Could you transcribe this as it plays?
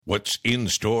What's in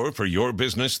store for your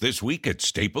business this week at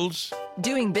Staples?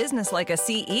 Doing business like a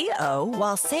CEO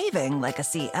while saving like a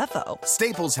CFO.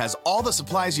 Staples has all the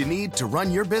supplies you need to run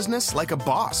your business like a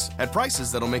boss at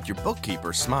prices that'll make your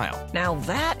bookkeeper smile. Now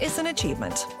that is an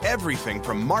achievement. Everything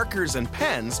from markers and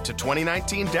pens to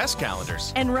 2019 desk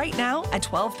calendars. And right now, a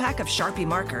 12-pack of Sharpie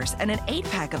markers and an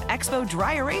 8-pack of Expo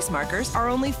dry erase markers are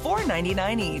only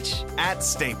 $4.99 each. At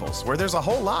Staples, where there's a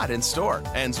whole lot in store.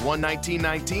 Ends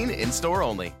 1/19/19 in store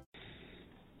only.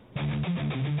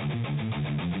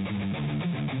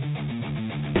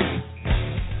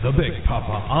 The Big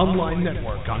Papa Online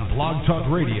Network on Blog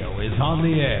Talk Radio is on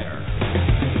the air.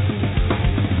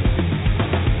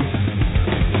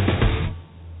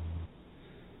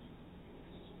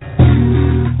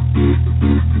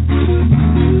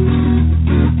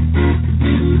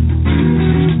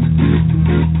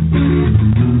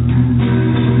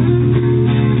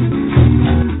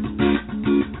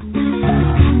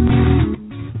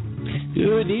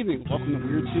 Good evening. Welcome to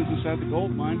Weird Tunes Inside the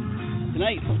Gold Mine.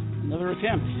 Tonight, another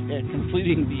attempt at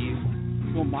completing the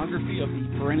filmography of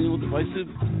the perennial divisive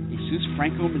Jesus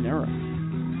Franco Manera.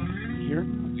 Here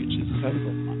on Weird Tunes Inside the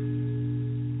Gold Mine.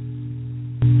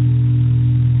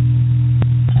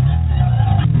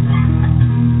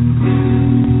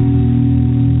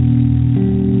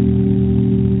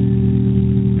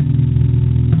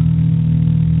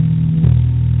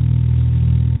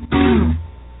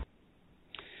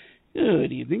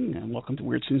 Good evening, and welcome to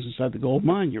Weird Tunes Inside the Gold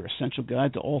Mine, your essential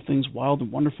guide to all things wild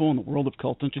and wonderful in the world of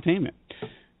cult entertainment.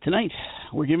 Tonight,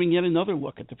 we're giving yet another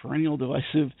look at the perennial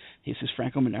divisive Jesus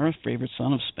Franco Manera, favorite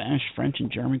son of Spanish, French,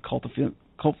 and German cult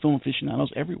film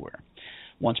aficionados everywhere.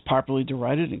 Once popularly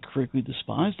derided and critically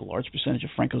despised, a large percentage of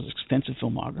Franco's extensive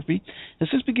filmography has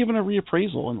since been given a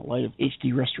reappraisal in the light of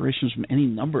HD restorations from any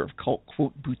number of cult,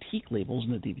 quote, boutique labels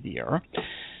in the DVD era.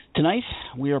 Tonight,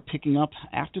 we are picking up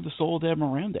after the Soledad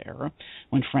Miranda era,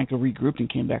 when Franco regrouped and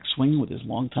came back swinging with his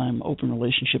longtime open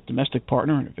relationship domestic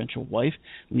partner and eventual wife,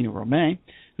 Lina Romay,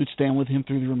 who'd stand with him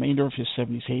through the remainder of his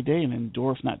 70s heyday and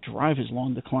endure, if not drive, his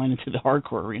long decline into the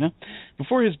hardcore arena,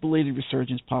 before his belated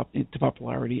resurgence into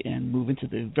popularity and move into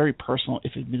the very personal,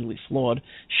 if admittedly flawed,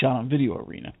 shot-on-video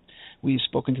arena. We've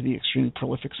spoken to the extremely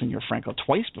prolific Senor Franco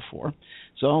twice before,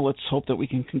 so let's hope that we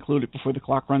can conclude it before the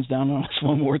clock runs down on us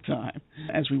one more time.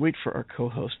 As we wait for our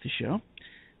co-host to show,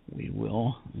 we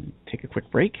will take a quick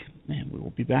break, and we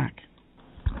will be back.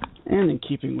 And in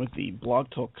keeping with the Blog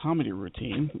Talk comedy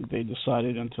routine, they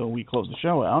decided until we close the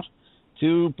show out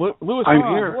to put Lewis I'm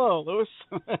on. here. Hello, Lewis.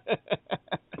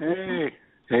 Hey.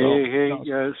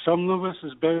 Some Lewis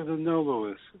is better than no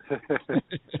Lewis.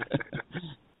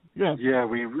 Yeah.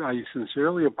 I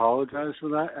sincerely apologize for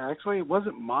that. Actually, it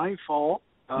wasn't my fault.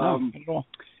 No, not at all.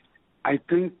 I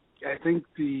think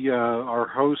the our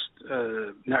host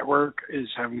network is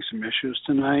having some issues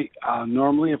tonight.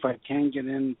 Normally, if I can't get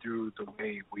in through the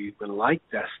way we would like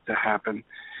this to happen,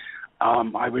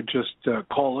 I would just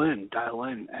dial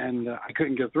in, and I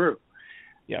couldn't get through.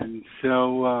 Yeah. And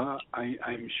so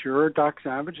I'm sure Doc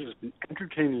Savage has been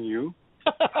entertaining you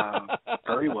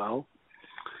very well.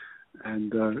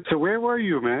 And so where were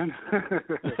you, man?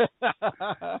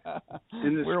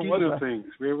 In the scheme of things.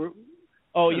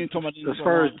 Oh, you're talking about as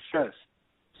far as chess.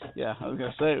 Yeah, I was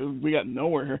going to say, we got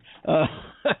nowhere here.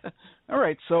 All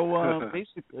right, so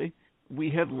basically,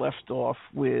 we had left off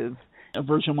with A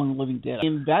Virgin Among the Living Dead.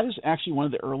 And that is actually one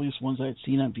of the earliest ones I had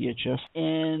seen on VHS.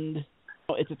 And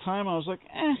at the time, I was like,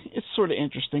 it's sort of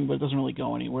interesting, but it doesn't really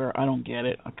go anywhere. I don't get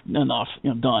it. Enough,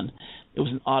 done. It was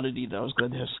an oddity that I was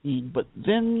glad to have seen. But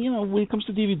then, when it comes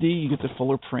to DVD, you get the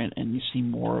fuller print and you see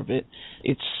more of it.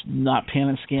 It's not pan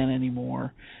and scan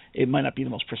anymore. It might not be the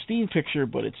most pristine picture,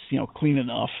 but it's, clean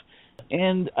enough.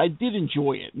 And I did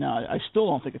enjoy it. Now, I still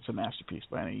don't think it's a masterpiece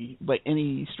by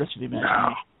any stretch of the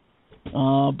imagination.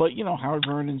 No. But, Howard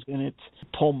Vernon's in it.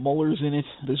 Paul Muller's in it.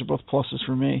 Those are both pluses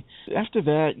for me. After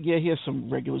that, he has some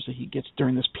regulars that he gets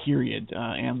during this period.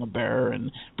 Anne LaBerre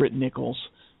and Britt Nichols.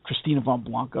 Christina Von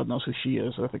Blanc, God knows who she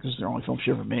is. I think this is the only film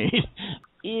she ever made.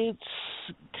 It's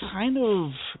kind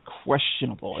of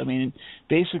questionable. I mean,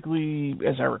 basically,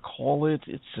 as I recall it,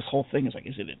 it's this whole thing is like,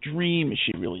 is it a dream? Is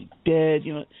she really dead?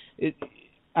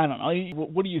 I don't know.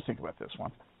 What do you think about this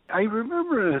one? I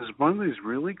remember it as one of these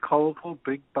really colorful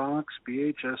big box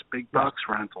VHS big box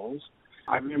rentals.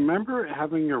 I remember it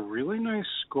having a really nice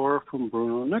score from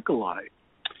Bruno Nicolai.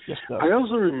 Yes, I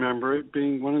also remember it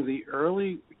being one of the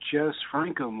early Jess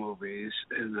Franco movies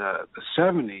in the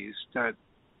 70s that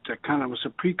kind of was a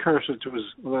precursor to his,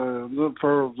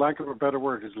 for lack of a better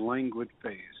word, his languid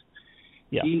phase.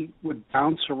 Yeah. He would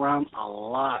bounce around a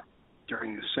lot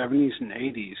during the 70s and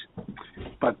 80s,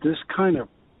 but this kind of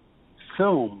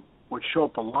film would show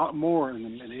up a lot more in the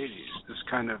mid-'80s, this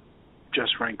kind of Jess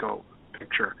Franco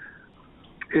picture.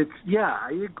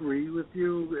 I agree with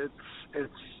you.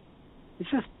 It's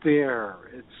just there.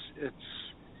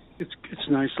 It's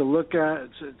nice to look at.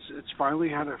 It's finally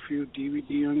had a few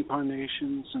DVD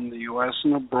incarnations in the U.S.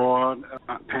 and abroad.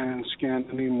 Not pan and scan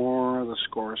anymore. The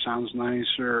score sounds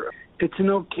nicer. It's an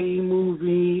okay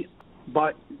movie,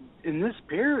 but in this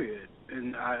period,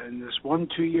 in this 1-2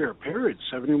 year period,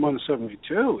 71 to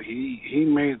 72, he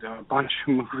made a bunch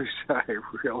of movies that I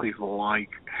really like.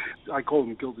 I call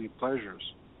them guilty pleasures.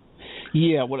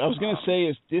 Yeah, what I was going to say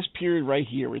is this period right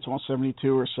here, it's on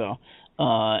 72 or so,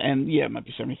 and yeah, it might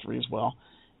be 73 as well.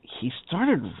 He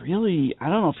started really, I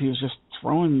don't know if he was just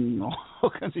throwing all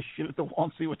kinds of shit at the wall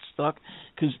and see what stuck,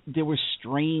 because there were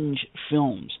strange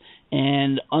films.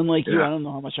 And unlike you, I don't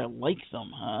know how much I like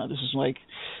them. This is like,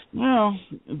 well,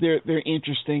 they're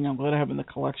interesting. I'm glad I have them in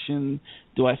the collection.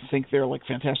 Do I think they're like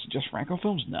fantastic Jess Franco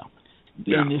films? No.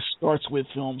 Yeah. And this starts with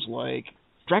films like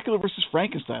Dracula vs.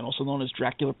 Frankenstein, also known as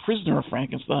Dracula Prisoner of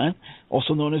Frankenstein,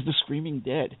 also known as The Screaming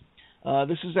Dead.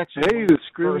 This is actually The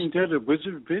Screaming Dead, a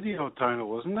Wizard Video title,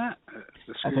 wasn't that?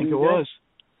 I think it was.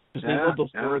 Because they had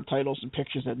those third titles and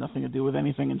pictures that had nothing to do with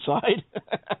anything inside.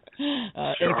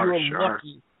 And if you were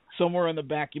lucky, somewhere in the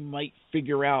back you might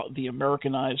figure out the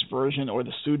Americanized version or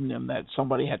the pseudonym that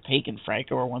somebody had taken,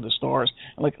 Franco or one of the stars.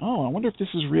 I'm like, I wonder if this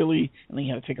is really... And then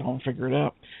you had to take it home and figure it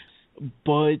out.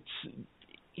 But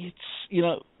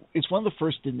it's one of the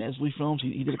first Denesli films.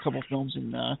 He did a couple of films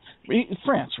in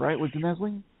France, right, with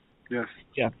Denesli? Yes.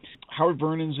 Yeah. Howard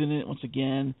Vernon's in it once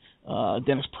again.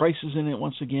 Dennis Price is in it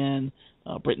once again.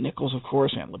 Britt Nichols, of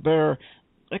course, Anne LeBert.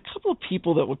 A couple of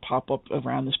people that would pop up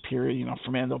around this period,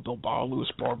 Fernando Bilbao, Louis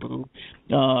Barbu.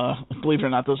 Believe it or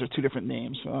not, those are two different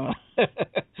names.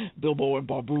 Bilbo and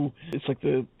Barbu. It's like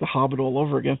the Hobbit all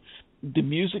over again. The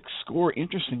music score,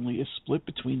 interestingly, is split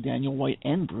between Daniel White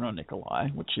and Bruno Nicolai,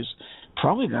 which is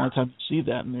probably the only time you see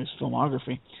that in his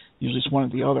filmography. Usually it's one or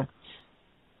the other.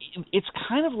 It's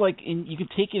kind of like, you can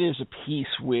take it as a piece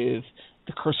with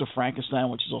The Curse of Frankenstein,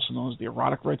 which is also known as The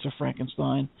Erotic Rites of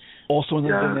Frankenstein. Also in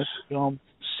the film,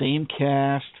 same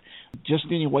cast, just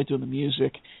Daniel White doing the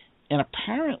music. And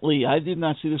apparently, I did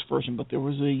not see this version, but there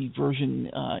was a version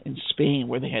in Spain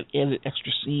where they had added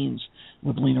extra scenes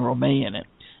with Lena Romay in it.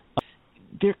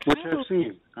 Which I've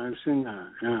seen. I've seen that,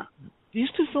 yeah. These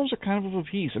two films are kind of a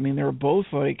piece. I mean, they were both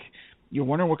like, you're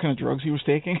wondering what kind of drugs he was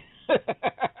taking.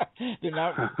 They're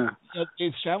not.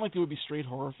 It sounded like they would be straight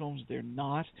horror films. They're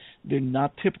not. They're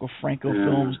not typical Franco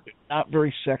films. They're not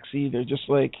very sexy. They're just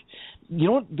like, the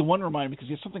one reminded me, because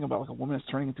there's something about like a woman that's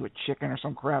turning into a chicken or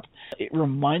some crap. It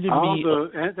reminded me.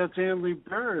 That's Anne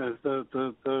LeBert,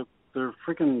 the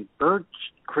freaking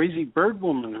crazy bird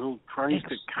woman who tries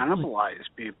to cannibalize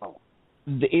people.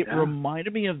 It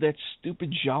reminded me of that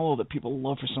stupid giallo that people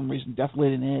love for some reason, Death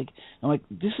Laid an Egg. I'm like,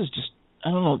 this is just, I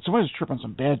don't know, somebody's tripping on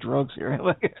some bad drugs here.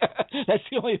 That's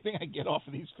the only thing I get off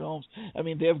of these films. I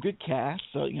mean, they have good casts,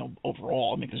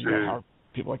 overall, because you have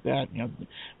people like that,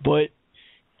 But,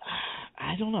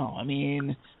 I don't know. I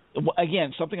mean,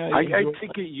 again, something I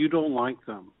take it you don't like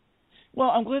them. Well,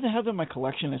 I'm glad to have them in my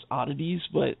collection as oddities,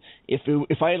 but if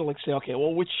I had to say, okay,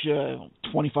 well, which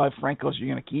 25 Francos are you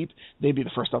going to keep, they'd be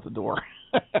the first out the door.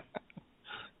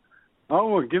 Oh,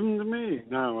 well, give them to me.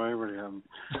 No, I already have them.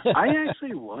 I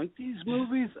actually like these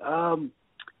movies.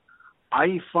 I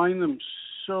find them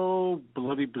so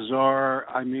bloody bizarre.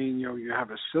 I mean, you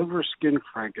have a silver-skinned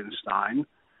Frankenstein,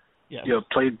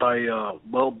 played by a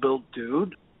well-built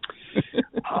dude.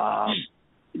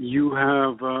 You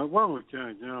have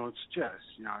it's Jess.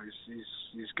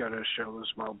 He's got to show this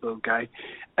well-built guy,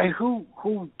 and who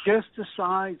Jess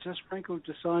Franco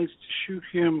decides to shoot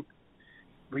him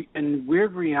in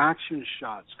weird reaction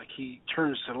shots. Like he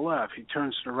turns to the left, he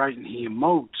turns to the right, and he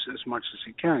emotes as much as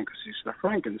he can because he's the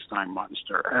Frankenstein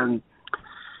monster.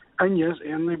 And yes,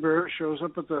 Anne LeBert shows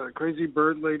up with the crazy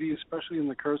bird lady, especially in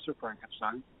The Curse of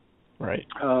Frankenstein. Right.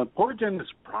 Poor Dennis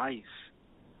Price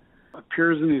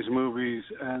appears in these movies,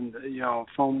 and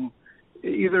from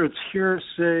either it's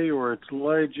hearsay or it's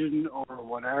legend or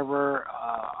whatever.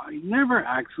 I never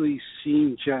actually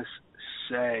seen Jess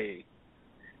say,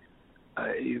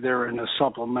 either in a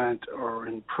supplement or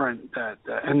in print, that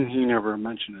and he never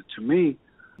mentioned it to me,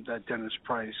 that Dennis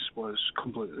Price was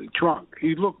completely drunk.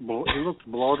 He looked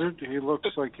bloated. He looks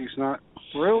like he's not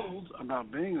thrilled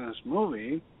about being in this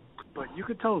movie, but you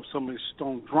could tell if somebody's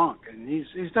stone drunk, and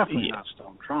he's definitely not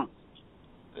stone drunk.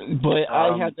 But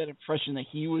I had that impression that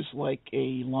he was like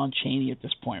a Lon Chaney at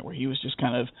this point, where he was just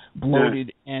kind of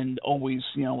bloated and always,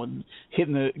 getting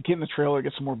the trailer,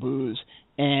 get some more booze,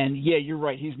 And yeah, you're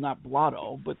right, he's not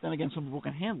blotto, but then again, some people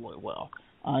can handle it well.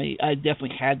 I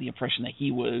definitely had the impression that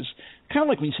he was kind of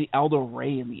like when you see Aldo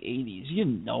Ray in the 80s. You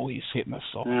know he's hitting a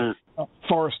soul.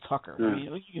 Forrest Tucker. I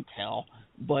mean, you can tell.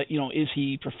 But, is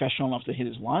he professional enough to hit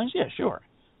his lines? Yeah, sure.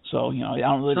 So, I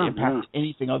don't really impact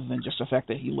anything other than just the fact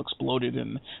that he looks bloated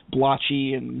and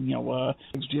blotchy and,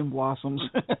 Jim Blossoms.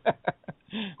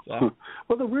 So.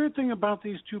 Well, the weird thing about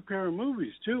these two pair of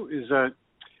movies, too, is that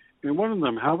in one of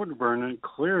them, Howard Vernon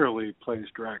clearly plays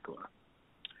Dracula.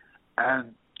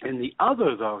 And in the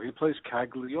other, though, he plays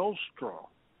Cagliostro.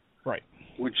 Right.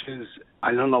 Which is,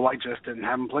 I don't know why I just didn't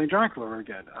have him play Dracula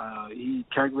again.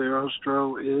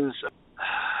 Cagliostro is,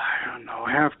 I don't know,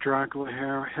 half Dracula,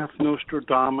 half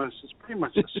Nostradamus. It's pretty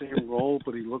much the same role,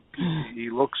 but he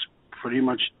looks pretty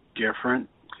much different.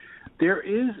 There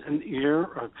is an air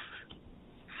of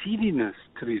seediness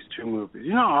to these two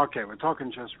movies. Okay, we're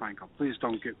talking Jess Franco. Please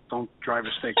don't drive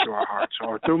a stake through our hearts,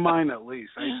 or through mine at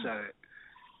least. I said it.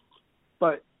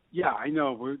 But yeah, I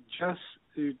know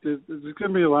there's going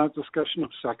to be a lot of discussion of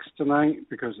sex tonight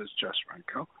because it's Jess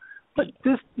Franco. But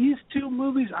these two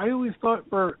movies, I always thought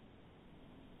were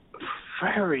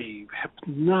very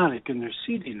hypnotic in their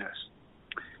seediness.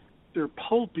 They're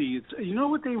pulpy.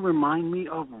 What they remind me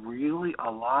of really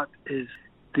a lot is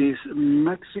these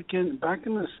Mexican, back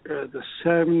in the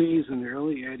 70s and the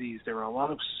early 80s, there were a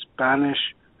lot of Spanish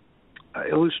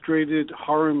illustrated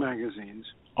horror magazines.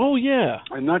 Oh, yeah.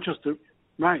 And not just the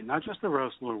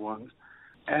wrestler ones.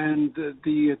 And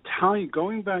the Italian,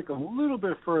 going back a little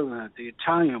bit further than that, the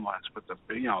Italian ones with the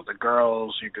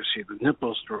girls, you could see the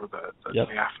nipples through the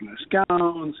diaphanous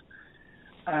gowns.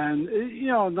 And,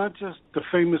 not just the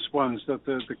famous ones that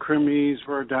the Krimis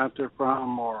were adapted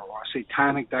from or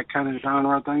Satanic, that kind of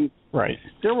genre thing. Right.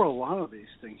 There were a lot of these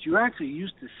things. You actually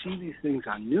used to see these things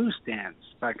on newsstands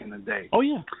back in the day. Oh,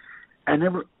 yeah. And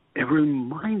it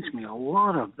reminds me a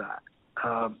lot of that.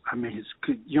 It's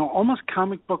almost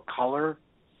comic book color.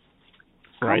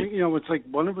 Right. It's like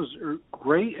one of his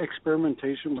great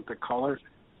experimentation with the color,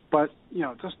 but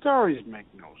the stories make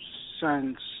no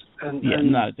sense. And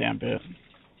not a damn bit.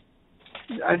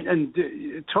 And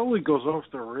it totally goes off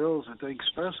the rails, I think,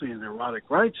 especially in the erotic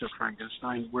rights of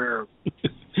Frankenstein, where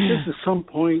this is some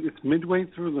point, it's midway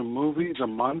through the movie,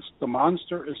 the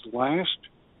monster is lashed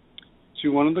to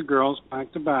one of the girls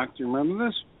back to back. Do you remember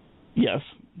this? Yes.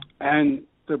 And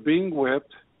they're being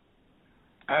whipped,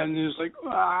 and he's like,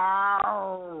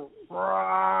 "Wow,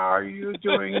 are you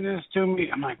doing this to me?"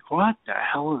 I'm like, what the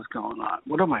hell is going on?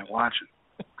 What am I watching?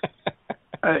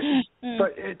 But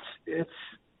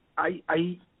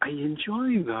I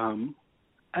enjoy them,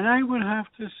 and I would have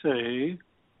to say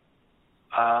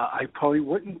I probably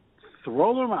wouldn't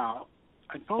throw them out.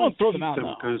 I'd probably throw them out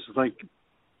because,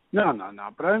 no.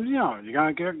 But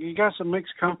you got some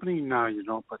mixed company. No, you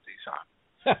don't put these on.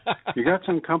 You got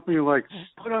some company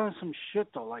put on some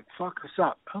shit though, fuck us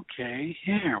up. Okay,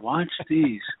 here, watch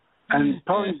these, and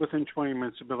probably within 20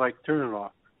 minutes it'll be like, turn it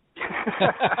off.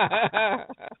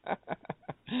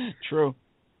 True.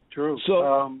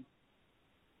 So,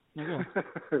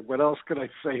 what else could I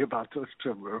say about those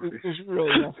two movies? There's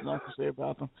really nothing else to say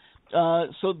about them.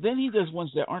 So then he does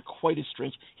ones that aren't quite as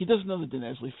strange. He does another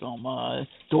Denisly film,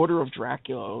 Daughter of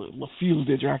Dracula, La Fille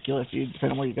de Dracula,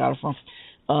 depending on where you got it from.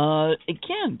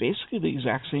 Again, basically the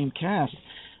exact same cast.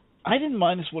 I didn't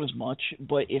mind this one as much,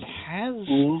 but it has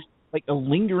a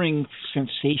lingering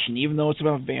sensation, even though it's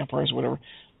about vampires or whatever,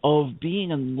 of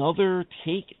being another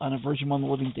take on a Virgin Among the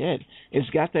Living Dead. It's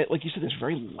got that, like you said, it's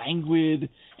very languid,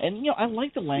 and I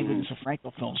like the languidness of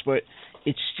Franco films, but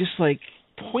it's just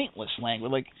pointless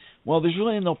languid. There's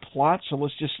really no plot, so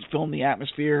let's just film the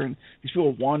atmosphere and these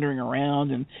people wandering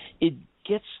around, and it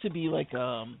gets to be a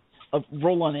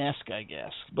Roland-esque, I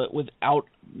guess, but without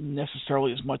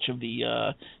necessarily as much of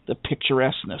the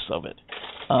picturesqueness of it.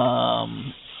 I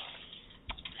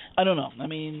don't know. I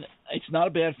mean, it's not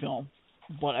a bad film,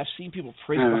 but I've seen people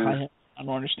praise the high. I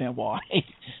don't understand why.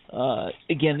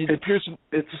 Again, the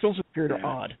films appear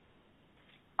odd.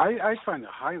 I find it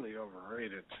highly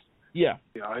overrated. Yeah.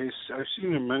 I've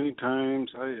seen it many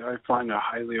times. I find it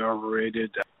highly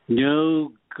overrated.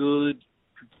 No good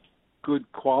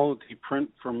quality print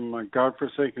from a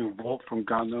godforsaken vault from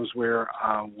God knows where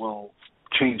will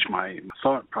change my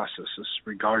thought processes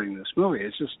regarding this movie.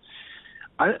 It's just,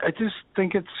 I just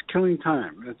think it's killing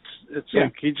time. It's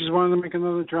like he just wanted to make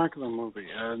another Dracula movie,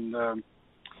 and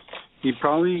he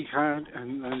probably had,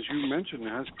 and as you mentioned,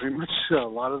 has pretty much a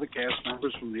lot of the cast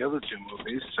members from the other two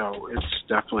movies, so it's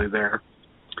definitely there.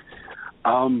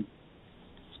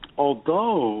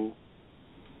 Although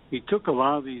he took a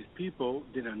lot of these people,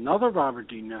 did another Robert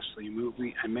D. Nestle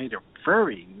movie, and made a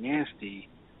very nasty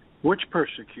witch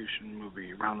persecution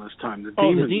movie around this time. The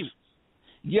Demons. The Demons.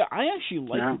 Yeah, I actually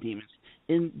like The Demons.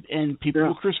 And people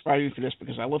will crucify me for this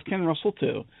because I love Ken Russell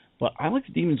too, but I like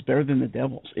The Demons better than The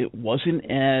Devils. It wasn't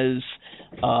as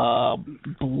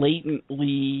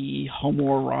blatantly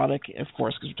homoerotic, of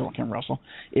course, because we're talking Ken Russell.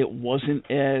 It wasn't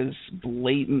as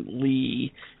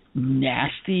blatantly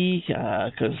nasty,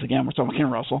 because again, we're talking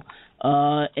Ken Russell.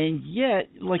 And yet,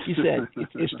 like you said,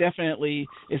 it's definitely,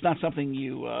 it's not something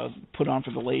you put on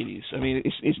for the ladies. I mean,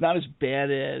 it's not as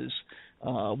bad as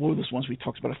what were those ones we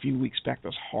talked about a few weeks back?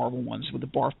 Those horrible ones with the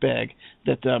barf bag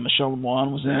that Michelle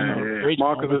Lemoine was in.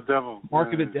 Mark of the Devil.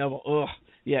 Mark of the Devil. Ugh.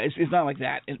 Yeah, it's not like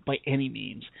that by any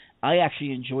means. I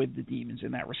actually enjoyed The Demons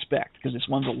in that respect because it's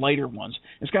one of the lighter ones.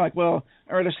 It's kind of like, well,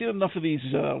 all right, I've seen enough of these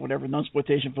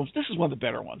nunsploitation films. This is one of the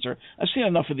better ones. Or I've seen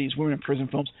enough of these women in prison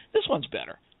films. This one's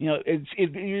better. You know,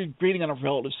 you're grading on a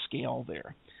relative scale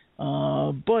there.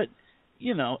 But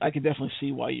you know, I could definitely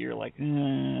see why you're like.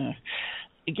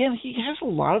 Again, he has a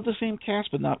lot of the same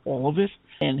cast, but not all of it.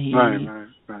 And he,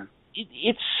 right.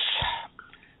 It's,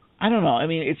 I don't know. I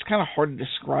mean, it's kind of hard to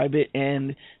describe it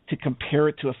and to compare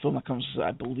it to a film that comes, I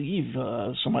believe,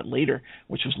 somewhat later,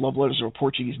 which was Love Letters of a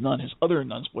Portuguese Nun, his other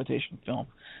nunsploitation film.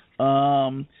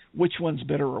 Which one's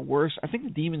better or worse? I think The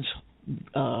Demons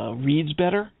reads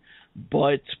better,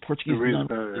 but Portuguese Nun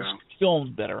is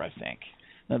filmed better, I think.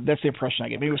 Now, that's the impression I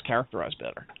get. Maybe it was characterized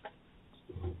better.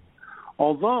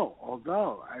 Although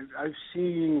I've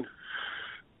seen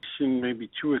maybe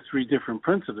 2 or 3 different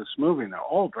prints of this movie, and they're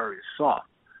all very soft.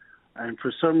 And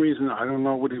for some reason, I don't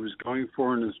know what he was going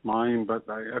for in his mind, but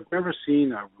I've never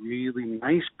seen a really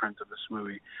nice print of this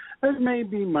movie. And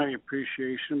maybe my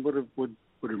appreciation would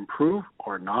improve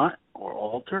or not, or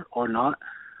alter or not.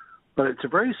 But it's a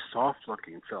very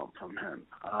soft-looking film from him.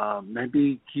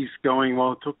 Maybe he's going,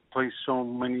 well, it took place so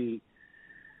many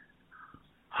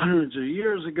hundreds of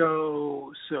years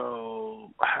ago,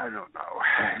 so I don't know.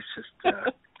 It's just,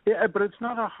 yeah, but it's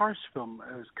not a harsh film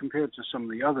as compared to some of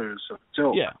the others.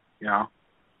 So, yeah, you know,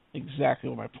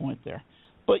 exactly my point there.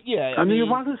 But yeah, I mean,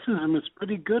 eroticism is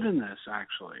pretty good in this,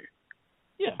 actually.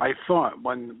 Yeah, I thought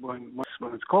when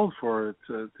it's called for,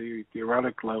 the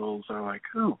erotic levels are like,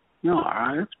 oh, no,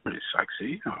 that's pretty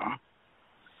sexy.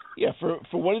 Yeah, for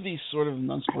one of these sort of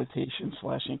nunsploitation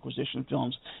 / Inquisition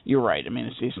films, you're right. I mean,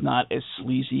 it's not as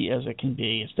sleazy as it can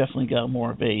be. It's definitely got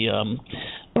more of a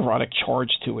erotic charge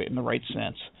to it in the right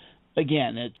sense.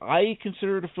 Again, I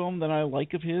consider it a film that I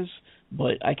like of his,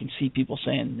 but I can see people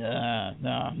saying,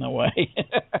 no way.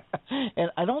 And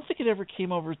I don't think it ever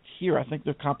came over here. I think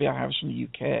the copy I have is from the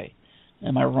UK.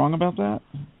 Am I wrong about that?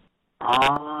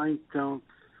 I don't.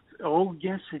 Oh,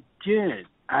 yes, it did.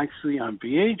 Actually, on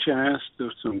VHS,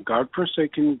 there's some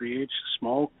godforsaken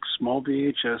small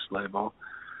VHS label,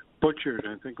 butchered.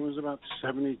 I think it was about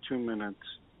 72 minutes.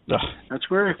 Ugh. That's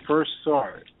where I first saw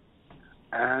it.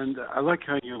 And I like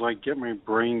how you get my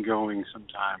brain going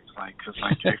sometimes, because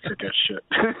I forget shit.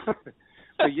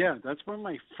 But yeah, that's when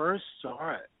I first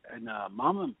saw it in a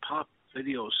mom and pop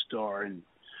video store in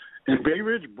Bay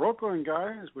Ridge, Brooklyn,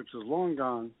 guys, which is long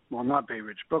gone. Well, not Bay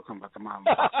Ridge, Brooklyn, but the mom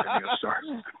and pop video store.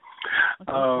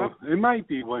 It might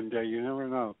be one day. You never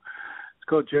know. It's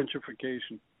called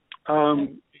gentrification.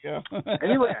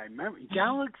 Anyway, I remember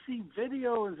Galaxy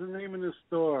Video is the name of the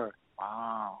store.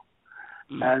 Wow.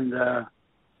 And I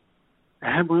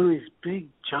had one of these big,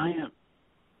 giant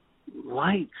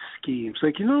light schemes.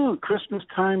 Like, at Christmas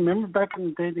time, remember back in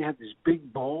the day they had these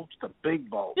big bulbs, the big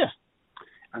bulbs? Yeah.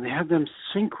 And they had them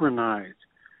synchronized,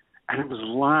 and it was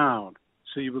loud.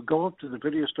 So you would go up to the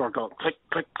video store, go click,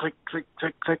 click, click, click,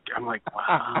 click, click. I'm like,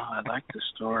 wow, I like this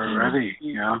store already,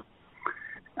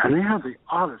 And they have the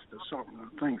oddest assortment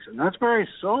of things. And that's where I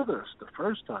saw this the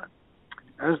first time.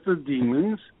 As The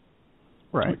Demons,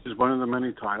 right, which is one of the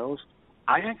many titles.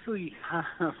 I actually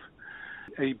have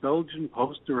a Belgian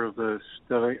poster of this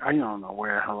that I don't know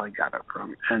where the hell I got it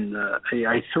from. And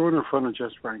I threw it in front of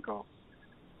Jess Franco.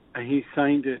 And he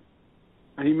signed it.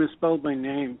 And he misspelled my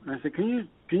name. And I said, can you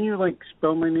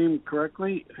spell my name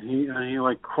correctly? And he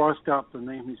crossed out the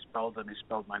name he spelled, and he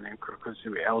spelled my name correctly.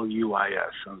 Luis.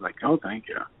 I was like, oh, thank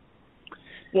you.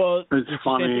 Well, it's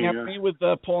funny. The same thing happened to me with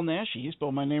Paul Nash. He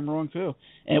spelled my name wrong, too.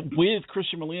 And with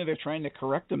Christian Molina, they're trying to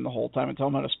correct him the whole time and tell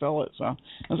him how to spell it. So I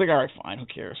was like, all right, fine, who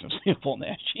cares? I'm Paul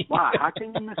Nash. Wow, how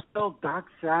can you misspell Doc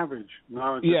Savage? No,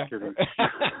 I'm just kidding.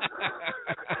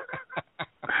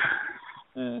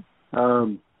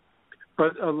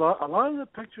 But a lot of the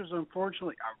pictures,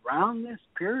 unfortunately, around this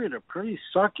period are pretty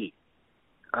sucky.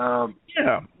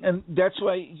 Yeah, and that's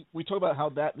why we talk about how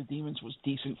The Demons was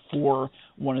decent for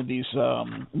one of these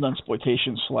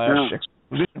nunsploitation /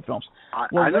 television films.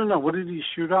 I don't know. What did he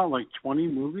shoot out? Like 20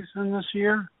 movies in this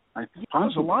year? I think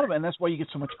there's a lot of it, and that's why you get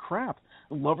so much crap.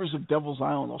 Lovers of Devil's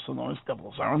Island, also known as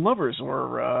Devil's Island Lovers,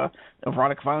 or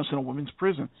Erotic Violence in a Women's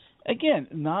Prison. Again,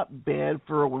 not bad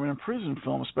for a women in prison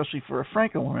film, especially for a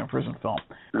Franco women in prison film.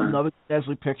 Another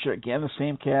dazzling picture, again, the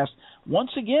same cast.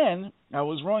 Once again, I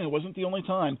was wrong. It wasn't the only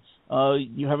time.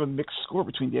 You have a mixed score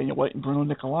between Daniel White and Bruno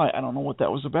Nicolai. I don't know what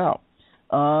that was about.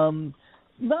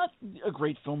 Not a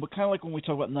great film, but kind of like when we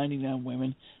talk about 99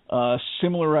 Women,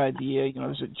 similar idea. You know,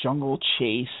 there's a jungle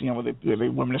chase, you know, where the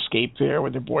women escape there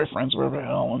with their boyfriends, whatever the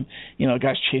hell, and, you know,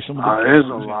 guys chase them with their there's a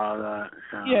lot of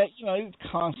that. Yeah, you know,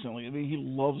 constantly. I mean, he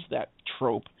loves that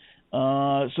trope.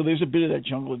 So there's a bit of that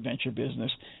jungle adventure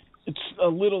business. It's a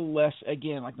little less,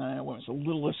 again, like 99 Women, it's a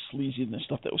little less sleazy than the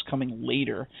stuff that was coming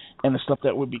later and the stuff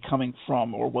that would be coming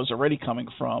from, or was already coming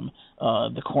from,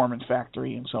 the Corman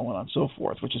Factory and so on and so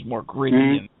forth, which is more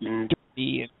gritty and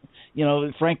dirty. And, you know,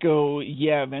 Franco,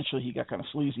 yeah, eventually he got kind of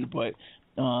sleazy, but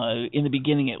in the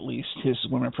beginning at least, his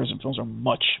women in prison films are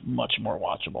much, much more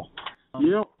watchable.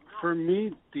 You know, for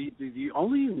me, the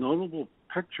only notable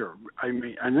picture, I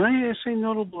mean, and I say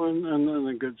notable in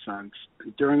a good sense,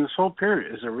 during this whole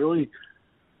period is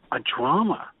a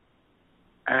drama.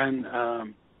 And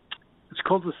it's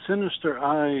called The Sinister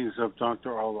Eyes of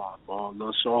Dr. Olaf, or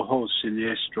Los Ojos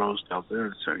Siniestros del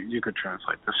Dir, so you could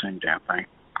translate the same damn thing.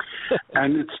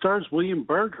 And it stars William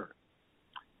Berger.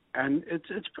 And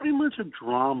it's pretty much a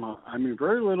drama. I mean,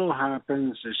 very little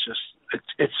happens. It's just,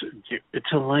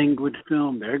 it's a languid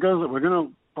film. There it goes. We're going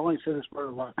to probably say this word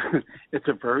a lot. It's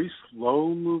a very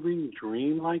slow-moving,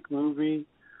 dreamlike movie.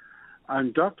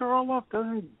 And Dr. Orloff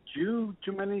doesn't do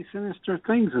too many sinister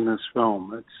things in this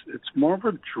film. It's more of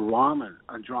a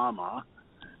drama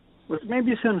with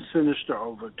maybe some sinister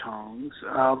overtones.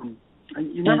 And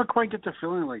you never quite get the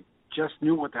feeling like Jess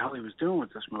knew what the hell he was doing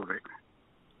with this movie.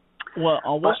 Well,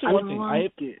 I'll say one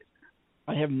thing.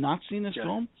 I have not seen this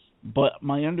film, but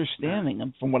my understanding,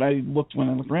 and from what I looked when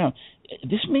I looked around,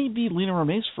 this may be Lena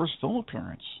Romay's first film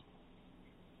appearance.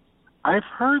 I've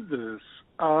heard this.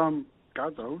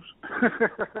 God knows.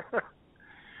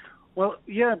 Well,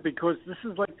 yeah, because this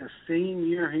is like the same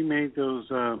year he made those.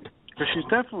 Because she's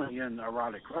definitely in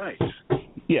Erotic Rights.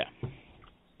 Yeah.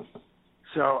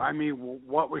 So, I mean,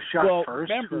 what was shot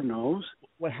first? Remember, who knows?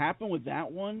 What happened with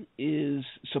that one is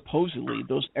supposedly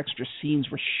those extra scenes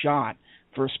were shot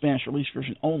for a Spanish release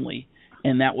version only,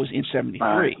 and that was in 73.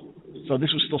 Right. So this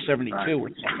was still 72 we're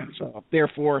talking. So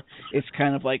therefore, it's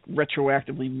kind of like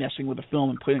retroactively messing with the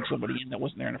film and putting somebody in that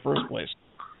wasn't there in the first place.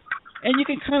 And you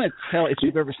can kind of tell if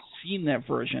you've ever seen that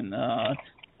version.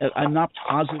 I'm not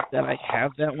positive that I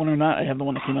have that one or not. I have the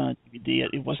one that came out on DVD.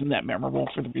 It wasn't that memorable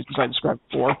for the reasons I described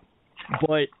before.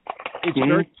 But it's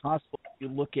very possible if you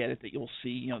look at it that you'll see,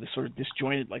 you know, this sort of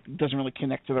disjointed, like it doesn't really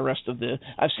connect to the rest of the.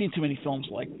 I've seen too many films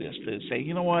like this to say,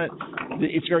 you know what,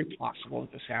 it's very possible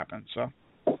that this happened. So.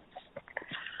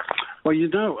 Well, you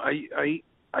know, I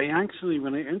actually,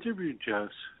 when I interviewed Jess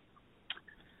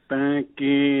back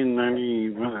in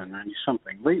 90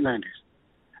 something, late 90s,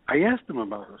 I asked him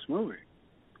about this movie.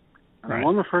 And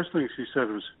one of the first things he said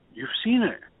was, "You've seen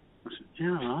it?" I said,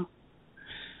 "Yeah."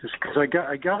 Because I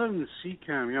got it in the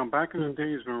CCAM, you know, back in the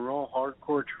days when we were all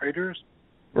hardcore traders.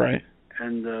 Right.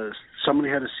 And somebody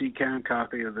had a CCAM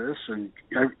copy of this, and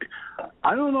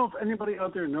I don't know if anybody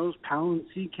out there knows PAL and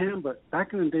CCAM, but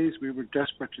back in the days we were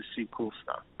desperate to see cool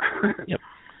stuff. Yep.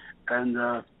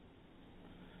 And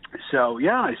so,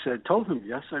 yeah, told him,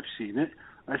 yes, I've seen it.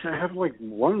 I said, I have like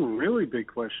one really big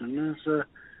question is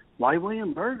why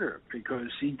William Berger? Because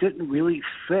he didn't really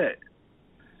fit,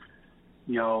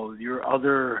 you know, your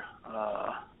other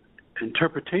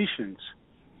interpretations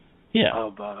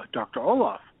of Dr.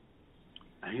 Olaf.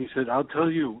 And he said, I'll tell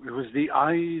you, it was the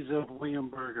eyes of William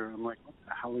Berger. I'm like, what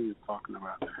the hell are you talking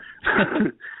about?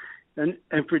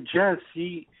 and for Jess,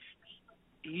 he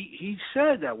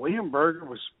said that William Berger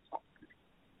was,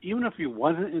 even if he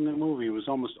wasn't in the movie, he was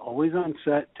almost always on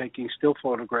set taking still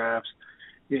photographs.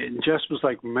 And Jess was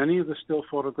like, many of the still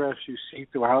photographs you see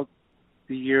throughout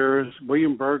the years,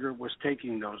 William Berger was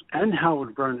taking those, and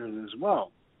Howard Vernon as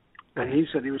well. And he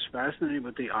said he was fascinated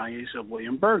with the eyes of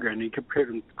William Berger, and he compared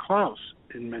him to Klaus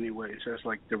in many ways as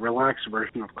like the relaxed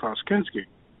version of Klaus Kinski.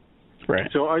 Right.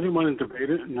 So I didn't want to debate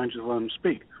it, and I just let him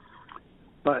speak.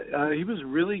 But he was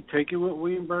really taken with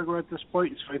William Berger at this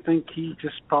point, so I think he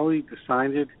just probably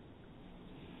decided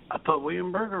I put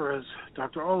William Berger as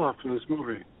Dr. Olaf in this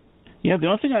movie. Yeah, the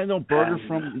only thing I know Berger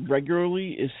from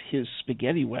regularly is his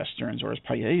spaghetti westerns or his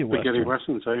paella westerns. Spaghetti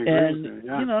westerns, I agree. And, with you.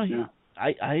 Yeah, you know,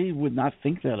 I would not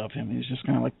think that of him. He's just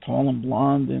kind of like tall and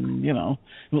blonde and, a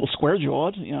little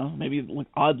square-jawed, maybe like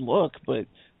odd look, but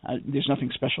there's nothing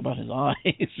special about his eyes.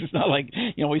 It's just not like,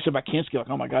 what you said about Kinski, like,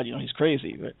 oh my God, he's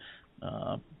crazy. But,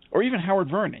 or even Howard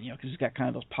Vernon, because he's got kind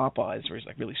of those pop eyes where he's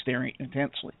like really staring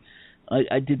intensely.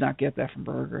 I did not get that from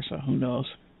Berger, so who knows?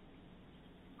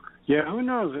 Yeah, who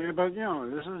knows? But,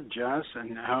 this is Jess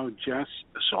and how Jess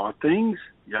saw things,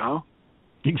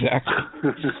 Exactly.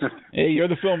 Hey, you're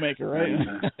the filmmaker, right?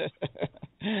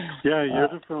 Yeah, you're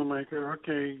the filmmaker.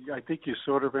 Okay, I think you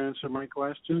sort of answered my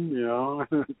question. That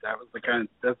was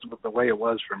that's the way it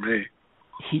was for me.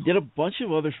 He did a bunch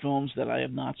of other films that I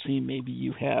have not seen. Maybe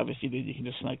you have. If you did, you can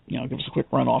just give us a quick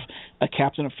run off. A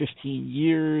Captain of 15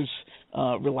 Years,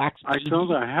 Relax. I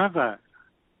told I have that.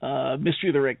 Mystery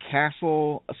of the Red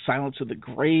Castle, Silence of the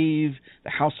Grave,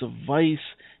 The House of Vice,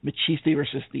 Machiste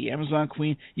versus the Amazon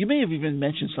Queen. You may have even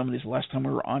mentioned some of these last time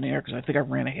we were on air because I think I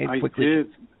ran ahead quickly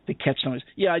to catch some of these.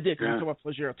 Yeah, I did. Because we talked about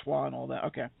Plaisir à Trois and all that.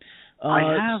 Okay.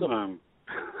 I have them.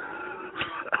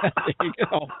 There you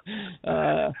go.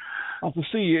 I'll have to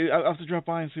see you. I'll have to drop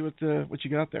by and see what you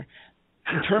got there.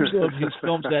 In terms of his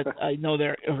films that I know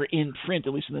that are in print,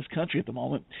 at least in this country at the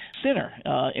moment, Sinner,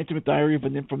 Intimate Diary of a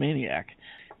Nymphomaniac.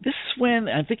 This is when,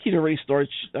 I think he'd already started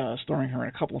starring her in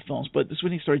a couple of films, but this is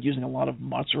when he started using a lot of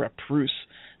Montserrat Proust,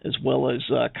 as well as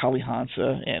Kali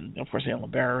Hansa, and, of course, Anne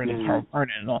LeBaron and Harold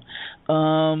Arden and all.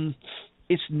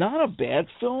 It's not a bad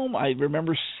film. I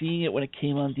remember seeing it when it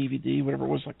came on DVD, whatever it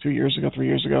was, like 3 years ago,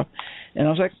 and I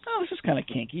was like, oh, this is kind of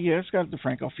kinky. Yeah, it's got a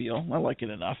DeFranco feel. I like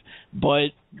it enough.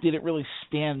 But did it really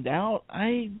stand out?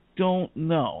 I don't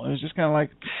know. It was just kind of like...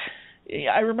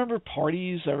 I remember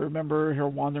parties. I remember her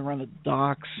wandering around the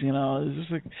docks. It was just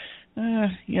like,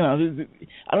 I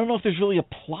don't know if there's really a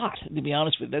plot, to be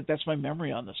honest with you. That's my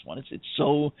memory on this one. It's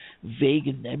so vague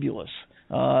and nebulous.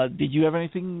 Did you have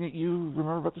anything that you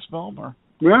remember about this film? Or?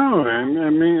 No, I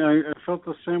mean, I felt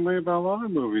the same way about a lot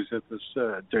of movies that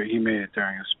he made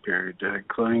during this period,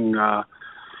 including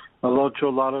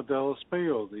L'Altro Lato dello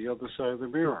Speo, The Other Side of the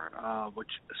Mirror,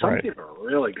 which some people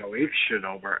really go apeshit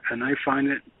over, and I find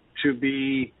it to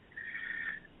be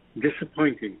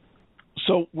disappointing.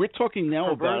 So we're talking now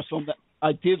about a film that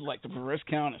I did like, The Perverse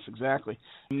Countess, exactly.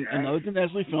 Another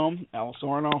Denesli film, Alice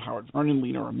Arno, Howard Vernon,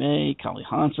 Lena Romay, Kali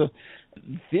Hansa.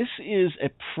 This is a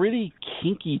pretty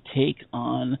kinky take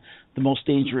on The Most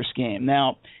Dangerous Game.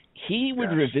 Now, he would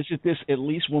revisit this at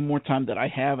least one more time that I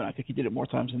have, and I think he did it more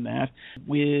times than that,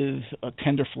 with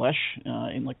Tender Flesh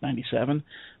in like 97.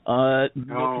 No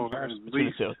comparison between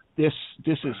the two. This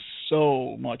is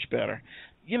so much better.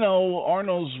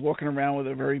 Arnold's walking around with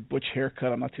a very butch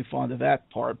haircut. I'm not too fond of that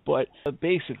part, but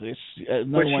basically it's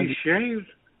another one. But she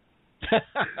shaved.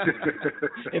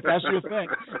 If that's your thing.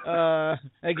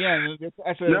 Again,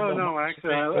 actually, I like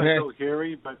so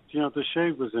hairy, but the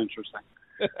shave was interesting.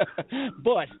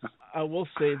 But I will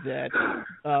say that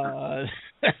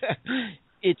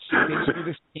it's basically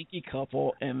this kinky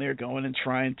couple, and they're going and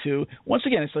trying to. Once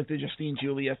again, it's like the Justine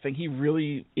Juliet thing. He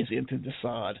really is into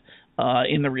Desaad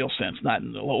in the real sense, not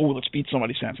in the let's beat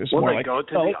somebody sense. It's more like go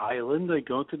to the island. They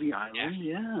go to the island.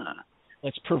 Yeah.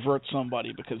 Let's pervert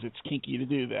somebody because it's kinky to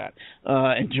do that,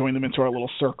 and join them into our little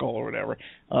circle or whatever.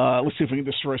 Let's see if we can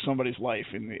destroy somebody's life,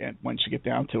 and once you get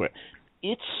down to it.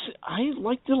 I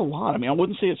liked it a lot. I mean, I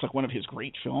wouldn't say it's like one of his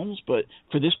great films, but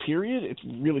for this period, it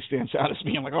really stands out as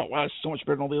being like, oh, wow, it's so much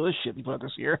better than all the other shit he put out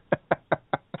this year.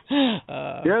 No.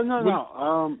 There's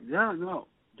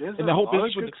and the whole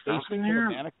business with the face and the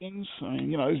mannequins, I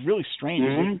mean, it's really strange.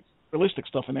 There's realistic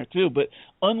stuff in there, too. But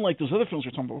unlike those other films we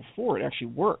were talking about before, it actually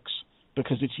works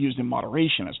because it's used in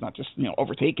moderation. It's not just,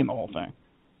 overtaking the whole thing.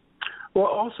 Well,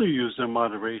 also used in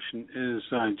moderation is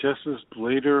just as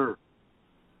later...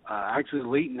 actually,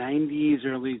 late 90s,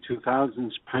 early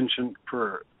 2000s penchant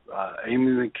for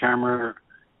aiming the camera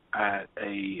at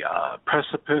a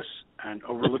precipice and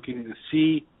overlooking the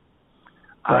sea.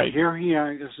 Right.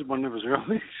 This is one of his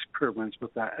early experiments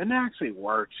with that, and it actually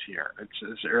works here. It's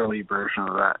this early version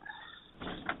of that.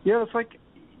 Yeah, it's like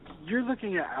you're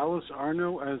looking at Alice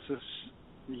Arno as this.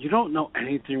 You don't know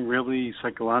anything really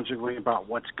psychologically about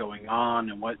what's going on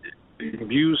and what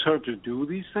imbues her to do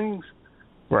these things.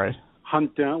 Right.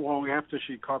 Hunt down. Well, after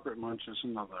she carpet munches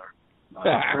another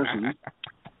person,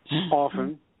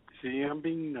 often. See, I'm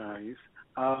being nice.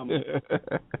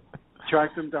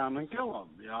 Track them down and kill them,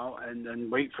 and then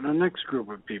wait for the next group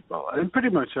of people. And pretty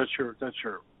much that's your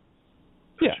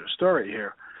story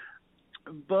here.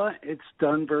 But it's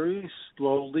done very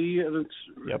slowly, and it's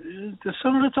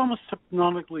some of it's almost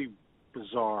hypnotically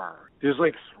bizarre. There's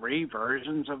like 3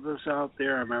 versions of this out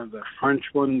there. I remember the French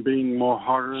one being more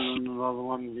harder than the other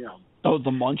one. You know. Oh,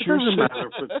 the Munchers. It doesn't matter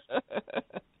if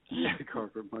it's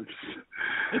corporate Munchers.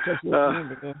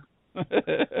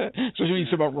 Especially when you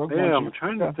say about Rogue Munchers. I'm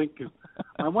trying to think.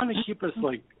 I want to keep us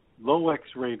like low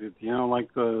X rated. You know,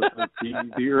 like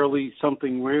the early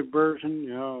something weird version.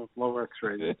 You know, low X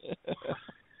rated.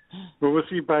 But we'll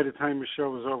see by the time the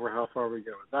show is over how far we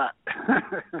go with that.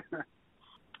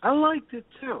 I liked it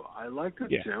too. I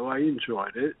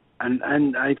enjoyed it.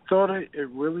 And I thought it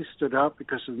really stood out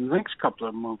because the next couple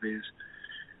of movies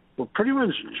were pretty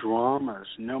much dramas,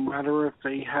 no matter if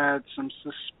they had some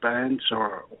suspense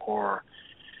or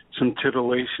some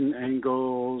titillation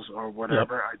angles or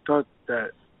whatever. Yep. I thought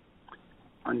that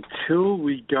until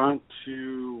we got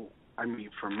to,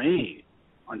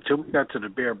 until we got to the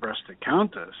bare-breasted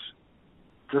Countess,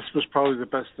 this was probably the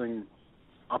best thing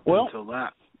up until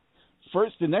that.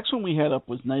 First, the next one we had up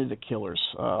was Night of the Killers,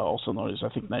 also known as, I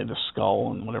think, Night of the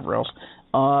Skull and whatever else.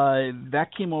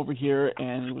 That came over here,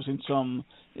 and it was in some,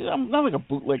 not like a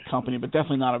bootleg company, but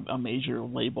definitely not a major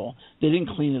label. They didn't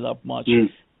clean it up much.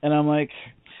 And I'm like,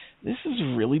 this is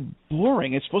really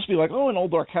boring. It's supposed to be like, an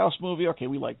old Dark House movie. Okay,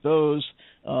 we like those.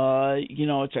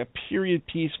 It's a period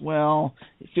piece. Well,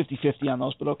 50-50 on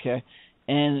those, but okay.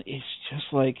 And it's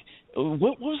just like,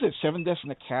 what was it? 7 Deaths in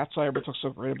the Cat's Eye. Everybody talks so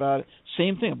great about it.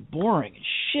 Same thing, boring as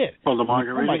shit. Oh, the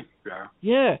Marguerite?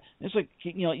 Yeah. It's like,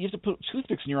 you have to put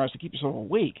toothpicks in your eyes to keep yourself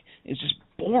awake. It's just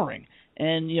boring.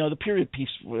 And, the period piece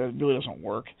really doesn't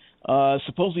work.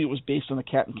 Supposedly it was based on The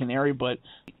Cat and Canary, but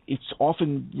it's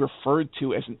often referred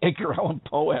to as an Edgar Allan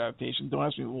Poe adaptation. Don't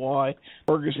ask me why.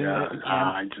 Berger's in it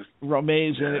again.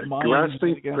 Rome's in it.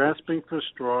 Grasping for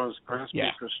straws, I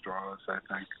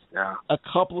think. Yeah. A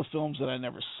couple of films that I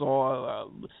never saw,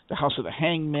 The House of the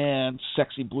Hangman,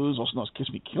 Sexy Blues, also known as Kiss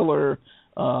Me Killer,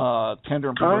 Tender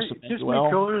and Perverse Emmanuel. Kiss Me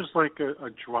Killer is like a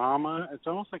drama. It's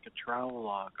almost like a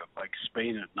travelogue of like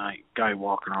Spain at night, guy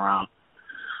walking around.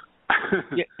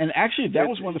 Yeah, and actually that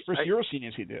was one of the first Euro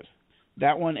scenes he did.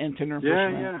 That one and Tender and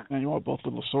Perverse Emmanuel, both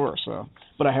with Lesueur,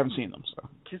 but I haven't seen them. So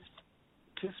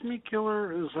Kiss Me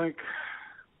Killer is like,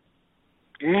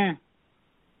 it's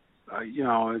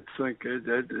like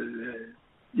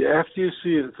after you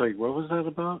see it, it's like, what was that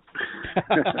about?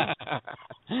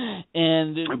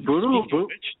 And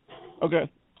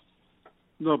okay.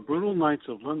 No, Brutal Nights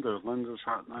of Linda. Linda's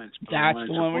Hot Nights. That's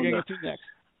the one we're going to get to next.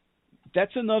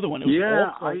 That's another one. It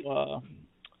was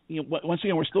once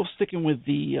again, we're still sticking with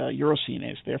the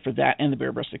Eurocines there for that and the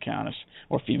Bare-Breasted Countess,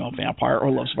 or Female Vampire,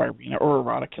 or Loves of Irina, or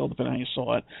Erotic Kill, depending on how you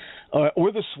saw it,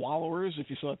 or The Swallowers, if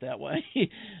you saw it that way.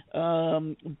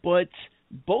 But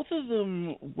both of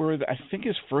them were, I think,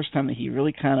 his first time that he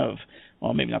really kind of,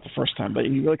 well, maybe not the first time, but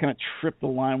he really kind of tripped the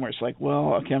line where it's like,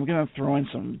 well, okay, I'm going to throw in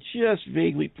some just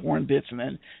vaguely porn bits and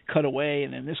then cut away,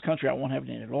 and in this country I won't have it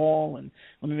in at all, and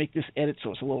let me make this edit so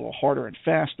it's a little harder and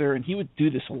faster. And he would do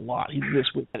this a lot. He did this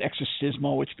with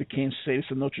Exorcismo, which became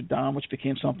Sadist of Notre Dame, which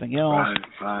became something else.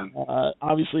 Right.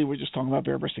 Obviously, we're just talking about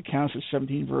Bare-Breasted Countess,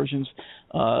 17 versions.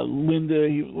 Linda,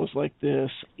 he was like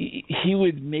this. He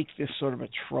would make this sort of a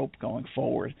trope going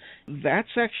forward.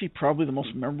 That's actually probably the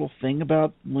most memorable thing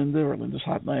about Linda, or Linda's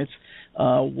Hot Nights,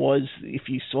 was, if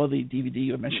you saw the DVD,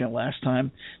 you had mentioned it last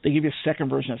time, they give you a second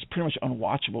version that's pretty much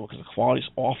unwatchable because the quality's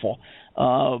awful,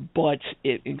 but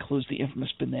it includes the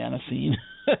infamous banana scene.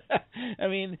 I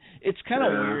mean, it's kind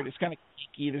of weird. It's kind of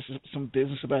geeky. There's some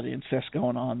business about incest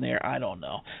going on there. I don't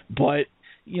know. But,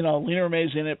 Lena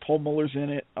Romay's in it, Paul Muller's in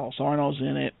it, Al Sarno's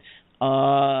in it.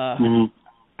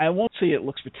 I won't say it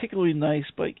looks particularly nice,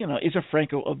 but, it's a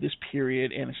Franco of this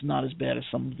period, and it's not as bad as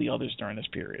some of the others during this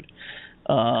period.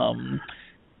 Go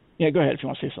ahead if you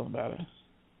want to say something about it.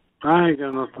 I ain't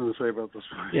got nothing to say about this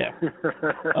one. Yeah.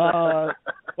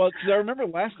 Well, because I remember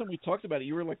last time we talked about it,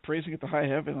 you were, like, praising it to high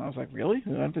heaven, and I was like, really? I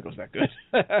didn't think it was that good.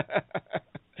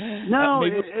 No,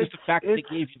 maybe it's just the fact that they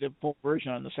gave you the full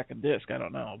version on the second disc. I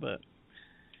don't know, but...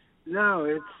 No,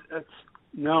 it's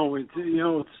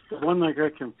the one I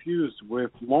got confused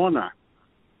with Lorna.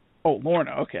 Oh,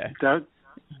 Lorna, okay. That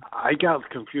I got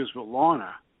confused with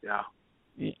Lorna. Yeah.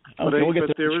 Okay,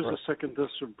 but there is a second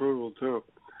disc of Brutal too,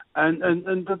 and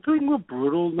the thing with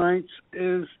Brutal Nights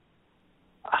is,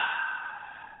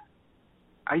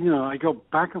 I go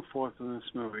back and forth in this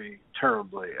movie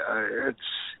terribly.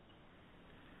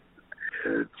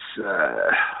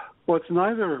 It's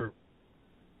neither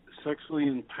sexually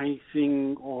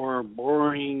enticing or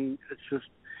boring. It's just,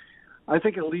 I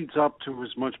think it leads up to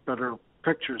his much better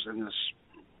pictures in this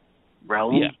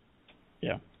realm.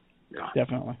 Yeah,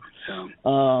 definitely. So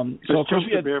of course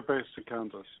we had Bare-Breasted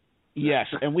Countess. Yes,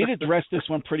 and we'd addressed this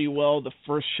one pretty well the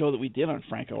first show that we did on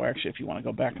Franco, actually, if you want to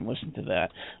go back and listen to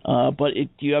that. But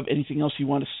do you have anything else you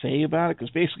want to say about it?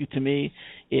 Because basically, to me,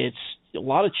 it's a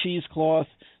lot of cheesecloth,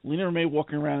 Lena May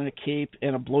walking around in a cape,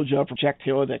 and a blowjob from Jack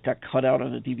Taylor that got cut out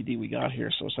on the DVD we got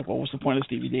here. So it's like, well, what's the point of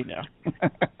this DVD now?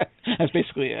 That's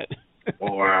basically it.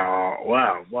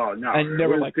 Wow. No, I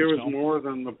never liked there this was film. more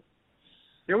than the.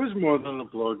 There was more than a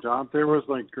blowjob. There was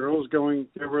like girls going.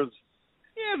 There was.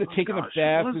 Yeah, they're taking a gosh,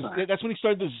 bath. what was that? That's when he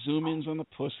started the zoom-ins on the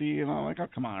pussy, and I'm like, oh,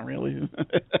 come on, really?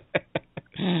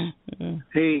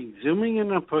 Hey, zooming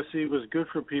in a pussy was good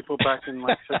for people back in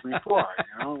like '74.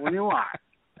 When you want.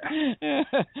 I mean,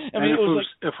 And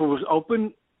if it was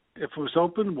open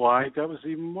wide, that was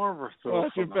even more of a thrill. Well,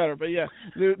 that's even better, but yeah.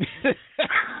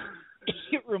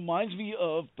 It reminds me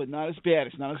of, but not as bad,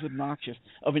 it's not as obnoxious,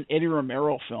 of an Eddie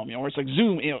Romero film, where it's like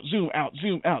zoom out.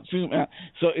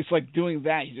 So it's like doing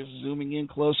that. He's just zooming in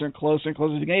closer and closer and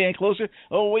closer. Hey, closer.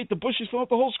 Oh, wait, the bushes fill up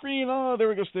the whole screen. Oh, there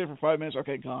we go. Stay there for 5 minutes.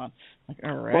 Okay, gone. Like,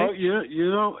 all right. Well,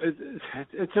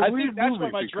 it's a weird that's movie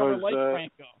why my drummer liked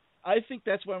Franco. I think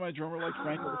that's why my drummer liked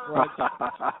Franco before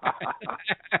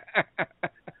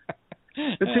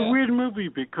It's a weird movie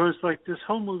because, like, this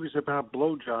whole movie's about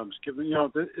blowjobs.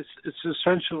 It's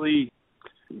essentially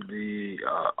the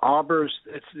Aubers.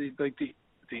 It's the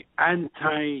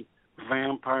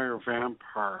anti-vampire.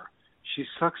 She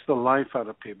sucks the life out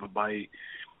of people by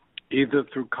either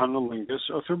through cunnilingus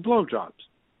or through blowjobs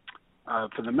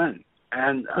for the men.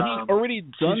 And he's already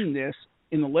done this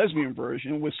in the lesbian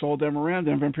version with Saul de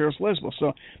Miranda and Vampiros Lesbos.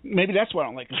 So maybe that's why I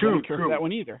don't like it. I don't care for that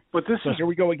one either. But this is here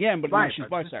we go again, but right, now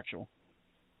she's bisexual.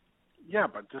 Yeah,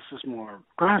 but this is more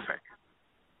graphic.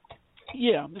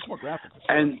 Yeah, it's more graphic.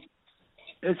 And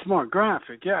it's more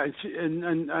graphic, yeah.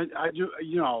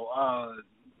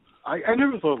 I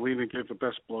never thought Lena gave the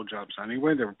best blowjobs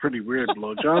anyway. They were pretty weird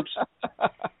blowjobs.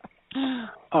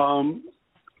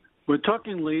 We're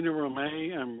talking Lena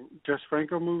Romay and Jess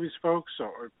Franco movies, folks. So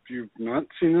if you've not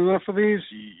seen enough of these,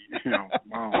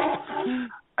 wow.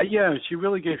 Yeah, she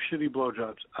really gave shitty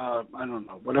blowjobs. I don't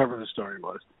know, whatever the story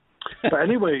was. But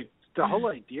anyway, the whole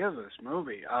idea of this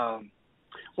movie, I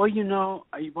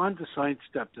wanted to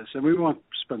sidestep this, and we won't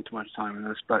spend too much time on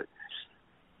this, but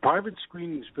Private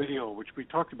Screenings Video, which we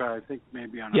talked about, I think,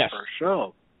 maybe on our first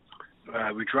show,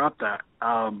 we dropped that.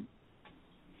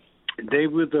 They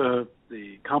were the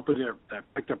company that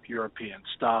picked up European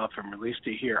stuff and released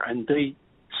it here, and they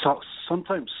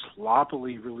sometimes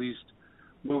sloppily released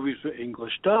movies with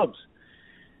English dubs.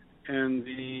 And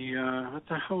what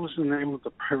the hell was the name of the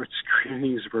Private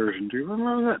Screenings version? Do you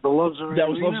remember that? The Loves of Irene? That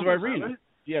was Loves of Irene.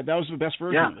 Yeah, that was the best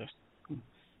version of this.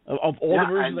 Of all the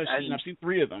versions I've seen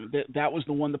 3 of them. That was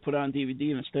the one to put on DVD,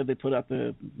 and instead they put out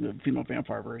the female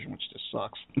vampire version, which just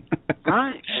sucks.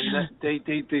 Right, and they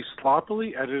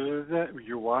sloppily edited that.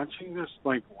 You're watching this,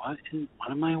 like, what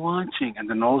am I watching? And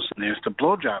then all of a sudden there's the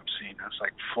blowjob scene. It's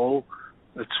like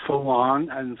it's full on,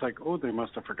 and it's like, oh, they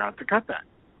must have forgot to cut that.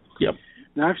 Yep.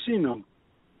 Now, I've seen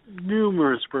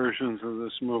numerous versions of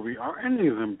this movie. Are any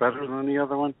of them better than the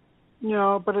other one?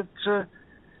 No, but it's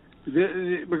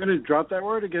we're going to drop that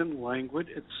word again, languid.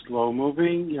 It's slow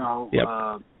moving.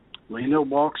 Lena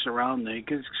walks around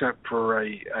naked except for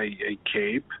a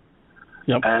cape.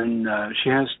 Yep. And she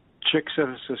has chicks that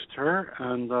assist her.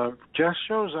 And Jess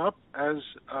shows up as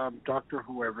Dr.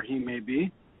 whoever he may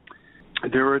be.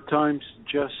 There are times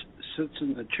Jess sits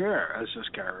in the chair as his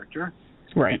character.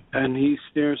 Right. And he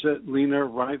stares at Lena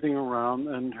writhing around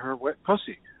and her wet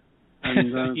pussy.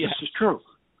 And yes. This is true.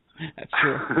 That's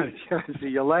true. So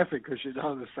you're laughing because you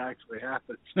know this actually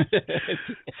happens.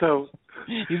 So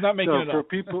he's not making it for up.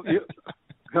 People,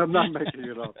 I'm not making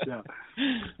it up. Yeah.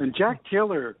 And Jack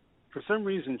Taylor, for some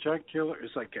reason, Jack Taylor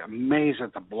is like amazed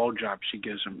at the blowjob she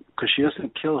gives him because she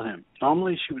doesn't kill him.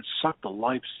 Normally, she would suck the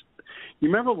life. You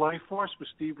remember Life Force with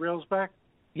Steve Railsback?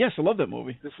 Yes, I love that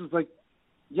movie. This is the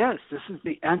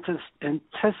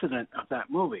antecedent of that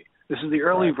movie. This is the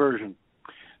early version.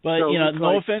 But, so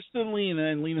no offense to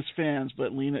Lena and Lena's fans,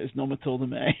 but Lena is no Matilda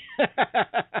May.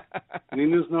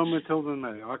 Lena's no Matilda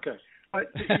May. Okay.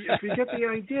 But if you get the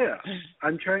idea,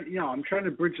 I'm trying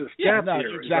to bridge this gap here.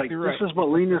 You're exactly right. This is what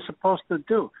Lena's supposed to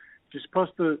do. She's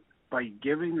supposed to, by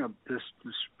giving this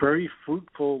very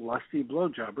fruitful, lusty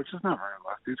blowjob, which is not very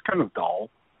lusty. It's kind of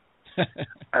dull.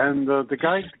 And the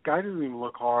guy didn't even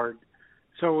look hard.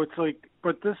 So it's like,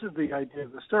 but this is the idea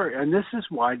of the story. And this is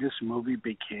why this movie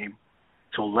became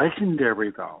so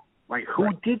legendary, though. Like,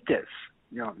 who did this?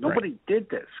 Nobody did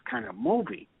this kind of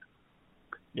movie.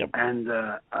 Yep. And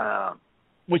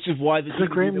Which is why the It's a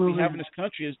great DVD that we movie. have in this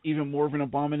country is even more of an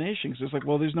abomination. Because it's like,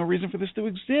 well, there's no reason for this to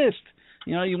exist.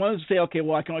 You know, you want to say, okay,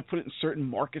 well, I can only put it in certain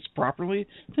markets properly,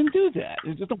 then do that.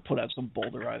 Just don't put out some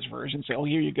bowdlerized version. Say, oh,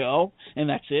 here you go, and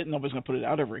that's it. And nobody's going to put it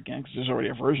out ever again because there's already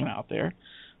a version out there.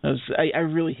 I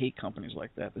really hate companies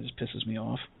like that. That just pisses me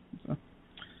off. So.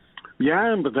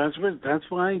 Yeah, but that's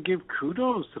why I give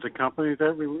kudos to the company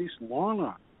that released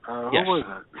Lorna. Who Yes. was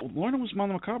it? Well, Lorna was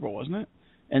Mondo Macabro, wasn't it?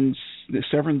 And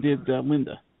Severin did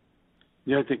Linda.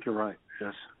 Yeah, I think you're right.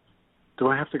 Yes. Do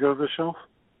I have to go to the shelf?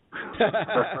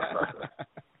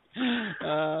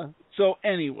 So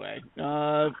anyway,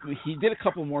 he did a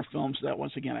couple more films that,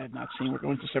 once again, I had not seen. We're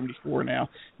going to 74 now.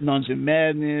 Nuns in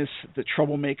Madness, The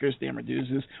Troublemakers, The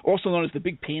Amaduzes, also known as The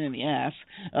Big Pain in the Ass.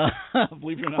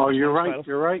 Believe it or not. Oh, you're right.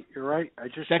 You're right. I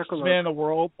just Sexiest Man in the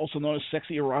World, also known as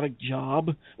Sexy Erotic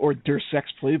Job or Der Sex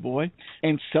Playboy,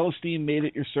 and Celestine Made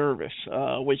at Your Service,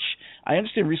 which I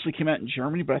understand recently came out in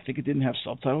Germany, but I think it didn't have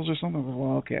subtitles or something.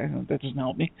 Well, okay, that doesn't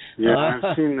help me. Yeah,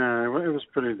 I've seen that. It was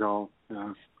pretty dull.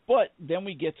 Yeah. But then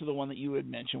we get to the one that you had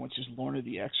mentioned, which is Lorna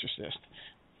the Exorcist.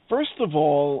 First of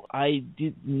all, I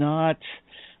did not...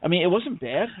 I mean, it wasn't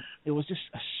bad. It was just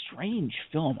a strange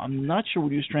film. I'm not sure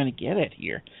what he was trying to get at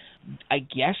here. I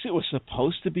guess it was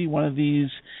supposed to be one of these,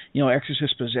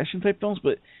 exorcist possession type films,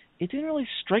 but it didn't really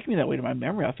strike me that way to my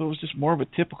memory. I thought it was just more of a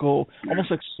typical,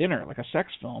 almost like Sinner, like a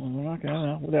sex film. And okay, I don't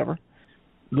know, whatever.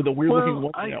 With a weird-looking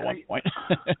woman at one point.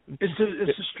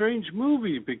 It's a strange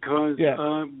movie because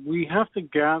we have to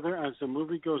gather as the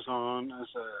movie goes on, as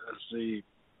a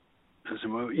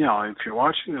movie. If you're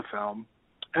watching the film,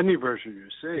 any version you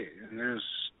see, and there's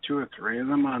 2 or 3 of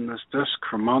them on this disc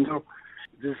from Mondo.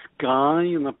 This guy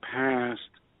in the past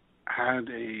had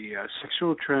a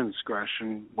sexual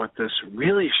transgression with this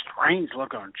really strange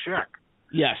looking chick.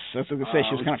 Yes, that's what I was going to say.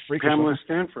 She was kind of freaky. Pamela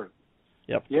Stanford.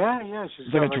 Yep. Yeah.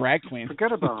 She's like a drag queen.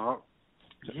 Forget about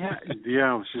her.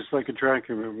 Yeah. She's like a drag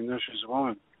queen, even though she's a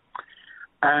woman.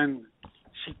 And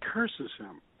she curses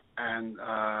him, and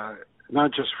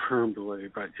not just verbally,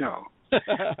 but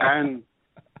and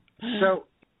so.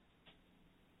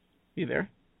 You there?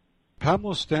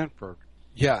 Pamela Stanford.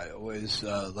 Yeah, it was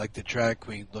like the drag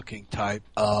queen looking type.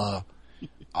 I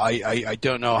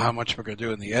don't know how much we're going to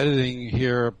do in the editing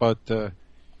here, but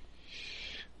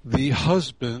the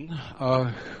husband,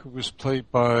 who was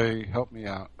played by, help me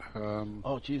out.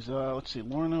 Let's see.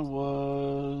 Lorna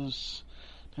was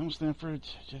Pamela Stanford.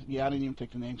 I didn't even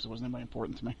take the names. It wasn't anybody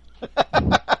important to me.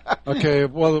 Okay,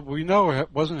 well, we know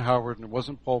it wasn't Howard and it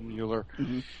wasn't Paul Mueller,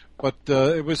 but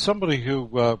it was somebody who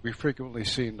we frequently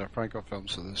see in the Franco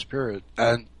films of this period.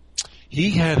 And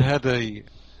he had a...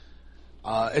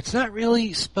 it's not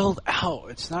really spelled out.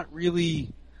 It's not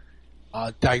really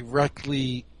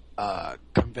directly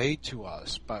conveyed to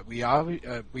us, but we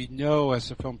know as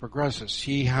the film progresses,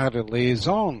 he had a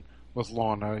liaison with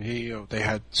Lorna. They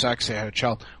had sex, they had a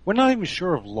child. We're not even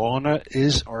sure if Lorna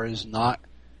is or is not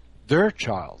their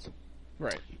child.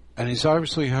 Right. And he's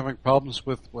obviously having problems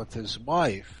with his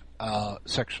wife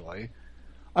sexually.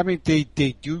 I mean, they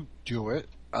do it,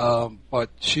 but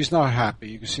she's not happy.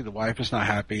 You can see the wife is not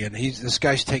happy, and this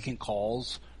guy's taking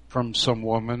calls from some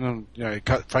woman,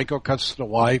 and Franco cuts to the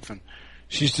wife, and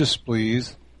she's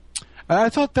displeased. And I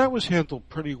thought that was handled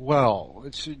pretty well.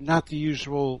 It's not the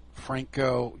usual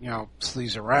Franco,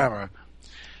 sleazerama.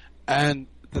 And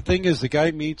the thing is, the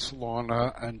guy meets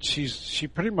Lorna, and she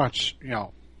pretty much,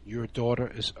 your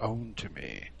daughter is owned to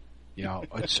me.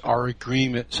 It's our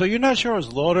agreement. So you're not sure,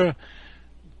 is Lorna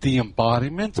the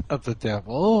embodiment of the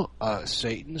devil,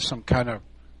 Satan, some kind of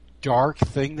dark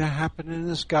thing that happened in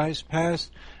this guy's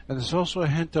past? And there's also a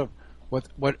hint of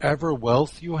whatever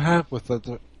wealth you have, with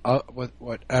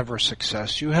whatever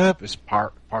success you have, is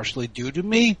partially due to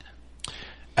me.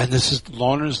 And this is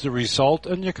Lorna's the result,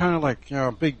 and you're kind of like,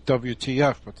 big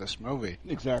WTF with this movie.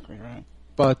 Exactly, right.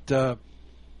 But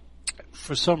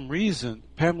for some reason,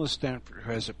 Pamela Stanford,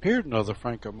 who has appeared in other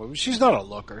Franco movies, she's not a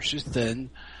looker, she's thin,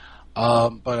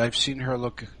 but I've seen her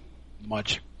look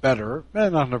much better,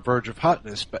 and on the verge of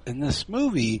hotness. But in this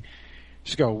movie,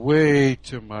 she's got way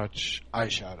too much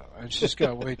eyeshadow, and she's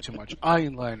got way too much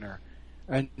eyeliner,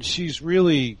 and she's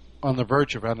really on the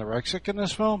verge of anorexic in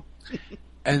this film.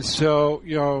 And so,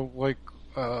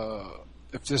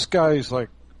 if this guy's like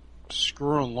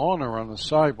screwing Lorna on the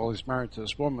side while he's married to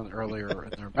this woman earlier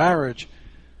in their marriage,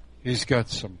 he's got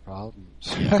some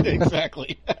problems.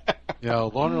 Exactly.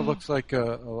 Lorna looks like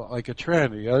a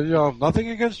tranny. Nothing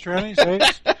against trannies.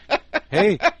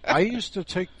 Hey, I used to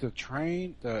take the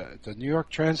train, the New York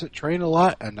Transit train a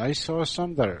lot, and I saw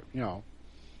some that are, you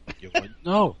wouldn't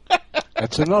know.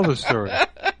 That's another story.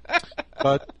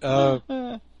 But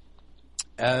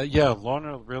Yeah,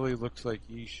 Lorna really looks like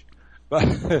Yeesh.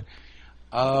 But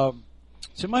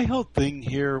so my whole thing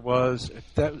here was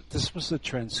if this was a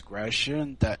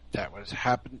transgression that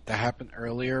happened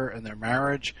earlier in their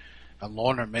marriage, and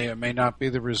Lorna may or may not be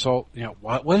the result.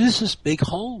 What is this big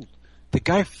hold? The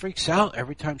guy freaks out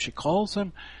every time she calls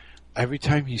him, every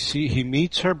time he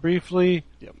meets her briefly.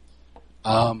 Yep.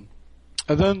 And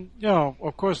then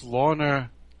of course Lorna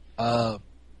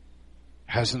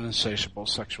has an insatiable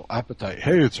sexual appetite.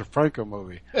 Hey, it's a Franco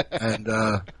movie, and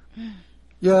I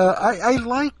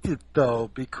liked it though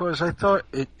because I thought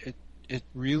it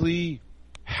really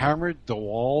hammered the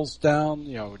walls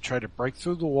down. Tried to break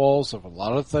through the walls of a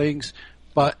lot of things,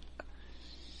 but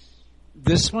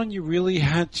this one you really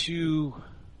had to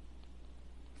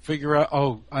figure out.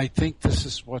 Oh, I think this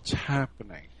is what's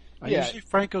happening. Usually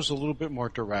Franco's a little bit more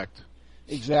direct.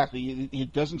 Exactly.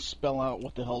 It doesn't spell out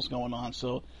what the hell's going on.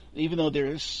 So even though there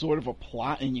is sort of a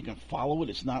plot and you can follow it,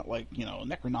 it's not like,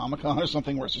 Necronomicon or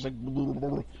something where it's just like, blah, blah,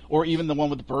 blah. Or even the one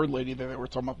with the bird lady that we're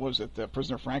talking about, what was it,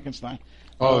 Prisoner Frankenstein?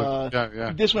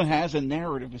 Yeah. This one has a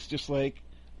narrative. It's just like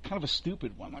kind of a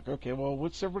stupid one. Like, okay, well,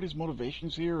 what's everybody's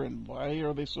motivations here and why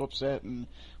are they so upset and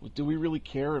do we really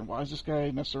care and why is this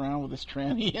guy messing around with this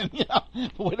tranny and,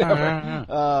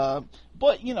 whatever.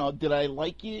 But, did I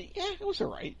like it? Yeah, it was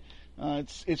all right.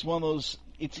 It's one of those.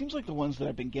 It seems like the ones that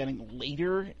I've been getting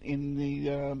later in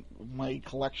the my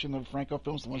collection of Franco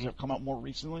films, the ones that have come out more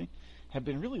recently, have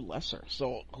been really lesser.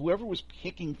 So whoever was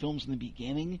picking films in the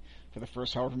beginning for the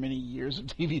first however many years of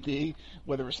DVD,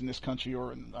 whether it's in this country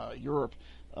or in Europe,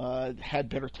 had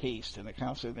better taste, and they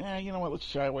kind of said, you know what, let's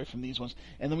shy away from these ones.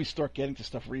 And then we start getting to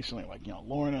stuff recently, like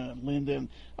Lorna and Linda. And,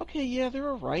 okay, yeah, they're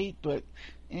all right, but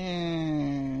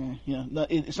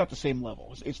it's not the same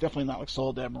level. It's definitely not like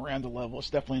Soledad Miranda level. It's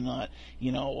definitely not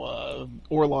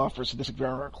Orloff or Sadistic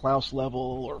Driver or Klaus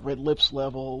level or Red Lips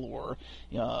level or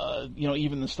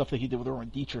even the stuff that he did with Erwin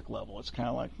Dietrich level. It's kind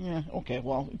of like, okay,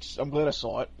 well, I'm glad I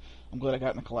saw it. I'm glad I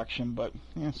got in the collection, but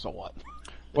so what?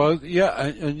 Well, yeah,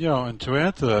 and to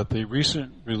add to that, the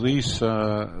recent release, it's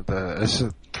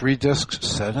a 3-disc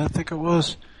set, I think it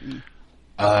was,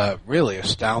 really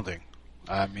astounding.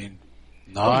 I mean,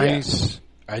 nice,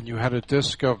 and you had a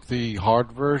disc of the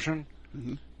hard version,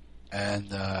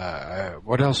 and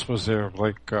what else was there?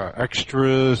 Like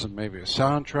extras and maybe a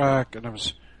soundtrack, and it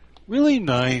was really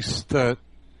nice. That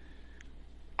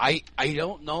I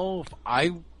don't know if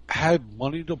I had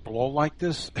money to blow like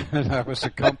this, and I was a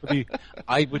company,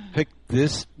 I would pick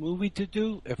this movie to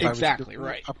do. If exactly, I was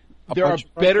right. A there are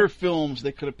better films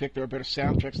they could have picked. There are better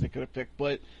soundtracks they could have picked.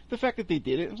 But the fact that they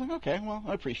did it, I was like, okay, well,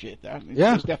 I appreciate that. It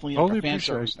was definitely totally a fan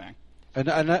service thing. And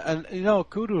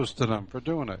kudos to them for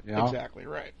doing it. Exactly,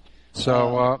 right.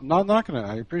 So, not knocking it.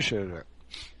 I appreciated it.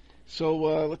 So,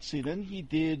 let's see. Then he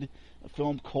did a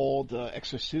film called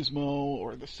Exorcismo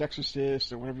or The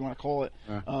Sexorcist or whatever you want to call it,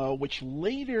 which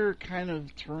later kind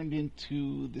of turned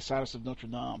into The Silence of Notre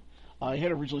Dame. I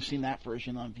had originally seen that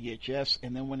version on VHS,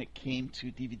 and then when it came to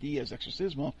DVD as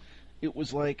Exorcismo, it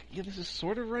was like, this is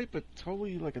sort of right, but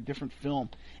totally like a different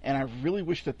film. And I really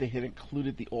wish that they had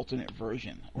included the alternate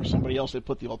version, or somebody else had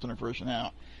put the alternate version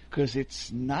out, because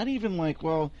it's not even like,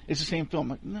 well, it's the same film.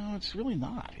 Like, no, it's really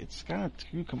not. It's kind of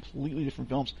two completely different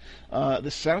films.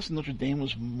 The Silence of Notre Dame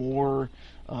was more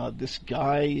this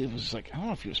guy. It was like, I don't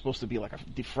know if he was supposed to be like a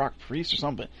defrocked priest or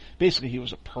something, but basically he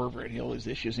was a pervert. He had all these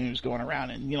issues, and he was going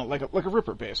around and, like a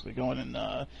ripper, basically, going and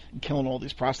killing all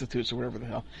these prostitutes or whatever the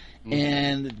hell. Mm-hmm.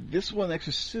 And this one,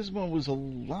 Exorcismo, was a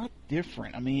lot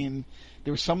different. I mean,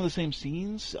 there were some of the same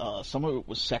scenes. Some of it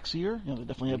was sexier. They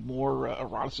definitely had more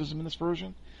eroticism in this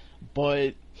version.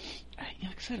 But,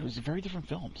 like I said, it was a very different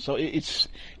film. So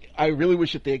I really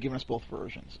wish that they had given us both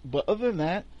versions. But other than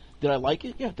that, did I like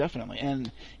it? Yeah, definitely.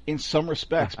 And in some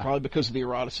respects, probably because of the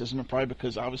eroticism and probably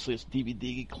because obviously it's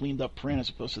DVD cleaned up print as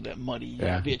opposed to that muddy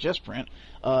VHS print,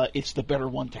 it's the better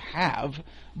one to have.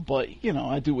 But,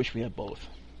 I do wish we had both.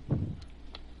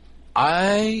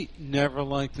 I never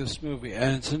liked this movie,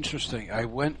 and it's interesting. I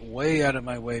went way out of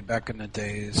my way back in the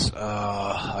days.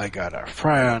 I got a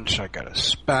French, I got a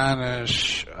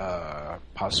Spanish,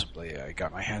 possibly I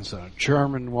got my hands on a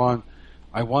German one.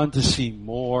 I wanted to see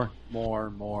more,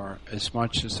 as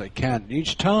much as I can. And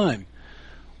each time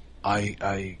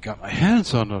I got my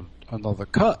hands on another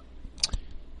cut,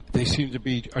 they seemed to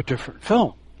be a different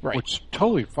film. Right. Which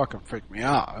totally fucking freaked me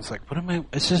out. I was like,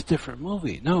 is this a different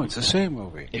movie? No, it's the same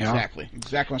movie. Exactly.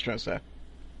 Exactly what I was trying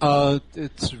to say.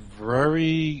 It's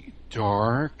very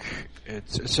dark.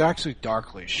 It's actually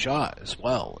darkly shot as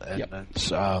well. And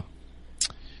it's, I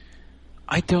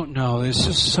don't know. There's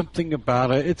just something about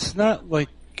it. It's not like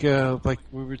we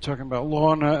were talking about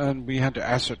Lorna, and we had to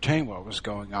ascertain what was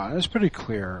going on. It was pretty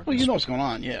clear. Well, you know what's going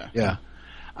on, yeah. Yeah.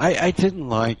 I didn't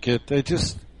like it. I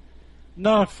just I'm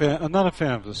not a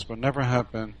fan of this one. Never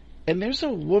have been. And there's a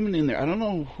woman in there. I don't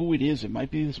know who it is. It might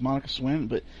be this Monica Swin,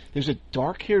 but there's a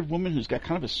dark-haired woman who's got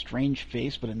kind of a strange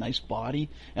face but a nice body.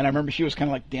 And I remember she was kind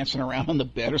of like dancing around on the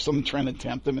bed or something, trying to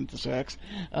tempt him into sex.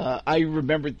 I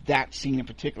remember that scene in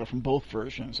particular from both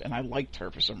versions, and I liked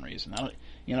her for some reason.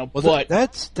 But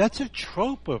that's a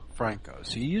trope of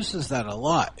Franco's. He uses that a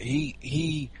lot.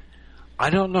 He I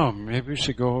don't know. Maybe we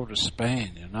should go over to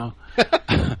Spain,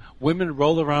 Women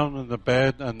roll around in the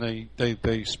bed and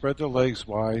they spread their legs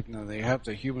wide and they have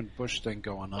the human bush thing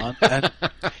going on. And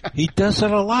he does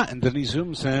it a lot. And then he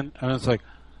zooms in and it's like,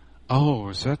 oh,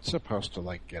 is that supposed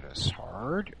to get us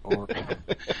hard? Or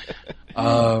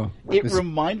it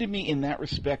reminded me in that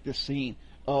respect, this scene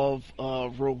of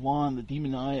Roland, the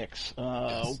Demoniacs,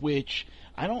 yes. Which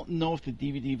I don't know if the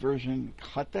DVD version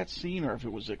cut that scene or if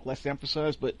it was less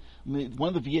emphasized, but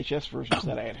one of the VHS versions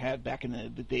that I had back in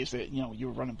the days that you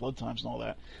were running Blood Times and all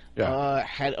that,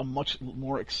 had a much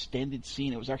more extended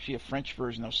scene. It was actually a French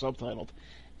version that was subtitled,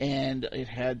 and it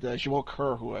had Joelle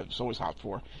Kerr, who I was always hot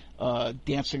for,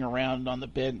 dancing around on the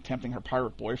bed and tempting her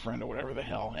pirate boyfriend or whatever the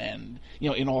hell, and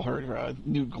in all her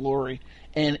new glory.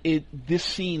 And this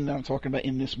scene that I'm talking about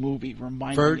in this movie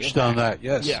reminded verged me of on that.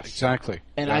 Yes, exactly.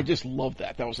 And I just loved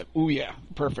that. That was like, ooh yeah,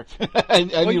 perfect.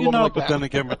 I but then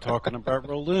again, we're talking about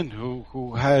Roland,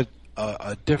 who had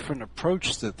a different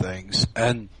approach to things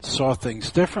and saw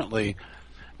things differently,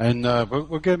 and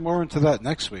we'll get more into that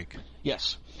next week.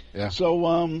 Yes. Yeah.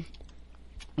 So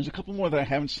there's a couple more that I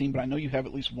haven't seen, but I know you have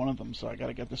at least one of them, so I got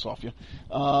to get this off you.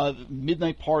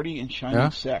 Midnight Party and Shining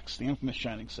Sex, the infamous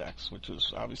Shining Sex, which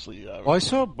was obviously I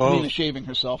saw both. Lena shaving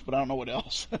herself, but I don't know what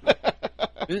else.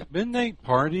 Midnight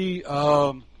Party,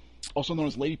 also known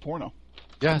as Lady Porno.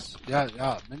 Yes,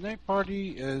 yeah. Midnight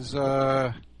Party is,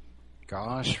 from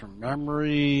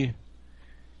memory,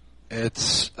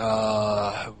 it's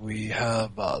we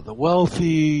have the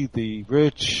wealthy, the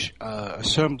rich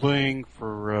assembling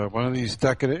for one of these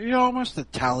decadent, almost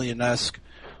Italian-esque,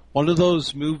 one of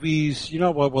those movies.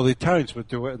 Well, the Italians would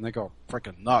do it and they go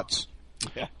freaking nuts.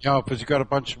 Yeah. Because you got a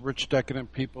bunch of rich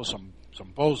decadent people, some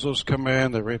bozos come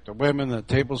in, they rape the women, the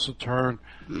tables will turn.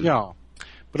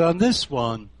 But on this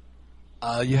one,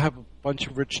 you have a bunch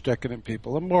of rich decadent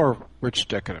people, and more rich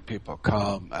decadent people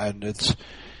come, and it's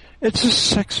a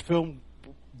sex film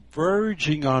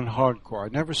verging on hardcore.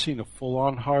 I've never seen a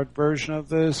full-on hard version of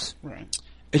this. Right.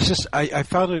 It's just, I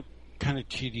found it kind of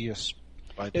tedious.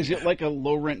 Is it like a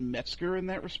low-rent Metzger in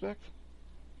that respect?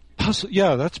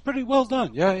 Yeah, that's pretty well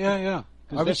done. Yeah.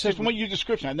 I would say from what your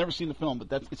description, I've never seen the film,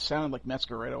 but it sounded like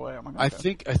Metzger right away. I'm like, okay. I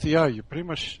think, you pretty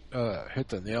much hit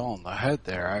the nail on the head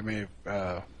there. I mean,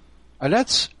 and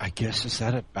that's, I guess, is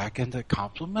that a back-ended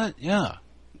compliment? Yeah.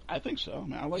 I think so. I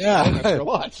mean, I like Metzger a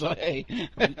lot, so hey.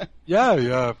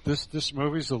 Yeah. This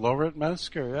movie's a low-rent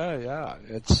Metzger. Yeah.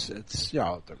 It's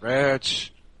the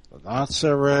rich, the not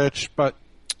so rich, but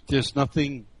there's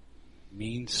nothing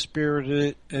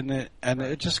mean-spirited in it, and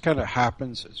it just kind of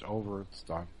happens. It's over. It's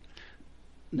done.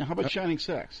 Now, how about Shining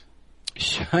Sex?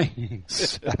 Shining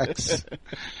Sex.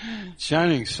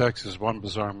 Shining Sex is one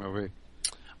bizarre movie.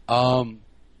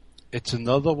 It's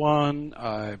another one,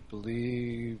 I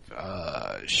believe,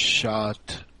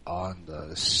 shot on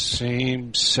the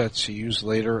same sets he used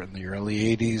later in the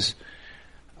early 80s.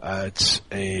 It's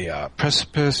a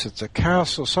precipice. It's a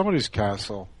castle, somebody's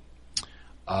castle.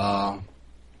 Okay,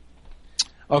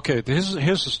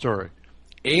 here's the story.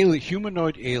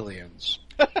 Humanoid aliens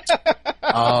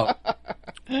are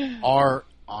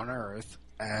on Earth,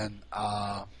 and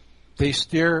they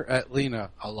stare at Lena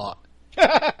a lot.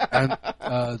 And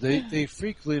they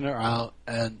freak Lena out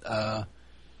and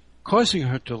causing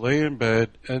her to lay in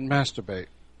bed and masturbate.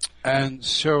 And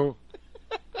so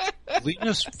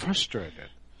Lena's frustrated.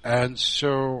 And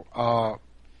so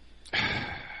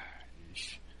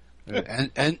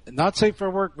and not safe for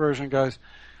work version, guys.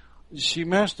 She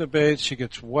masturbates, she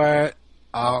gets wet.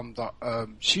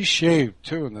 She shaved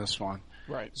too in this one.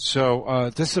 Right.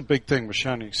 So this is a big thing with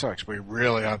Shining Sex. We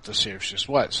really have to see if she's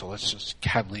wet, so let's just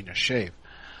have Lena shave.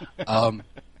 So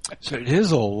it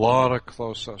is a lot of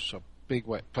close-ups of big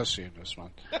wet pussy in this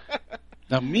one.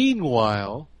 Now,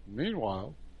 meanwhile,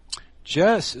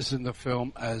 Jess is in the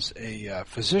film as a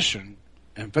physician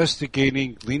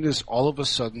investigating Lena's all of a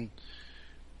sudden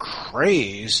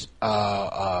crazed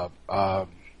sex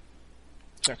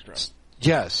drive.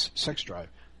 Yes, sex drive.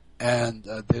 And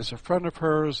there's a friend of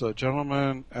hers, a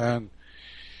gentleman, and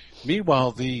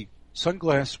meanwhile the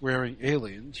sunglass-wearing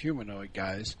aliens, humanoid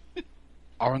guys,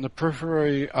 are in the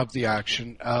periphery of the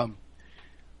action.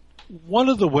 One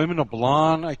of the women, a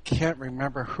blonde, I can't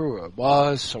remember who it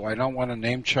was, so I don't want to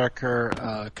name check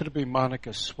her. Could have been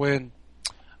Monica Swin.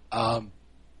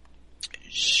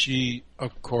 She,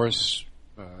 of course,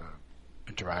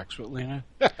 interacts with Lena.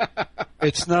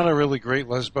 It's not a really great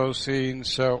lesbo scene,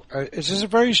 so it's just a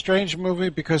very strange movie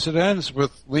because it ends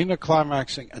with Lena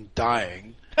climaxing and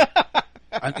dying,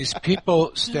 and these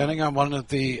people standing on one of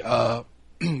the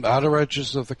outer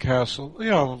edges of the castle,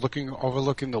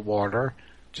 overlooking the water,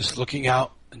 just looking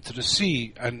out into the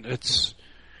sea, and it's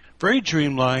very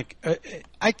dreamlike.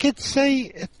 I could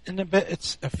say in a bit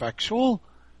it's effectual,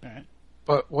 right.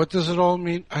 But what does it all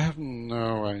mean? I have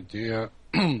no idea.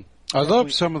 I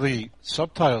love some of the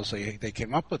subtitles they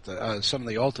came up with, some of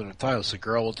the alternate titles, The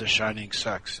Girl with the Shining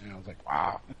Sex. Like,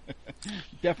 wow.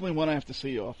 Definitely one I have to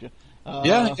see off you.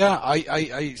 Yeah.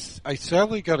 I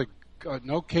sadly got an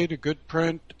okay to good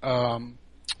print.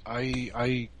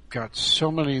 I got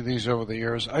so many of these over the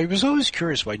years. I was always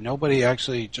curious why nobody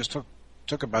actually just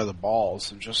took it by the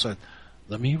balls and just said,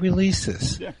 let me release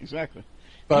this. Yeah, exactly.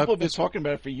 But people have been talking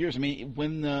about it for years. I mean,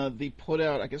 when they put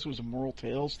out, I guess it was Immoral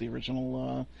Tales, the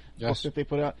original book that they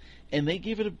put out, and they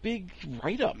gave it a big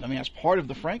write-up. I mean, as part of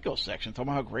the Franco section, talking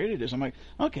about how great it is. I'm like,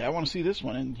 okay, I want to see this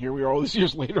one, and here we are all these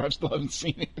years later, I still haven't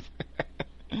seen it.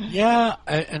 Yeah,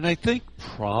 and I think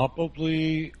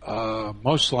probably,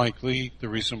 most likely, the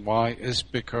reason why is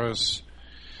because,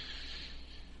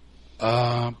 but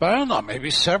I don't know,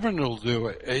 maybe Severin will do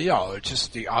it. It's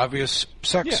just the obvious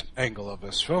sex angle of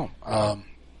this film.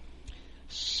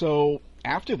 So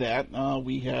after that,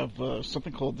 we have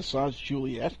something called Desage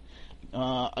Juliet.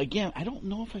 Again, I don't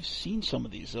know if I've seen some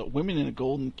of these. Women in a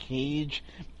Golden Cage,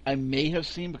 I may have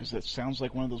seen because that sounds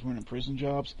like one of those women in prison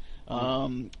jobs.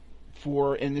 Several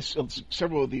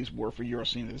of these were for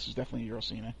Eurocine. This is definitely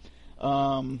Eurocine.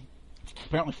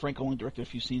 Apparently, Frank only directed a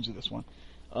few scenes of this one.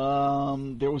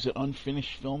 There was an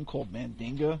unfinished film called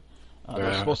Mandinga. They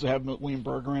were supposed to have William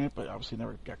Berger in it, but obviously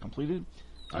never got completed.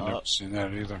 I've never seen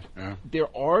that either. Yeah. There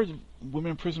are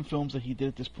women in prison films that he did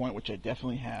at this point, which I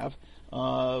definitely have.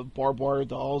 Barbara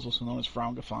Dolls, also known as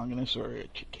Frauengefangenes or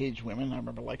Caged Women. I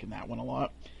remember liking that one a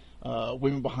lot.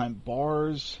 Women Behind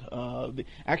Bars. The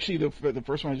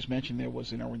first one I just mentioned there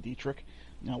was in Erwin Dietrich,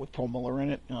 with Paul Muller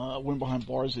in it. Women Behind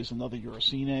Bars is another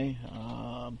Eurocine.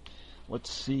 Let's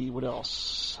see, what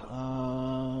else?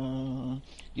 Then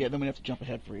we have to jump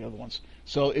ahead for the other ones.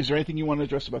 So is there anything you want to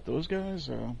address about those guys?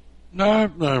 No,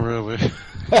 not really.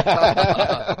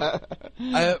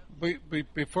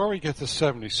 Before we get to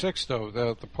 76, though,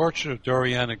 the portrait of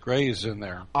Doriana Gray is in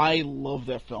there. I love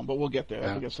that film, but we'll get there. I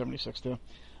think it's 76, too.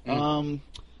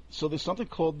 So there's something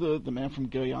called The Man from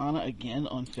Guyana, again,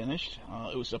 unfinished.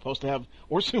 It was supposed to have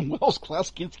Orson Welles,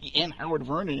 Klaus Kinski, and Howard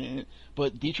Vernon in it,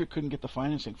 but Dietrich couldn't get the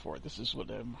financing for it. This is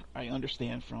what I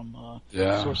understand from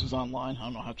sources online. I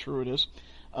don't know how true it is.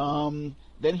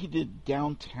 Then he did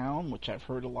Downtown, which I've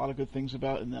heard a lot of good things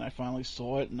about, and then I finally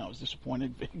saw it, and I was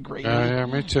disappointed greatly. Yeah,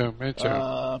 me too.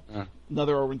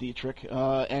 Another Erwin Dietrich.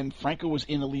 And Franco was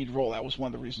in a lead role. That was one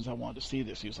of the reasons I wanted to see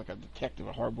this. He was like a detective,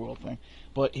 a hard-boiled thing.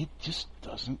 But it just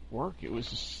doesn't work. It was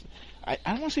just... I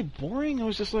don't want to say boring. It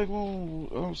was just like,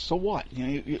 well, so what?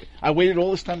 I waited all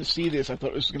this time to see this. I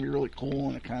thought this was going to be really cool,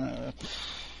 and it kind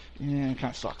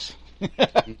of sucks.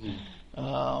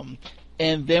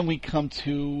 And then we come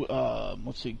to,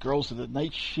 Girls of the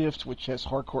Night Shift, which has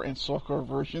hardcore and softcore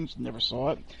versions. Never saw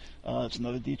it. It's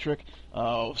another Dietrich.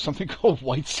 Something called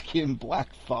White Skin,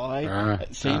 Black Thigh.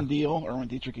 Same deal. Erwin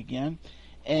Dietrich again.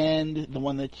 And the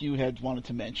one that you had wanted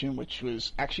to mention, which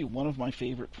was actually one of my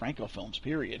favorite Franco films,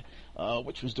 period,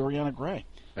 which was Doriana Gray.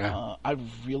 Yeah. I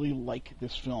really like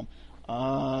this film.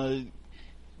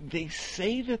 They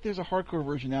say that there's a hardcore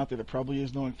version out there that probably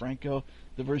is knowing Franco.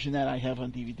 The version that I have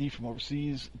on DVD from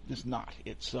overseas is not.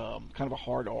 It's kind of a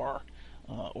hard R,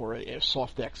 or a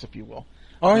soft X, if you will.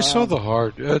 Oh, I saw the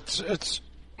hard. It's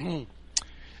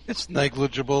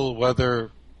negligible whether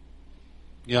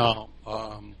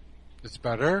it's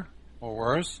better or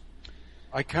worse.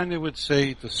 I kind of would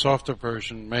say the softer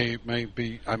version may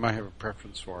be. I might have a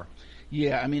preference for.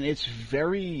 Yeah, I mean, it's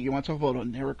very... You want to talk about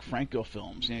oniric Franco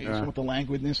films. With the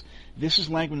languidness. This is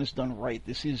languidness done right.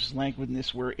 This is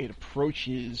languidness where it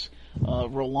approaches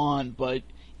Roland, but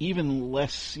even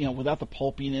less, without the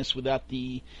pulpiness, without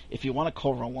the, if you want to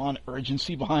call Roland,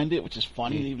 urgency behind it, which is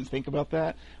funny to even think about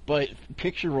that. But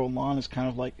picture Roland as kind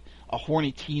of like a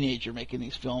horny teenager making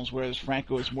these films, whereas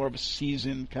Franco is more of a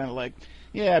seasoned, kind of like,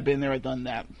 yeah, I've been there, I've done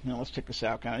that. Let's check this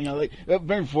out, kind of. Like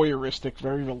very voyeuristic,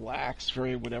 very relaxed,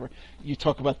 very whatever. You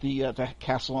talk about the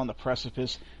castle on the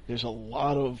precipice. There's a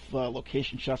lot of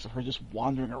location shots of her just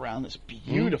wandering around this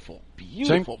beautiful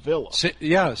villa.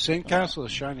 Same castle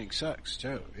as Shining Sex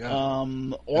too. Yeah.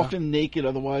 Often naked,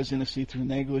 otherwise in a see-through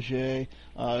negligee.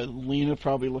 Lena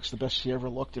probably looks the best she ever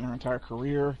looked in her entire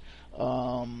career.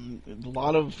 A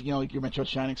lot of, like you mentioned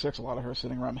Shining Sex, a lot of her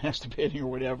sitting around masturbating or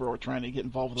whatever, or trying to get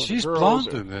involved with other girls. She's blonde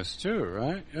in this too,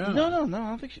 right? Yeah. No, I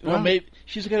don't think she. Well, maybe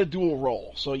she's got a dual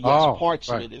role, so yes, parts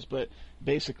of it is, but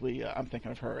basically, I'm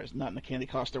thinking of her as not in the Candy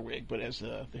Costa wig, but as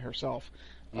herself.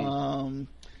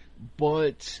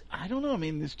 But I don't know. I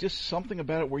mean, there's just something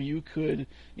about it where you could,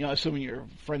 assuming your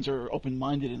friends are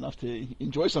open-minded enough to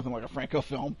enjoy something like a Franco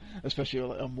film, especially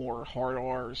a more hard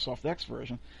R or soft X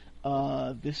version.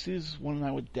 This is one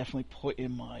I would definitely put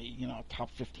in my, top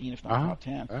 15, if not top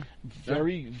 10.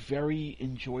 Very, very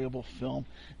enjoyable film.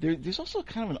 There's also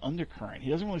kind of an undercurrent. He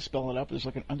doesn't really spell it out, but there's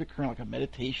like an undercurrent, like a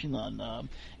meditation on,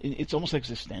 it's almost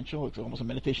existential. It's almost a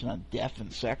meditation on death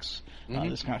and sex,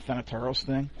 this kind of Thanateros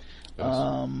thing.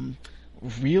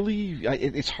 Really,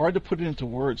 it's hard to put it into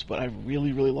words, but I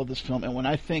really, really love this film. And when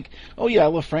I think, I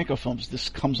love Franco films, this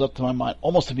comes up to my mind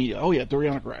almost immediately. Oh, yeah,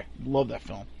 Doriana Gray. Love that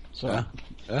film. So,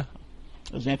 yeah.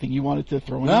 Is there anything you wanted to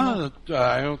throw in? No,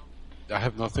 I don't. I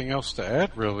have nothing else to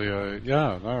add, really.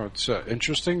 It's an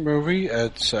interesting movie.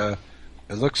 It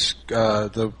looks.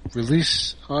 The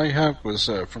release I have was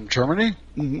from Germany,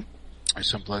 or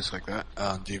someplace like that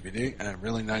on DVD, and a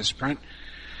really nice print.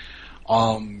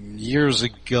 Years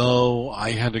ago,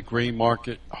 I had a gray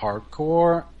market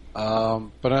hardcore,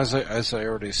 but as I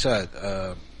already said,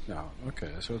 so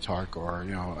it's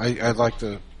hardcore. I like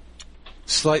the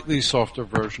slightly softer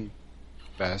version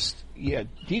best. Yeah,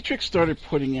 Dietrich started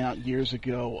putting out years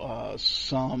ago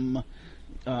some.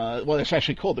 It's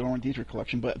actually called the Owen Dietrich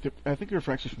collection, but I think they're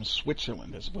actually from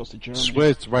Switzerland as opposed to Germany.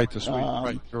 Right,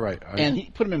 you're right. And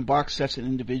he put them in box sets and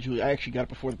individually. I actually got it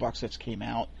before the box sets came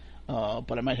out.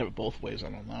 But I might have it both ways. I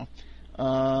don't know.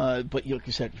 But like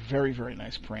you said, very, very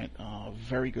nice print.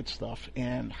 Very good stuff,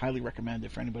 and highly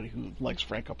recommended for anybody who likes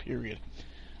Franco. Period.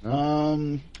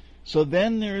 So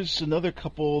then there's another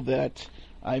couple that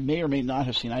I may or may not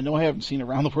have seen. I know I haven't seen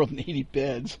Around the World in 80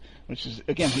 Beds, which is,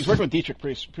 again, he's working with Dietrich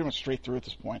pretty much straight through at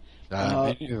this point.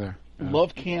 Me neither.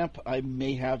 Love Camp, I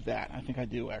may have that. I think I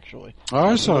do, actually.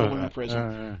 I saw it.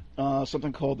 Prison.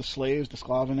 Something called The Slaves, The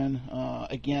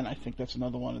Sklavinen. Again, I think that's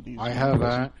another one of these. I have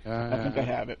that. I think I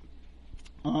have it.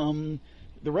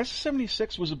 The rest of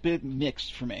 76 was a bit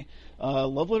mixed for me.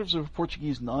 Love Letters of a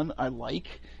Portuguese Nun, I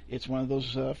like. It's one of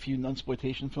those few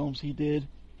nunsploitation films he did.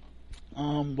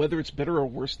 Whether it's better or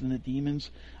worse than The Demons,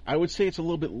 I would say it's a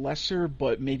little bit lesser,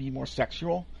 but maybe more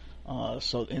sexual.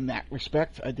 So in that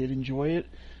respect, I did enjoy it.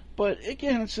 But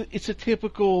again, it's a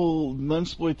typical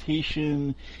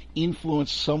nunsploitation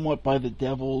influenced somewhat by the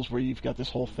devils, where you've got this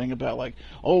whole thing about like,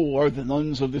 are the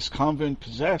nuns of this convent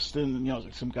possessed? And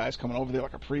like some guy's coming over there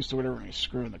like a priest or whatever, and he's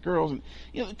screwing the girls. And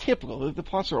typical. The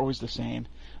plots are always the same.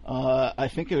 I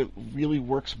think it really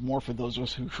works more for those of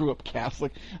us who grew up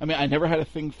Catholic. I mean, I never had a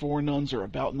thing for nuns or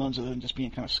about nuns other than just being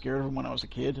kind of scared of them when I was a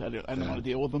kid. I didn't want to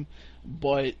deal with them.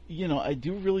 But, I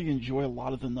do really enjoy a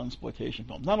lot of the nunsploitation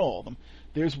films. Not all of them.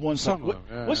 There's one.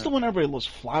 What's the one everybody loves?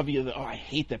 Flavia. I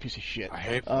hate that piece of shit. I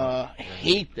hate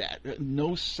hate that.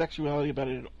 No sexuality about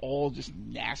it at all. Just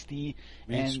nasty.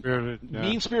 Mean-spirited.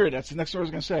 Mean-spirited. That's the next word I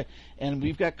was going to say. And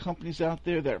we've got companies out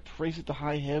there that praise it to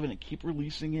high heaven and keep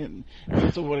releasing it.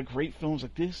 And so what a great film. It's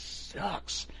like, this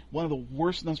sucks. One of the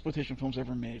worst nunsploitation films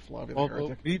ever made, Flavia the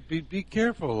Heretic. Be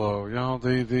careful, though.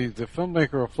 The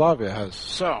filmmaker of Flavia has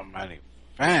so many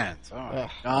fans. Oh, my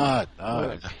God.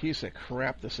 What a piece of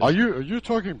crap this is. Are you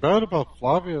talking bad about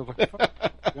Flavia?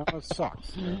 It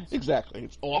sucks. Exactly.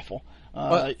 It's awful.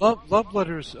 But Love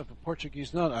Letters of a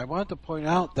Portuguese Nun, I wanted to point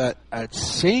out that at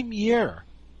same year,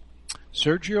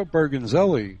 Sergio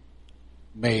Bergonzelli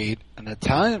made an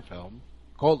Italian film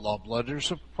called Love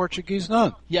Letters of a Portuguese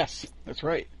Nun. Yes, that's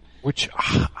right. Which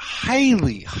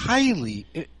highly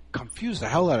it confused the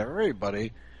hell out of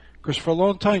everybody. Because for a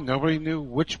long time, nobody knew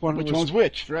which one's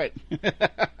which, right?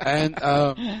 And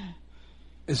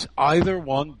is either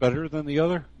one better than the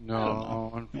other?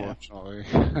 No, unfortunately.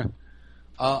 Yeah.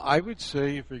 I would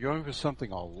say if you're going for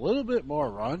something a little bit more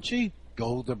raunchy,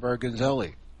 go to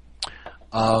Bergonzelli.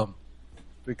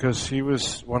 Because he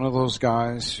was one of those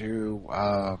guys who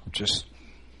just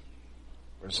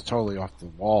was totally off the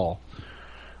wall.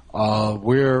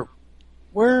 Where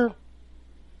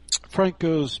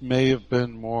Franco's may have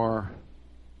been more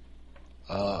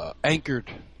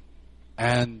anchored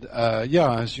And,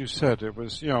 as you said, it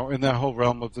was, in that whole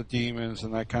realm of the demons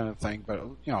and that kind of thing, but,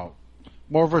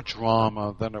 more of a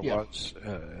drama than it was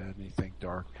anything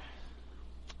dark.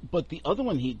 But the other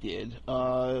one he did,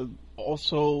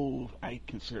 also I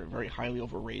consider very highly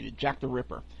overrated, Jack the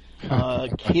Ripper.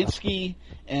 Kinski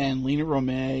and Lena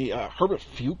Romay. Herbert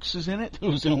Fuchs is in it,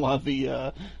 who's in a lot of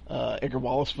the Edgar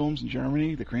Wallace films in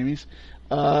Germany, the Creamies.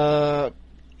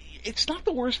 It's not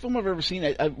the worst film I've ever seen.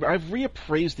 I've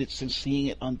reappraised it since seeing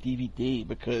it on DVD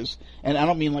because, and I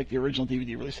don't mean like the original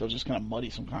DVD release, that was just kind of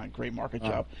muddy, some kind of great market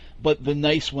job, but the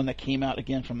nice one that came out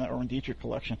again from the Erwin Dietrich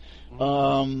collection.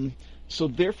 So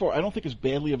therefore, I don't think as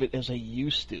badly of it as I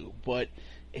used to, but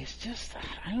it's just,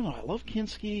 I don't know, I love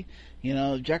Kinski.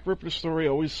 Jack Ripper's story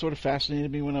always sort of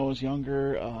fascinated me when I was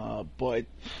younger, but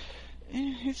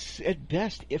it's at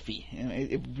best iffy. And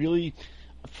it really,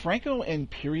 Franco and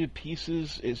period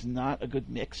pieces is not a good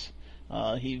mix.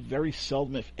 He very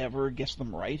seldom, if ever, gets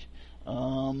them right.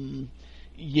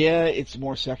 It's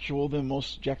more sexual than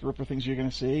most Jack the Ripper things you're going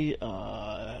to see.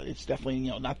 It's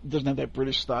definitely, doesn't have that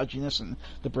British stodginess, and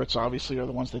the Brits obviously are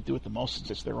the ones that do it the most since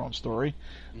it's their own story.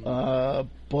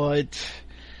 But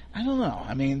I don't know.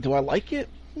 I mean, do I like it?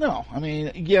 No. I mean,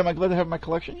 am I glad to have it in my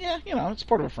collection? Yeah, it's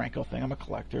part of a Franco thing. I'm a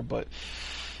collector, but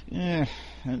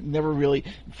never really,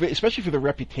 especially for the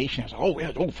reputation.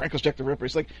 Franco's Jack the Ripper.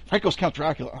 It's like Franco's Count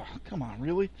Dracula. Oh, come on,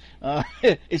 really?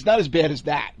 It's not as bad as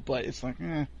that, but it's like,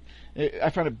 I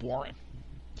find it boring.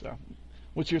 So,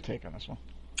 what's your take on this one?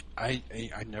 I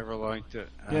never liked it.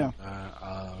 And,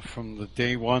 from the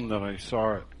day one that I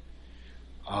saw it,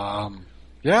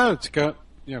 it's got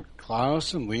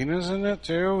Klaus and Lena's in it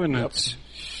too, and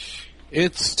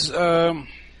it's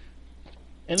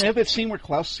and they have that scene where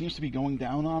Klaus seems to be going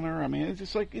down on her. I mean, it's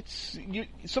just like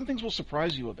some things will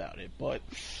surprise you about it, but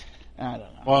I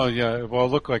don't know. Well,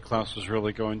 it looked like Klaus was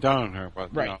really going down on her,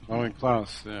 but knowing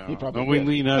Klaus, knowing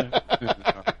Lena.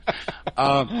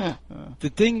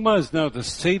 The thing was, the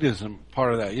sadism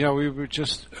part of that. We were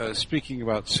just speaking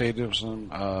about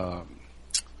sadism of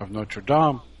Notre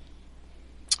Dame,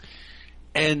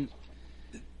 and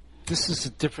this is a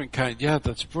different kind. Yeah,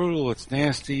 that's brutal. It's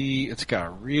nasty. It's got a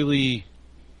really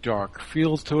dark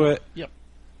feel to it. Yep.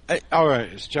 All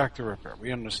right, it's Jack the Ripper.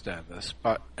 We understand this,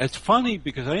 but it's funny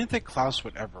because I didn't think Klaus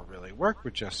would ever really work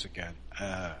with Jess again.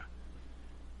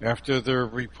 After their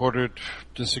reported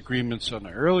disagreements on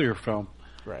the earlier film,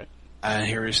 right? And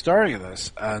here he's starring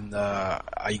this, and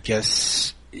I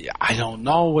guess I don't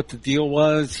know what the deal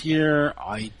was here.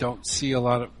 I don't see a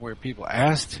lot of where people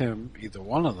asked him, either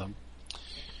one of them,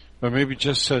 but maybe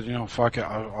just said, fuck it,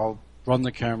 I'll run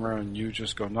the camera and you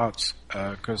just go nuts,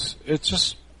 because it's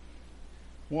just.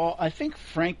 Well, I think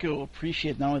Franco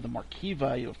appreciated not only the marquee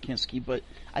value of Kinski, but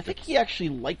I think he actually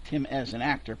liked him as an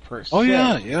actor per se. Oh,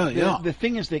 yeah. The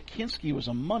thing is that Kinski was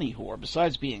a money whore,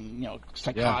 besides being,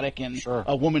 psychotic and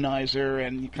a womanizer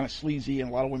and kind of sleazy, and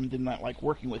a lot of women did not like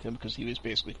working with him because he was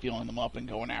basically feeling them up and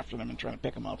going after them and trying to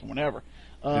pick them up and whatever.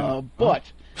 But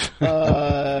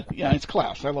it's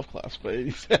Klaus. I love Klaus, but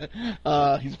he's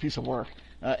a piece of work.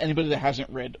 Anybody that hasn't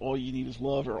read All You Need Is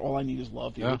Love or All I Need Is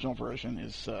Love, the original version,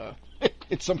 is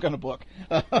it's some kind of book.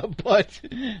 But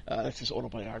that's his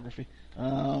autobiography.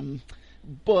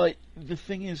 But the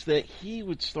thing is that he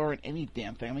would star in any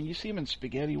damn thing. I mean, you see him in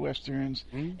spaghetti westerns,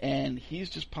 and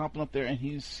he's just popping up there, and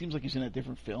he seems like he's in a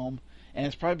different film. And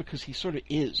it's probably because he sort of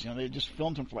is. They just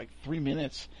filmed him for like 3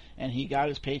 minutes, and he got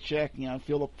his paycheck,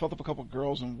 filled up a couple of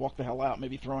girls and walked the hell out,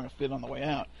 maybe throwing a fit on the way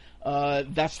out.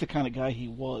 That's the kind of guy he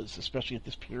was, especially at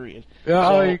this period. Yeah,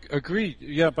 I agree.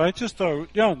 Yeah, but I just thought,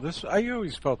 I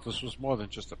always felt this was more than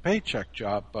just a paycheck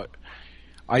job, but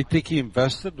I think he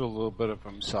invested a little bit of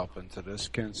himself into this,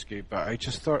 Kinski, but I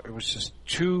just thought it was just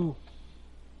too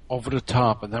over the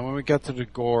top. And then when we got to the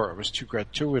gore, it was too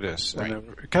gratuitous. Right.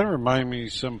 And it kind of reminded me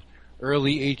of some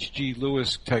early H.G.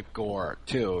 Lewis type gore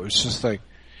too. It was just like,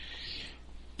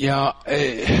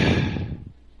 this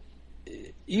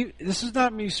is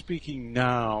not me speaking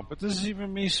now, but this is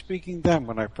even me speaking then.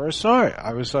 When I first saw it,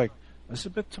 I was like, this is a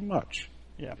bit too much.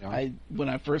 Yeah, when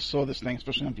I first saw this thing,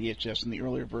 especially on VHS and the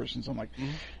earlier versions, I'm like,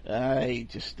 I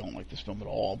just don't like this film at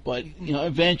all. But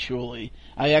eventually,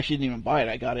 I actually didn't even buy it.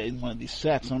 I got it in one of these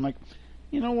sets, and I'm like,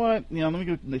 you know what? Let me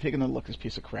go take another look at this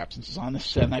piece of crap since it's on this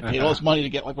set, and I paid all this money to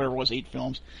get like whatever it was, 8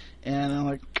 films, and I'm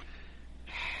like,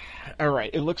 all right,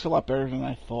 it looks a lot better than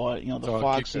I thought. The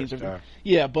fog scenes are,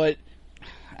 but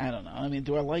I don't know. I mean,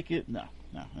 do I like it? No.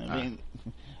 I mean,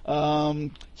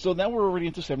 so now we're already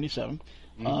into 77.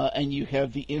 And you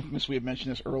have the infamous, we had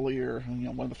mentioned this earlier,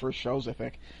 one of the first shows, I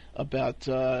think, about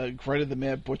Greta the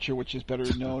Mad Butcher, which is better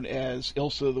known as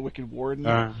Ilsa the Wicked Warden,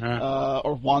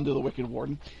 or Wanda the Wicked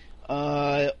Warden.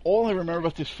 All I remember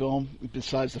about this film,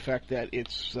 besides the fact that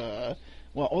it's,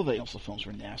 all the Elsa films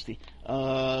were nasty,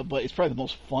 but it's probably the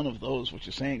most fun of those, which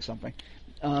is saying something,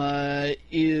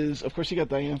 is, of course, you got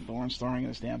Diane Thorne starring in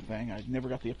this damn thing. I never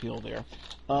got the appeal there.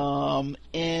 But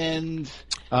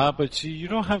see, you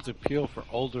don't have the appeal for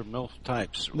older MILF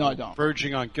types. No, I don't.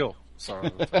 Verging on guilt. So,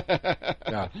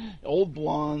 yeah. Old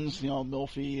blondes,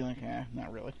 milfy,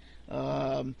 not really.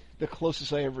 The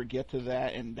closest I ever get to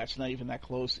that, and that's not even that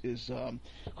close, is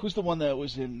who's the one that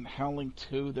was in Howling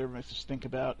 2 that everyone has to think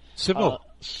about? Sybil.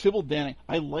 Sybil Danning.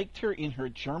 I liked her in her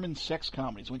German sex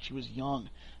comedies when she was young.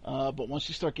 But once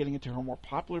you start getting into her more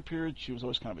popular period, she was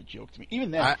always kind of a joke to me.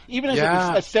 Even then, even as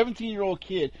a 17-year-old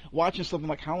kid watching something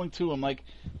like Howling 2, I'm like,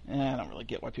 I don't really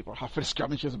get why people are hot for this girl. I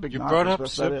mean, she has a big knob. You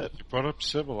brought up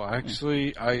Sybil.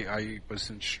 Actually, I was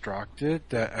instructed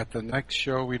that at the next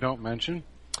show we don't mention,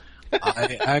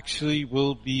 I actually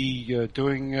will be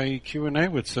doing a Q&A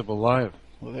with Sybil live.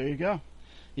 Well, there you go.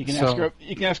 You can ask her.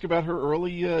 You can ask about her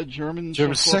early German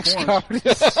sex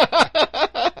comedies.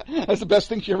 That's the best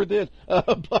thing she ever did. There's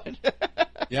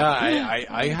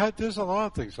a lot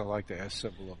of things I like to ask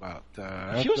Sybil about.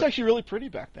 She was actually really pretty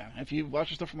back then. If you watch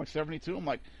her stuff from like '72, I'm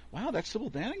like, wow, that's Sybil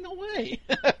Danning? No way.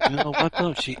 You know what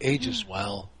though? She ages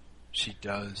well. She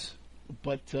does.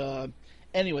 But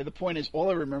anyway, the point is, all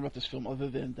I remember about this film, other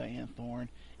than Diane Thorne,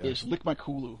 is "Lick My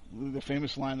Kulu," the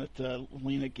famous line that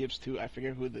Lena gives to, I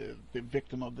forget who the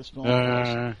victim of this film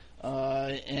was.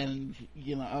 And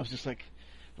I was just like,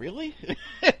 really?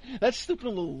 That's stupid, a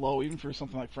little low, even for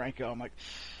something like Franco. I'm like,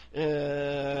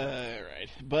 right.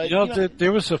 But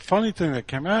there was a funny thing that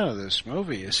came out of this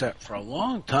movie is that for a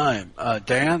long time,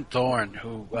 Diane Thorne,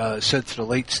 who said to the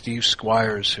late Steve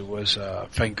Squires, who was a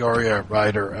Fangoria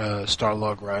writer,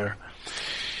 Starlog writer,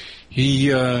 he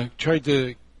tried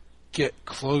to get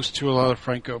close to a lot of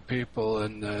Franco people,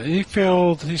 and he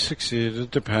failed, he succeeded,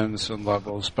 it depends on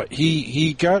levels, but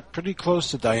he got pretty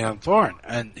close to Diane Thorne,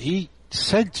 and he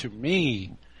said to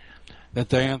me that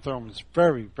Diane Thorne was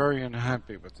very, very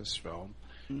unhappy with this film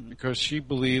because she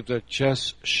believed that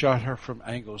Jess shot her from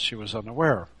angles she was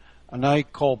unaware of. And I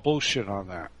call bullshit on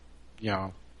that.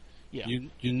 You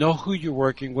know who you're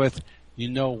working with, you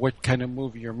know what kind of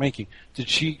movie you're making. Did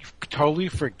she totally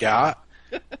forget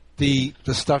the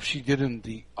stuff she did in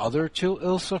the other two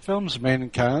Ilsa films made in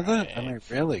Canada? I mean,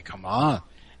 really, come on.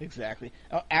 Exactly.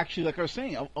 Actually, like I was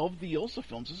saying, of the Ilsa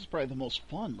films, this is probably the most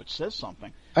fun, which says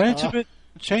something. And it's a bit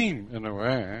chain in a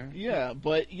way. Yeah,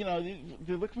 but the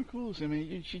Lick My Kulus, I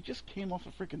mean, she just came off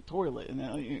a freaking toilet, and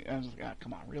I was like,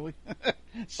 come on, really?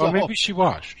 Or maybe she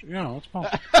washed. It's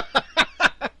possible.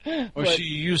 Or she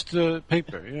used the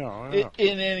paper.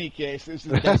 In any case,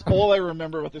 that's all I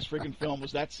remember about this freaking film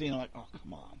was that scene. I'm like, oh,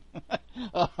 come on.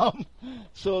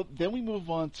 So then we move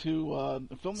on to a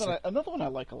film another one I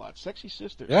like a lot, Sexy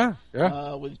Sisters.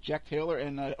 With Jack Taylor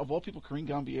and of all people, Corinne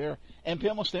Gambier and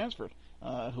Pamela Stansford,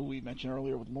 who we mentioned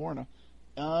earlier with Lorna.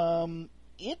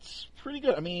 It's pretty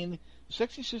good. I mean,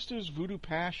 Sexy Sisters, Voodoo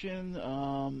Passion,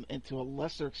 and to a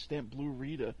lesser extent Blue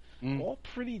Rita, all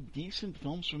pretty decent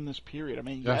films from this period. I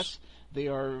mean, yes they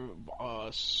are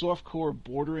softcore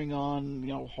bordering on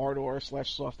hard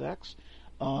R/soft X,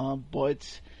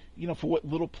 but for what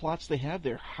little plots they have,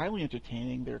 they're highly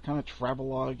entertaining. They're kind of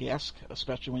travelogue-esque,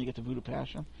 especially when you get to Voodoo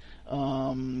Passion.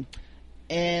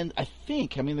 And I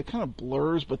think, they're kind of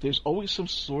blurs, but there's always some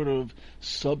sort of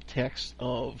subtext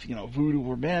of, voodoo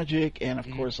or magic, and of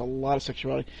course a lot of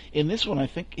sexuality. In this one, I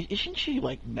think, isn't she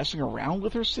like messing around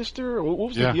with her sister? Or what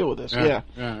was the deal with this?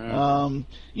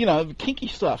 Kinky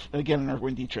stuff. Again,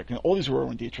 Erwin Dietrich. And all these were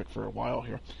Erwin Dietrich for a while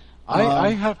here.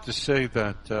 I have to say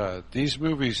that these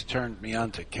movies turned me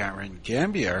on to Karen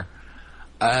Gambier,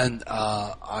 and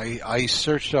I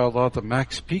searched out a lot of the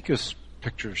Max Pikas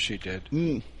pictures she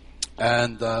did.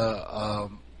 And I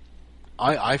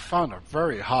found her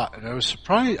very hot, and I was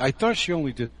surprised. I thought she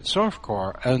only did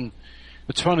softcore, and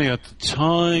it's funny, at the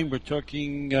time, we're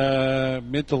talking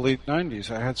mid to late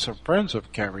 90s, I had some friends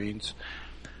of Karen's,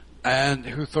 and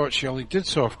who thought she only did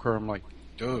softcore. I'm like,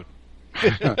 dude.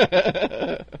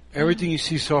 Everything you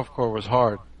see softcore was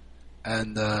hard.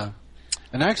 And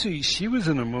actually, she was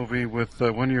in a movie with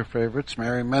one of your favorites,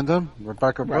 Mary Mendham,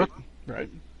 Rebecca Brooke. Right.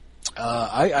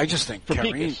 I just think For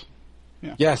Karine... Pikas.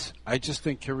 Yeah. Yes, I just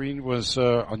think Karine was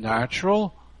a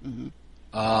natural.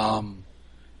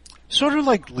 Sort of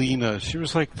like Lena. She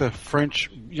was like the French,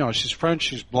 she's French,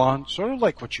 she's blonde. Sort of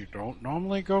like what you don't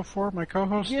normally go for, my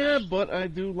co-host. Yeah, but I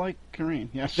do like Karine.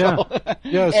 Yeah, so.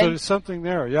 Yeah, so there's something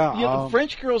there, yeah. The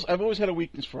French girls, I've always had a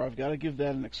weakness for. I've got to give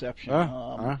that an exception.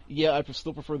 Yeah, I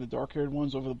still prefer the dark-haired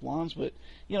ones over the blondes, but,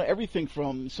 everything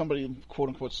from somebody,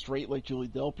 quote-unquote, straight like Julie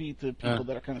Delpy to people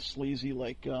that are kind of sleazy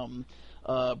like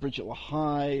Bridget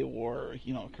LaHaye or,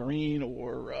 Karine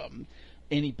or...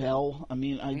 Annie Bell. I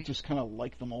mean, I just kind of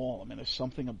like them all. I mean, there's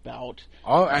something about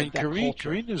and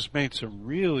Karine has made some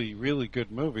really, really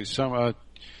good movies. Some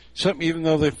even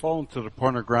though they fall into the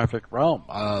pornographic realm,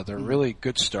 they're really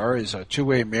good stories.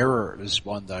 Two-Way Mirror is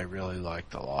one that I really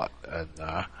liked a lot. And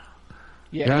I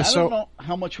don't know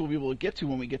how much we'll be able to get to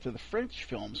when we get to the French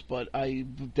films, but I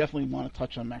definitely want to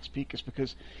touch on Max Pikas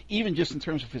because even just in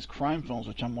terms of his crime films,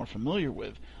 which I'm more familiar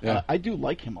with, I do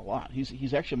like him a lot.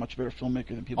 He's actually a much better filmmaker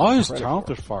than people. Oh, he's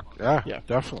talented. Yeah,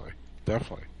 definitely.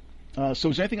 So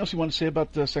is there anything else you want to say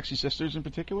about Sexy Sisters in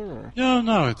particular? Or?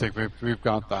 No, I think we've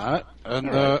got that. And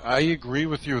right. I agree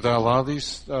with you that a lot of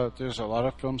these, there's a lot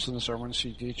of films in this Erwin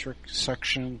C. Dietrich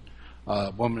section.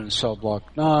 Woman in Cell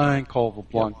Block 9, Call of a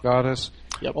Blonde Goddess.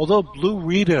 Yep. Although Blue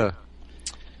Rita,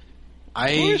 Blue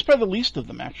Rita's probably the least of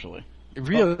them, actually.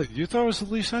 Really? You thought it was the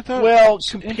least? I thought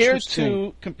compared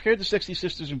to Sexy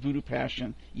Sisters and Voodoo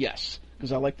Passion, yes,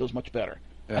 because I like those much better.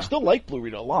 Yeah. I still like Blue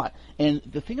Rita a lot. And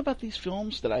the thing about these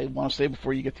films that I want to say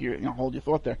before you get to your hold your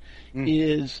thought there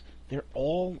is they're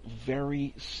all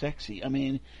very sexy. I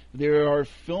mean, there are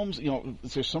films,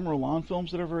 there's some Roland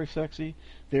films that are very sexy.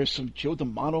 There's some Joe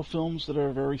D'Amato films that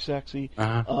are very sexy.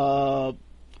 Franco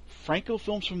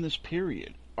films from this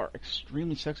period are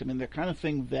extremely sexy. I mean, they're the kind of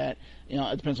thing that,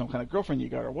 it depends on what kind of girlfriend you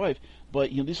got or wife, but,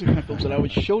 these are the kind of films that I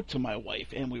would show to my wife,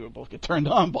 and we would both get turned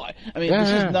on by. I mean, this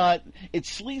is not, it's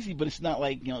sleazy, but it's not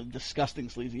like, disgusting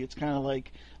sleazy. It's kind of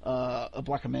like a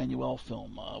Black Emanuelle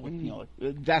film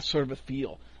with, that sort of a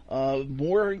feel.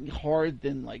 More hard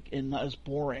than, and not as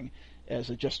boring as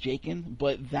a Just Jakin',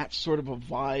 but that sort of a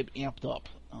vibe amped up.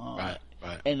 Right.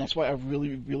 And that's why I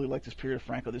really, really like this period of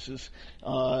Franco. This is,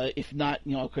 if not,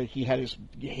 he had his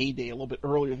heyday a little bit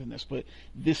earlier than this, but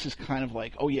this is kind of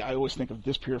like, I always think of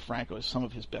this period of Franco as some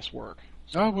of his best work.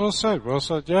 Oh, well said.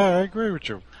 Yeah, I agree with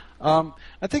you.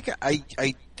 I think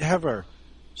I have a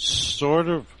sort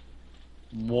of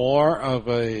more of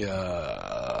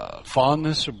a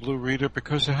fondness of Blue Rita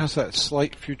because it has that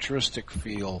slight futuristic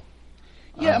feel.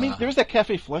 Yeah, I mean, there's that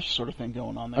Cafe Flesh sort of thing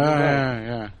going on there.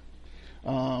 Yeah.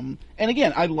 And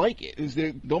again, I like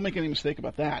it. Don't make any mistake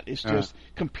about that. It's just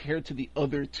compared to the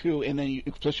other two, and then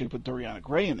especially put Doriana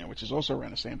Gray in there, which is also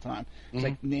around the same time. It's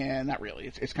like, nah, not really.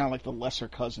 It's kind of like the lesser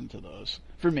cousin to those,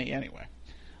 for me anyway.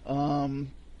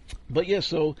 But yeah,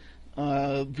 so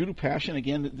Voodoo Passion,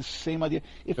 again, the same idea.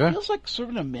 It feels like sort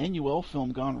of an Emanuelle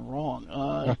film gone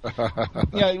wrong.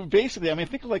 Basically, I mean,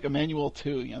 think of like Emanuelle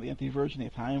 2, the Anthony Virgin, the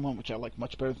Italian one, which I like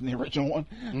much better than the original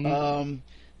one.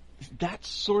 That's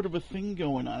sort of a thing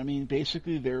going on. I mean,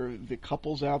 basically, they're the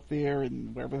couples out there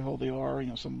and wherever the hell they are,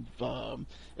 some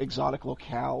exotic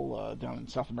locale down in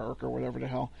South America or whatever the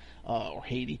hell, or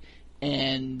Haiti.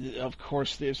 And, of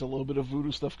course, there's a little bit of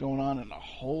voodoo stuff going on and a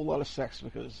whole lot of sex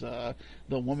because the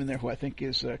woman there, who I think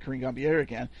is Karine Gambier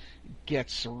again,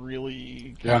 gets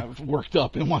really kind of worked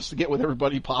up and wants to get with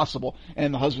everybody possible.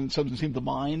 And the husband doesn't seem to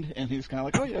mind, and he's kind of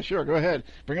like, oh, yeah, sure, go ahead.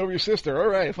 Bring over your sister. All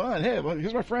right, fine. Hey, well,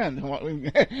 here's my friend.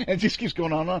 And it just keeps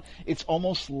going on and on. It's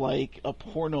almost like a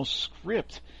porno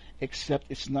script, except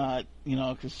it's not,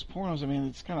 because pornos, I mean,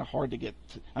 it's kind of hard to get,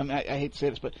 I hate to say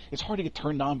this, but it's hard to get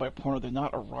turned on by porno. They're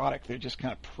not erotic. They're just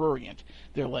kind of prurient.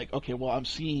 They're like, okay, well, I'm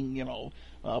seeing,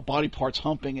 body parts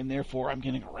humping, and therefore I'm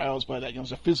getting aroused by that.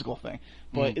 It's a physical thing.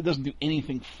 But it doesn't do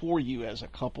anything for you as a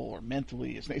couple or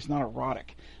mentally. It's not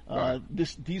erotic.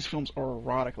 These films are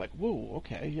erotic, like, whoa,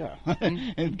 okay, yeah.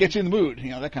 And it gets you in the mood,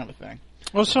 that kind of a thing.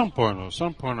 Well, some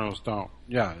pornos don't.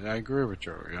 Yeah, I agree with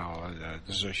you.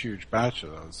 There's a huge batch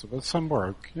of those, but some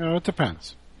work. It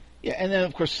depends. Yeah, and then,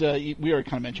 of course, we already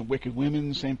kind of mentioned Wicked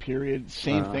Women, same period,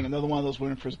 same thing. Another one of those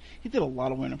women in prison. He did a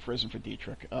lot of women in prison for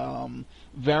Dietrich.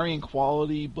 Varying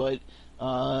quality, but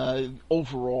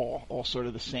overall, all sort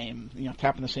of the same.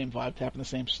 Tapping the same vibe, tapping the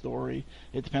same story.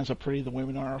 It depends how pretty the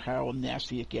women are, how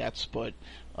nasty it gets, but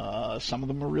some of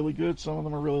them are really good, some of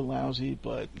them are really lousy,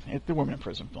 but they're women in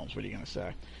prison films, what are you going to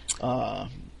say?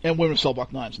 And Women of Cell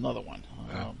Block 9 is another one.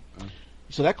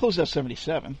 So that closed out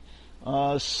 77.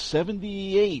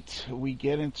 78, we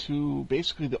get into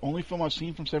basically the only film I've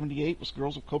seen from 78 was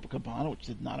Girls of Copacabana, which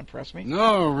did not impress me.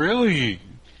 No, really?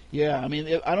 Yeah, I mean,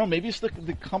 I don't know. Maybe it's the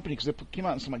company, because it came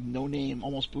out in some like no-name,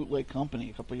 almost bootleg company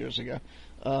a couple of years ago.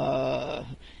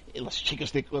 Las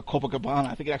Chicas de Copacabana.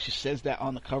 I think it actually says that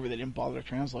on the cover. They didn't bother to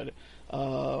translate it.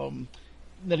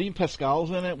 Nadine Pascal's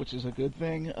in it, which is a good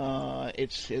thing.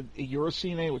 It's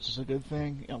Eurocine, which is a good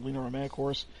thing. Lena Romay, of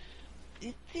course.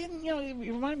 It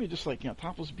reminded me of just like,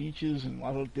 topless beaches and a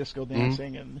lot of disco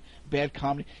dancing and bad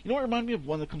comedy. You know what reminded me of?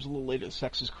 One that comes a little later,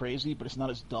 Sex is Crazy, but it's not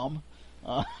as dumb.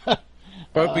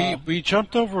 But we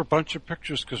jumped over a bunch of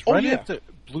pictures because after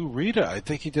Blue Rita, I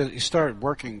think he started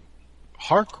working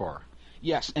hardcore.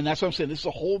 Yes, and that's what I'm saying. This is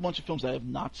a whole bunch of films that I have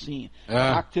not seen.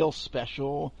 Cocktail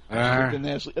Special, a lot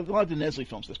of the Nestle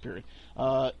films this period.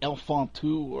 El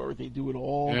Fantou, or They Do It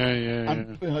All.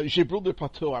 J'ai Brûlé de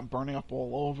Partout, I'm Burning Up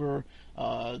All Over.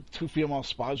 Two Female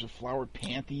Spies with Flowered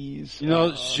Panties.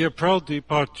 J'ai Brûlé de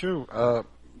Partout.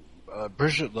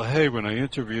 Brigitte Lahaye, when I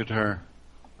interviewed her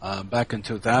back in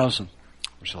 2000,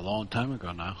 which is a long time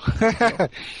ago now,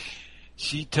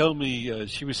 she told me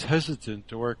she was hesitant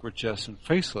to work with Jess and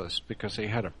Faceless because they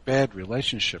had a bad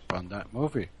relationship on that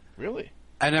movie. Really?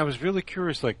 And I was really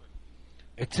curious, like,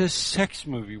 it's a sex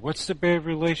movie. What's the bad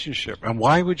relationship? And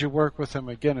why would you work with him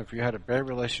again if you had a bad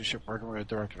relationship working with a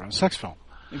director on a sex film?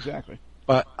 Exactly.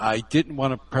 But I didn't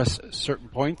want to press certain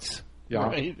points. Yeah.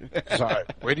 Right. So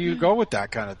where do you go with that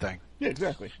kind of thing? Yeah,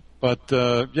 exactly. But,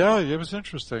 it was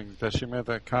interesting that she made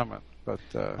that comment. But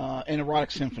and Erotic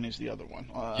Symphony is the other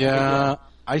one.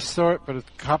 I saw it, but the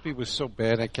copy was so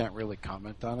bad I can't really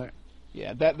comment on it.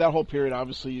 Yeah, that whole period,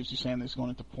 obviously, as you're saying, is going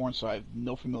into porn, so I have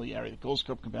no familiarity. Ghost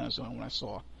Club Cabana is the one I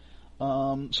saw.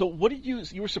 So what did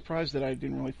you were surprised that I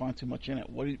didn't really find too much in it.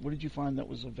 What did you find that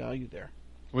was of value there?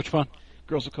 Which one?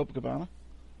 Girls of Copacabana?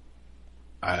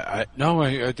 I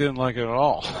didn't like it at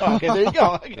all. Oh, okay, there you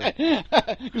go.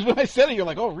 Because when I said it, you're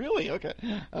like, oh, really? Okay.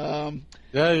 Yeah.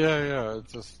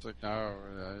 It's just like, no,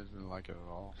 I didn't like it at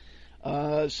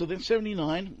all. So then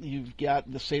 79, you've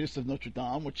got The Sadist of Notre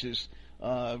Dame, which is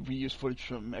reused footage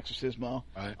from Exorcismo.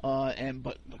 Right.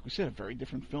 But like we said, a very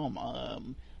different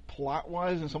film.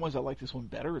 Plot-wise, in some ways, I like this one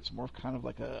better. It's more kind of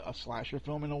like a slasher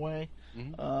film in a way.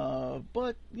 Mm-hmm.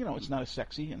 But, it's not as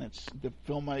sexy, and it's the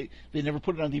film they never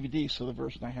put it on DVD, so the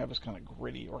version I have is kind of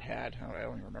gritty, or had. I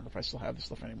don't even remember if I still have this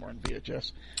stuff anymore in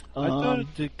VHS. I thought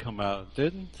it did come out. It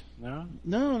didn't? No?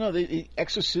 No.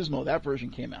 Exorcismo, that version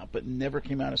came out, but never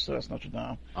came out as Sadist Notre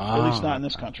Dame. At least not in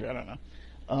this country. I don't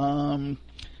know.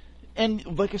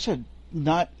 And like I said,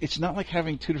 it's not like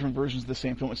having two different versions of the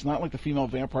same film. It's not like the female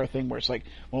vampire thing where it's like,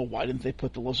 well, why didn't they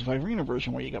put the Los of Irina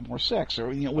version where you got more sex or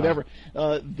whatever.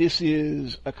 This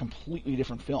is a completely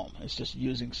different film. It's just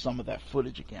using some of that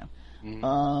footage again.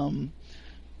 Mm-hmm.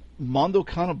 Mondo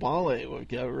Cannibale, or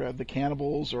the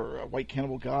Cannibals, or White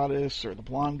Cannibal Goddess, or the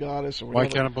Blonde Goddess, or whatever.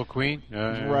 White Cannibal Queen,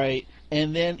 right?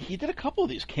 And then he did a couple of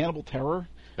these: Cannibal Terror,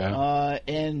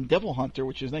 and Devil Hunter,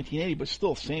 which is 1980, but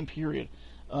still same period.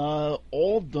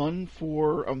 All done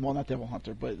for, well, not Devil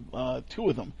Hunter, but two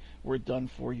of them were done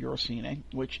for Eurocine,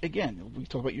 which, again, we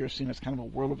talk about Eurocine, it's kind of a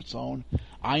world of its own.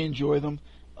 I enjoy them.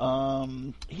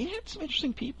 He had some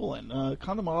interesting people in.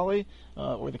 Cannibale,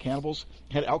 or the Cannibals,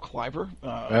 had Al Cliver, who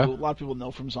a lot of people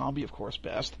know from Zombie, of course,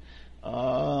 best.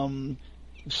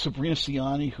 Sabrina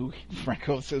Ciani, who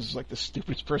Franco says is like the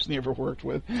stupidest person he ever worked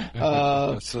with.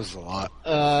 That says a lot.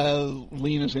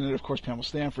 Lena's in it, of course, Pamela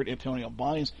Stanford, Antonio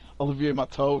Bynes, Olivier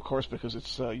Matteau, of course, because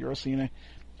it's Eurocine.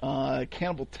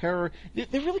 Cannibal Terror.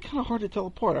 They're really kind of hard to tell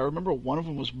apart. I remember one of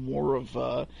them was more of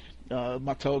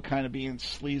Matteau kind of being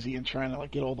sleazy and trying to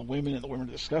like get all the women, and the women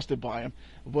are disgusted by him.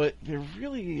 But they're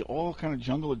really all kind of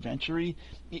jungle adventure-y.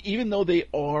 Even though they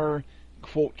are,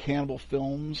 quote, cannibal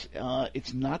films,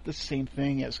 it's not the same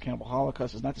thing as Cannibal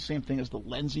Holocaust. It's not the same thing as the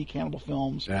Lenzi cannibal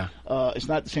films. Yeah. It's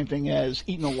not the same thing as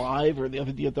Eaten Alive or the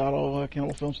other Deodato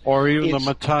cannibal films. Or even the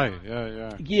Matai.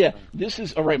 Yeah, this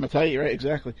is, right, Matai, right,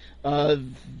 exactly.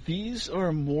 These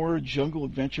are more jungle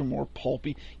adventure, more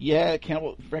pulpy. Yeah,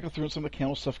 Franco threw in some of the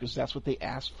cannibal stuff because that's what they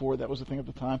asked for. That was the thing at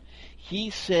the time.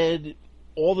 He said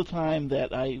all the time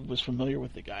that I was familiar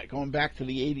with the guy. Going back to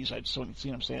the 80s, I'd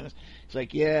seen him saying this. He's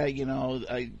like, yeah,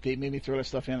 they made me throw that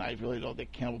stuff in. I really don't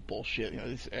think cannibal bullshit.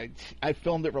 I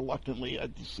filmed it reluctantly.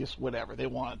 It's just whatever. They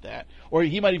wanted that. Or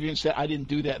he might have even said, I didn't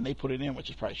do that, and they put it in, which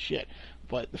is probably shit.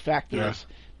 But the fact is,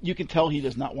 you can tell he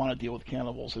does not want to deal with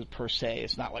cannibals per se.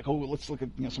 It's not like, oh, let's look at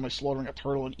somebody slaughtering a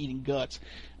turtle and eating guts.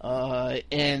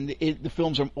 And the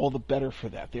films are all the better for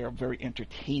that. They are very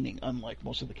entertaining, unlike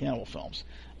most of the cannibal films.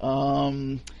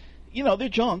 They're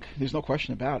junk. There's no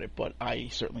question about it, but I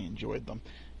certainly enjoyed them.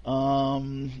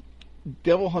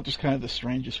 Devil Hunter's kind of the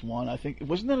strangest one. I think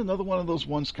wasn't that another one of those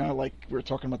ones, kind of like we were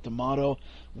talking about D'Amato,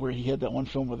 where he had that one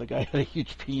film where the guy had a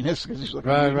huge penis because he's like,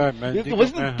 right,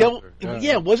 wasn't it Devil?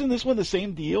 Yeah, wasn't this one the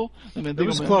same deal? It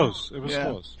was close. It was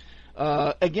close.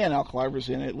 Again, Al Cliver's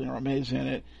in it. Lena Romay's in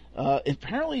it.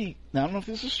 Apparently, now I don't know if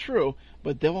this is true,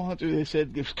 but Devil Hunter, they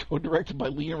said, is co-directed by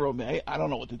Lena Romay. I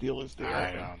don't know what the deal is there.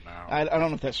 I don't know. I don't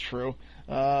know if that's true.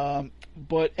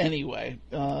 But anyway,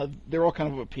 they're all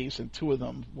kind of a piece, and two of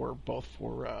them were both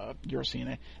for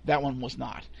Eurocine. That one was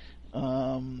not.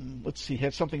 Let's see,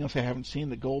 had something else I haven't seen,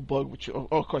 The Gold Bug, which,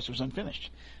 of course, it was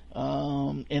unfinished.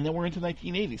 And then we're into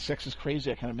 1980. Sex is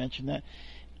Crazy, I kind of mentioned that.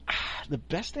 The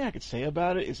best thing I could say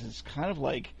about it is it's kind of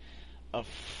like a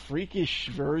freakish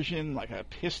version, like a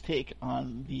piss take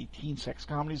on the teen sex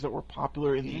comedies that were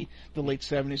popular in the late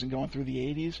 70s and going through the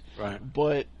 80s. Right.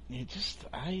 But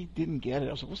I didn't get it.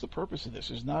 I was like, what's the purpose of this?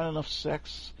 There's not enough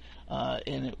sex,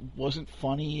 and it wasn't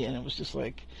funny, and it was just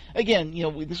like, again,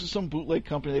 this is some bootleg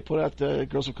company. They put out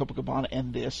Girls of Copacabana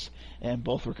and this, and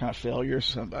both were kind of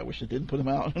failures. I wish I didn't put them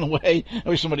out in a way. I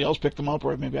wish somebody else picked them up,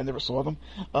 or maybe I never saw them.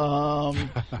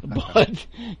 But,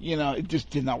 it just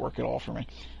did not work at all for me.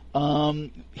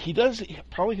 He does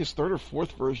probably his third or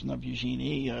fourth version of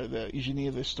Eugenie,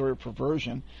 the Story of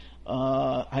Perversion.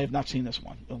 I have not seen this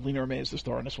one. Lena Romay is the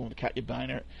star in this one with Katja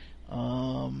Beinert.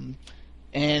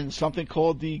 And something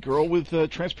called The Girl with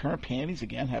Transparent Panties.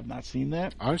 Again, have not seen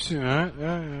that. I've seen that.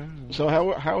 Yeah. So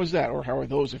how is that, or how are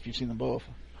those if you've seen them both?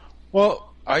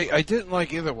 Well, I didn't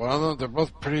like either one of them. They're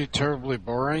both pretty terribly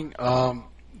boring.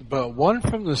 But one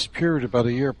from this period, about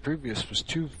a year previous, was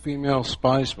Two Female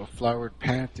Spies with Flowered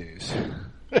Panties,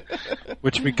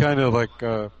 which we kind of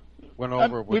went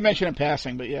over. We mentioned in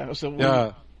passing, but yeah. So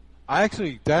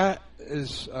that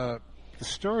is the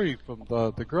story from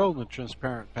the Girl in the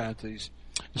Transparent Panties.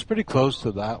 It's pretty close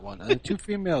to that one. And the Two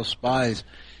Female Spies,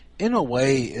 in a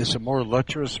way, is a more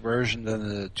lecherous version than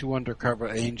the Two Undercover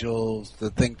Angels,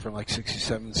 the thing from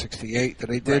 67, 68 that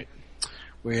they did. Right.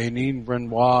 With Ainine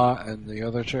Renoir and the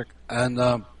other chick. And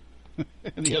the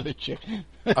other chick.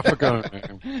 I forgot her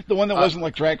name. The one that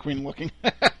wasn't drag queen looking.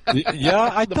 Yeah,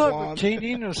 I thought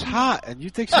Ainine was hot, and you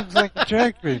think she was like a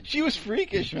drag queen. She was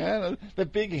freakish, man. The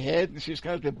big head, and she's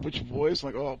got that butch voice,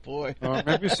 oh boy.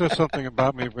 Maybe it says something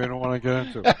about me we don't want to get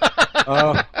into.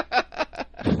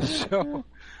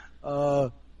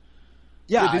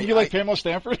 Yeah. Did you like Pamela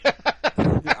Stanford?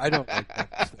 I don't like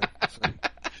Pamela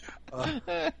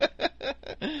Stanford.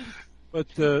 But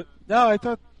no, I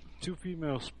thought Two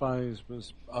Female Spies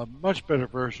was a much better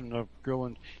version of Girl.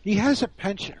 And he has a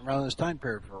penchant around this time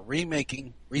period for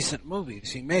remaking recent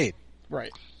movies he made.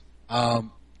 Right.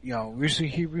 Usually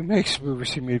he remakes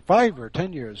movies he made 5 or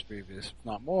 10 years previous, if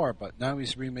not more. But now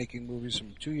he's remaking movies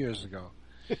from 2 years ago.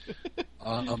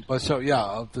 Of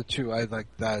the two, I like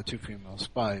that Two Female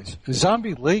Spies.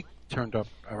 Zombie Lake turned up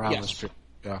around this period.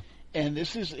 Yeah. And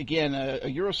this is, again, a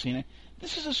Eurocine.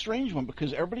 This is a strange one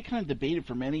because everybody kind of debated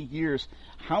for many years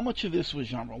how much of this was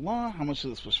Jean Roland, how much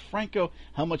of this was Franco,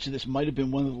 how much of this might have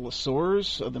been one of the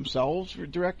Lesseurs themselves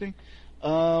directing.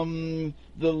 The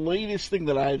latest thing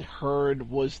that I'd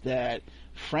heard was that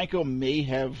Franco may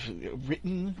have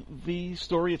written the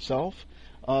story itself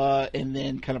and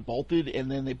then kind of bolted, and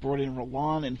then they brought in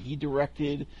Roland and he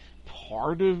directed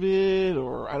part of it,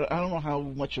 or I don't know how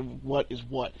much of what is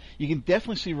what. You can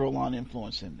definitely see Roland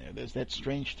influence in there. There's that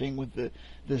strange thing with the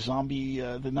zombie,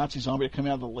 the Nazi zombie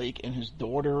coming out of the lake and his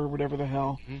daughter or whatever the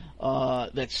hell.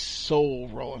 Mm-hmm. That's so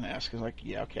Roland-esque. It's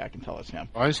I can tell it's him.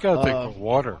 Oh, he's got a thing for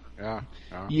water.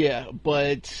 Yeah,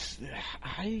 but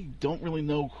I don't really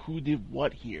know who did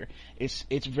what here. It's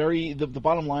very the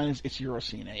bottom line is it's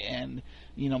Eurocine, and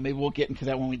maybe we'll get into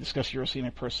that when we discuss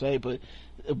Eurocine per se, but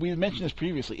we mentioned this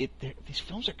previously. These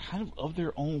films are kind of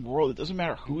their own world. It doesn't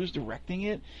matter who is directing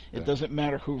it. It doesn't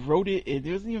matter who wrote it. It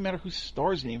doesn't even matter who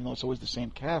stars in it, even though it's always the same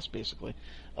cast, basically.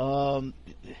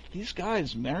 These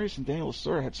guys, Marius and Daniel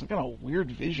Lesseur, had some kind of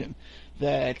weird vision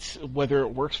that whether it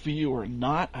works for you or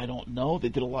not, I don't know. They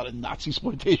did a lot of Nazi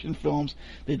exploitation films.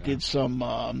 They did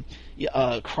some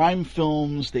crime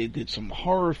films. They did some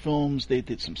horror films. They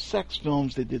did some sex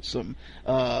films. They did some,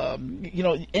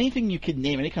 anything you could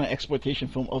name, any kind of exploitation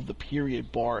film of the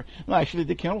period bar. No, actually, they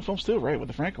did cannibal films too, right, with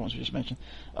the Franco ones we just mentioned.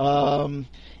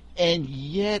 And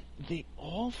yet they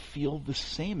all feel the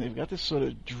same. They've got this sort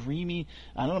of dreamy,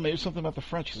 I don't know, maybe something about the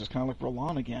French, because it's kind of like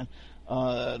Roland again.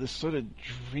 This sort of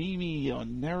dreamy,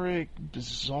 oniric,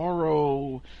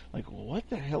 bizarro, what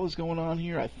the hell is going on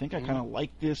here? I think I kind of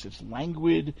like this. It's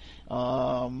languid.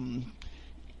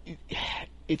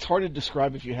 It's hard to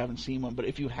describe if you haven't seen one, but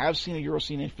if you have seen a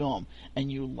Eurocine film and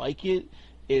you like it,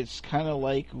 it's kind of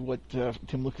like what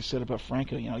Tim Lucas said about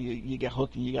Franco. You get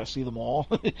hooked and you got to see them all,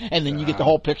 and then you get the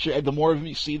whole picture. And the more of them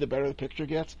you see, the better the picture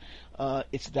gets.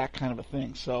 It's that kind of a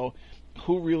thing. So,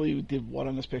 who really did what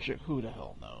on this picture? Who the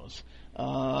hell knows?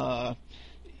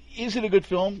 Is it a good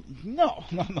film? No,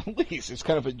 not in the least. It's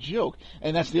kind of a joke.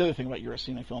 And that's the other thing about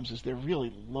Eurocine films is they're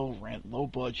really low rent, low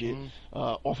budget,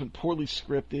 often poorly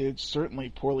scripted,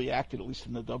 certainly poorly acted, at least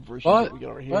in the dub version that we get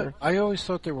over here. But I always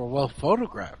thought they were well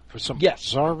photographed for some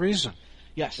bizarre reason.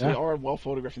 Yes, they are well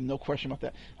photographed, and no question about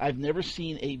that. I've never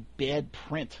seen a bad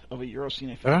print of a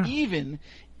Eurocine film, even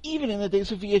in the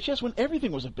days of VHS when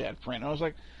everything was a bad print. I was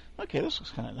like, okay, this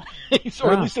looks kind of nice,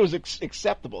 or at least it was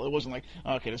acceptable. It wasn't like,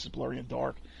 okay, this is blurry and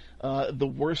dark. The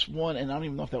worst one, and I don't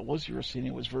even know if that was Eurocine,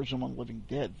 it was Virgin Among Living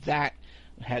Dead. That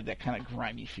had that kind of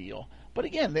grimy feel. But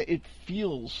again, it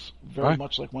feels very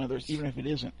much like one of those, even if it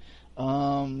isn't.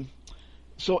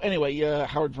 So anyway,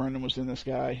 Howard Vernon was in this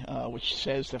guy, which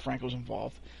says that Frank was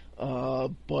involved.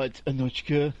 But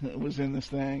Anushka was in this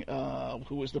thing,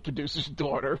 who was the producer's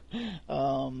daughter.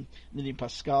 Nadine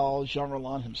Pascal, Jean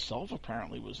Roland himself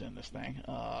apparently was in this thing.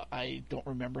 I don't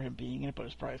remember him being in it, but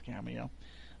it's probably a cameo.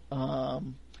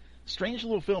 Strange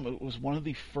little film. It was one of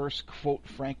the first, quote,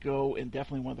 Franco, and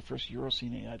definitely one of the first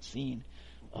Eurocine I'd seen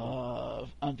on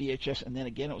VHS. And then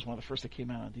again, it was one of the first that came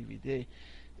out on DVD.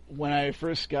 When I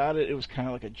first got it, it was kind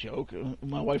of like a joke.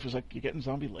 My wife was like, "You're getting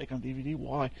Zombie Lake on DVD?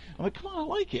 Why?" I'm like, "Come on, I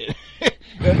like it."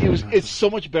 It's so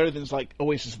much better than like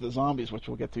Oasis of the Zombies, which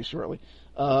we'll get to shortly.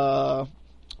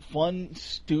 Fun,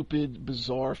 stupid,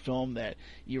 bizarre film that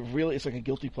it's like a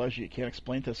guilty pleasure. You can't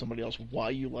explain to somebody else why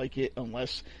you like it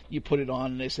unless you put it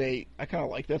on and they say, "I kind of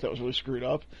like that. That was really screwed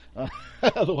up."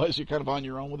 Otherwise, you're kind of on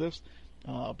your own with this.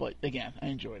 But again, I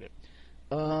enjoyed it.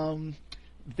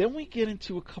 Then we get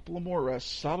into a couple of more.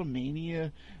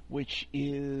 Sodomania, which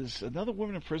is another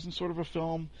woman in prison sort of a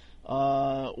film.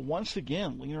 Once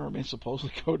again, Lena Remain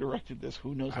supposedly co-directed this.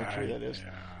 Who knows how true that is?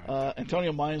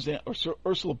 Antonio Mayans,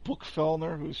 Ursula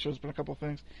Buchfellner, who shows up in a couple of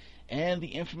things, and the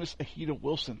infamous Ahita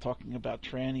Wilson talking about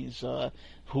trannies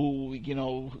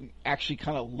who, actually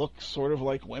kind of look sort of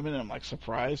like women, and I'm like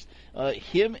surprised.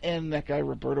 Him and that guy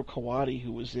Roberto Coati,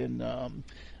 who was in,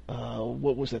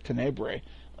 what was that, Tenebrae,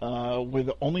 were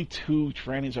the only two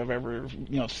trannies I've ever,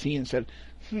 seen and said,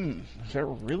 is that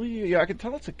really? Yeah, I can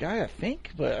tell it's a guy, I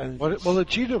think, but... Well,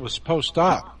 Achita was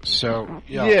post-op, so...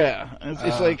 Yeah,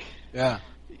 it's like... Yeah.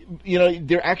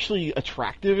 They're actually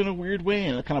attractive in a weird way,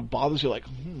 and it kind of bothers you, like,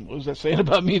 what was that saying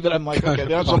about me that I'm like, okay,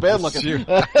 they're not so bad looking.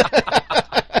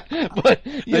 But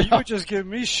you were just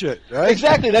giving me shit, right?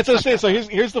 Exactly, that's what I'm saying. So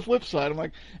here's the flip side. I'm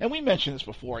like, and we mentioned this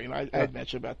before. I had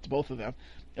mentioned about both of them.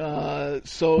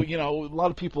 So a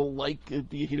lot of people like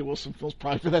the Ahita Wilson films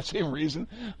probably for that same reason.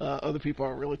 Other people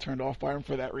are really turned off by them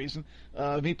for that reason.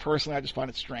 Me personally, I just find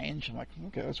it strange. I'm like,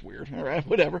 okay, that's weird. All right,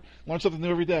 whatever. Learn something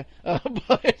new every day.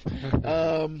 But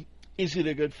is it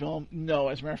a good film? No.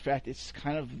 As a matter of fact, it's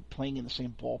kind of playing in the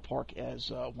same ballpark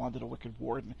as Wanda the Wicked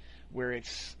Warden, where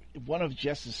it's one of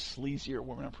Jess's sleazier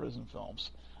women in prison films.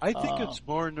 I think it's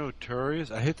more notorious.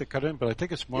 I hate to cut in, but I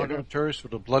think it's more notorious for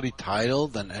the bloody title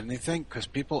than anything, because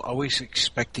people are always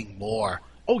expecting more.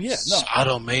 Oh, yeah. No.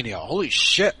 Sodomania. Holy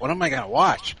shit, what am I going to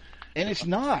watch? And it's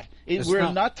not.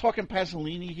 We're not talking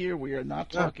Pasolini here. We are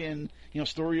not talking,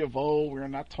 Story of O. We are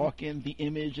not talking The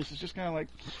Image. This is just kind of like,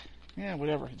 yeah,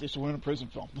 whatever. It's just a women in prison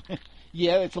film.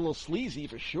 Yeah, it's a little sleazy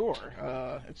for sure.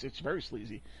 It's very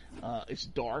sleazy. It's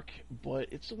dark, but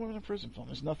it's a women in prison film.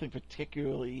 There's nothing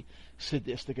particularly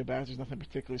sadistic about it. There's nothing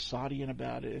particularly Sadian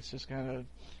about it. It's just kind of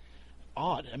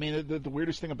odd. I mean, the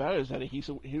weirdest thing about it is that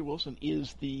Ahita Wilson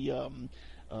is the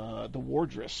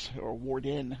wardress or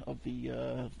warden of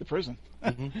the prison.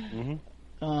 Mm-hmm.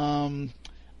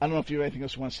 I don't know if you have anything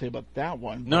else you want to say about that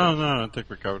one. No, I think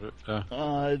we covered it.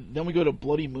 Then we go to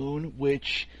Bloody Moon,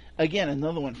 which, again,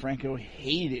 another one Franco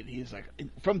hated. He's like,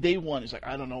 from day one, he's like,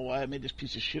 I don't know why I made this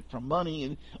piece of shit for money.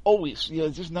 And always,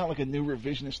 it's just not like a new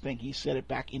revisionist thing. He said it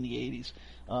back in the 80s,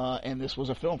 and this was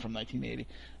a film from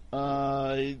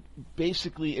 1980.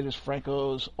 Basically, it is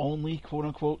Franco's only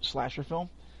quote-unquote slasher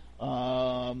film.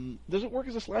 Does it work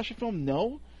as a slasher film?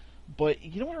 No. But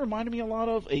you know what it reminded me a lot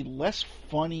of? A less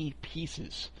funny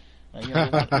Pieces.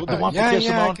 The one for Kiss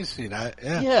I can see that.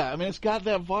 Yeah, I mean, it's got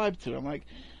that vibe to it. I'm like,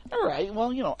 all right,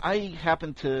 well, I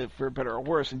happen to, for better or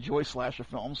worse, enjoy slasher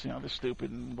films. They're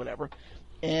stupid and whatever.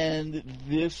 And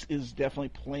this is definitely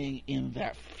playing in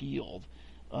that field.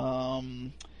 What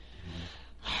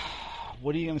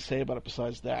are you going to say about it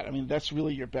besides that? I mean, that's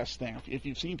really your best thing. If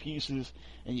you've seen Pieces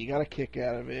and you got a kick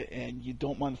out of it and you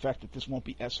don't mind the fact that this won't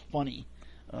be as funny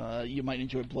you might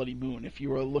enjoy Bloody Moon. If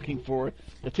you are looking for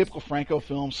the typical Franco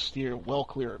film, steer well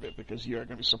clear of it, because you're going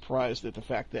to be surprised at the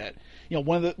fact that,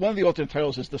 one of the alternate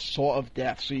titles is The Saw of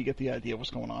Death, so you get the idea of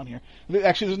what's going on here.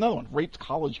 Actually, there's another one, Raped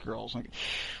College Girls.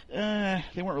 They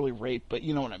weren't really raped, but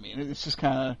you know what I mean. It's just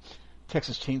kind of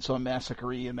Texas Chainsaw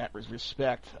Massacre-y in that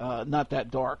respect. Not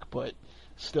that dark, but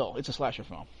still, it's a slasher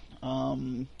film.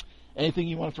 Anything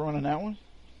you want to throw on that one?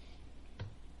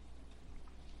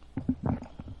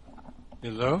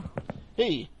 Hello?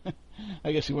 Hey,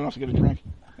 I guess he went off to get a drink.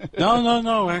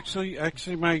 No. Actually,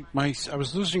 my I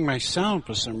was losing my sound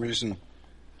for some reason,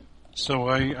 so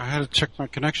I had to check my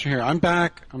connection here. I'm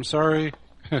back. I'm sorry.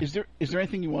 Is there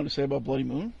anything you want to say about Bloody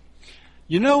Moon?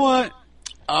 You know what?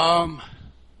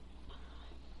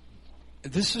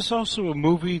 This is also a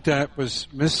movie that was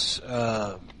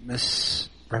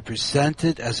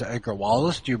misrepresented as Edgar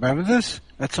Wallace. Do you remember this?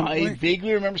 I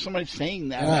vaguely remember somebody saying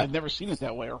that. Yeah. I've never seen it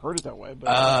that way or heard it that way.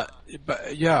 But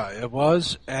yeah, it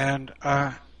was, and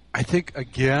I think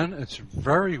again it's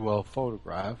very well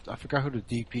photographed. I forgot who the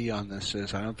DP on this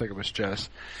is. I don't think it was Jess.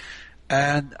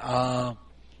 And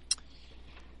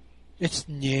it's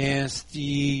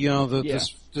nasty.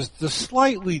 The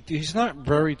slightly, he's not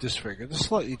very disfigured. The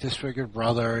slightly disfigured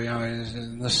brother,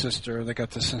 and the sister. They got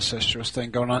this incestuous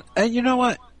thing going on. And you know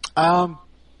what?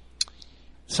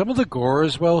 Some of the gore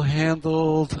is well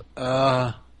handled.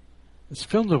 It's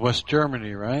filmed in West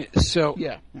Germany, right? So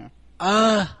yeah.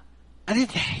 I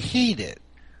didn't hate it.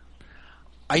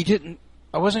 I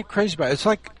wasn't crazy about it. It's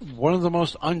like one of the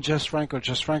most Just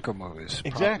Franco movies.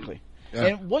 Exactly. Yeah.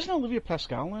 And wasn't Olivia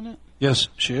Pascal in it? Yes,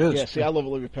 she is. Yeah, see, I love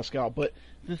Olivia Pascal. But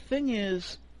the thing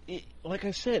is, like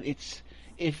I said,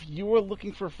 if you are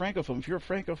looking for a Franco film, if you're a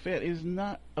Franco fan, it is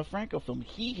not a Franco film.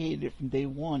 He hated it from day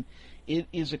one. It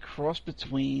is a cross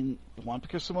between Juan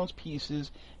Pico Simone's Pieces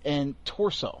and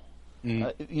Torso.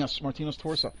 Martino's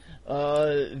Torso.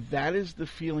 That is the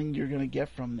feeling you're going to get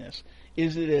from this.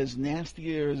 Is it as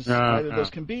nasty as either of those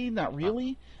can be? Not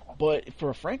really. But for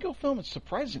a Franco film, it's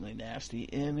surprisingly nasty.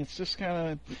 And it's just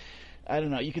kind of, I don't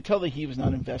know. You could tell that he was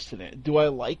not invested in it. Do I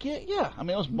like it? Yeah. I mean,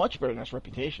 it was much better than its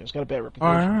reputation. It's got a bad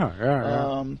reputation.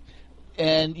 Yeah.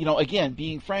 And, again,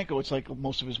 being Franco, it's like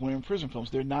most of his women in prison films.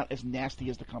 They're not as nasty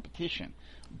as the competition.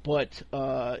 But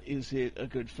is it a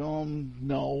good film?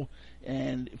 No.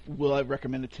 And will I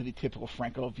recommend it to the typical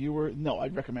Franco viewer? No,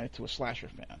 I'd recommend it to a slasher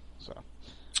fan. So.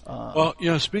 Well,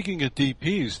 speaking of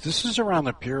DPs, this is around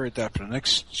the period that for the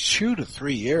next 2 to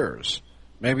 3 years,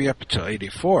 maybe up until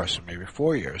 84, so maybe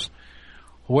 4 years,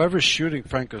 whoever's shooting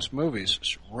Franco's movies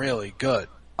is really good.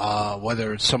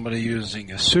 Whether it's somebody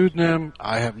using a pseudonym,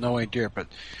 I have no idea. But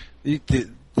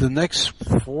the next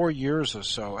 4 years or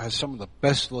so has some of the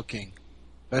best looking,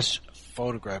 best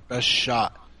photographed, best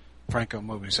shot Franco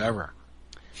movies ever.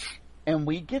 And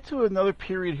we get to another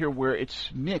period here where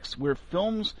it's mixed, where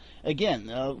films, again,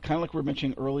 kind of like we were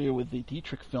mentioning earlier with the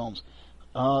Dietrich films,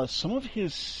 some of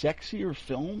his sexier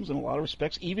films, in a lot of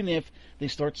respects, even if they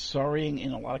start starring,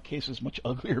 in a lot of cases, much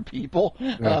uglier people,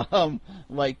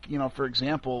 for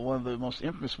example, one of the most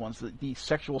infamous ones, the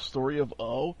Sexual Story of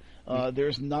O.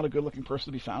 There's not a good-looking person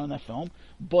to be found in that film,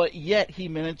 but yet he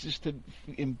manages to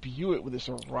imbue it with this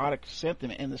erotic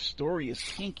sentiment, and the story is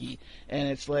kinky, and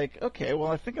it's like, okay, well,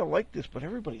 I think I like this, but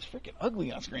everybody's freaking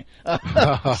ugly on screen.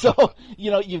 So,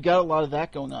 you've got a lot of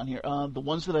that going on here. The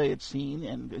ones that I had seen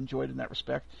and enjoyed in that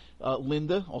respect,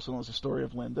 Linda, also known as The Story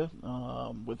of Linda,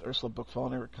 with Ursula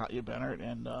Buchfellner, Katja Bennert,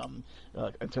 and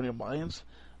Antonio Mayans.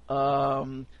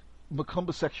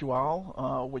 Macumba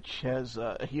Sexual, which has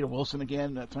Ahita Wilson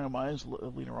again, Antonio Mayans,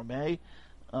 Lena Romay.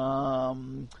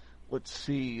 Let's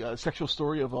see, Sexual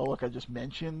Story of O, like I just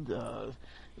mentioned.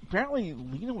 Apparently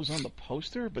Lena was on the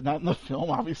poster, but not in the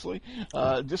film, obviously.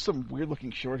 Just some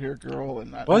weird-looking short-haired girl.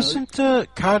 And wasn't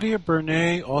Katia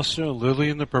Bernay also Lily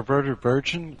and the Perverted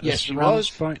Virgin? Yes, she was.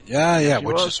 Yeah,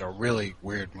 which is a really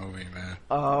weird movie,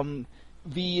 man.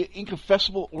 The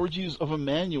Inconfessable Orgies of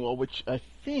Emmanuel, which I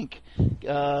think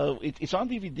it's on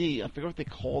DVD. I forget what they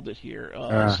called it here.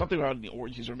 Something about the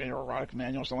orgies or erotic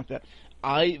manual or something like that.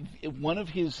 One of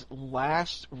his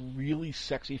last really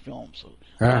sexy films.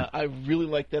 I really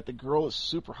like that. The girl is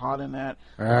super hot in that.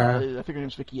 I think her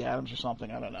name's Vicki Adams or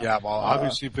something. I don't know. Yeah, well,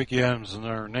 obviously Vicki Adams isn't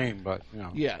her name, but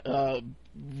Yeah,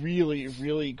 really,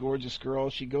 really gorgeous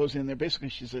girl. She goes in there. Basically,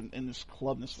 she's in this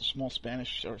club, in this small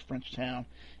Spanish or French town.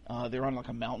 They're on like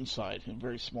a mountainside,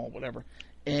 very small, whatever.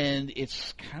 And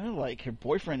it's kind of like her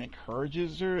boyfriend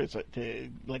encourages her. It's like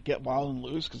to get wild and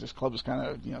loose because this club is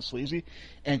kind of sleazy,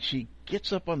 and she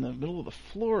gets up on the middle of the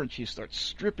floor and she starts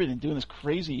stripping and doing this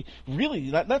crazy, really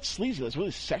not sleazy. It's really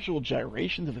sexual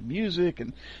gyration to the music,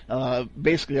 and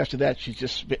basically after that she's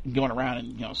just going around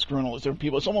and screwing all these different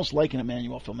people. It's almost like an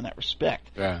Emmanuel film in that respect,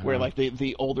 where like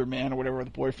the older man or whatever, the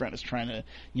boyfriend is trying to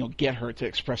get her to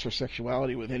express her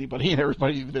sexuality with anybody and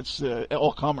everybody that's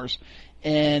all comers.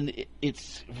 And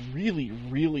it's really,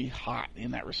 really hot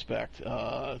in that respect.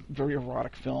 Very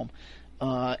erotic film.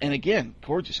 And again,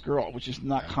 gorgeous girl, which is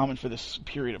not common for this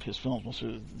period of his films. Most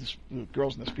of the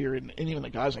girls in this period, and even the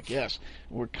guys, I guess,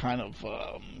 were kind of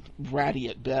ratty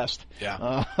at best.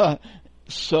 Yeah.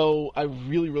 So I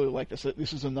really, really like this.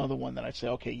 This is another one that I'd say,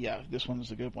 okay, yeah, this one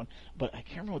is a good one. But I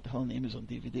can't remember what the hell the name is on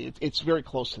DVD. It's very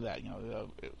close to that,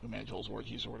 Emmanuel's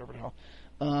Orgies or whatever the hell.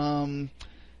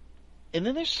 And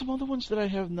then there's some other ones that I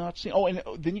have not seen. Oh, and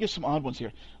then you get some odd ones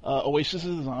here. Oasis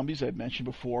of the Zombies, I've mentioned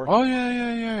before. Oh,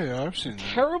 yeah. I've seen that.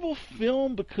 Terrible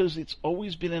film because it's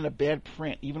always been in a bad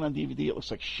print. Even on DVD, it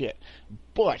looks like shit.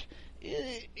 But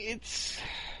it's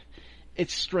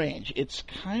strange. It's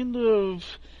kind of...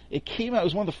 It came out, it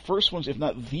was one of the first ones, if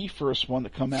not the first one to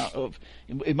come out of...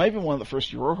 It might have been one of the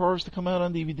first Euro horrors to come out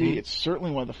on DVD. Mm-hmm. It's certainly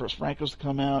one of the first Francos to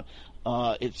come out.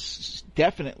 It's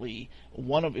definitely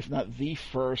one of, if not the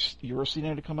first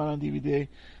Eurocine to come out on DVD.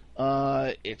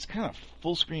 It's kind of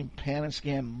full-screen pan and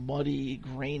scan, muddy,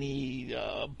 grainy,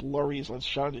 blurry, it's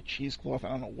shot into cheesecloth,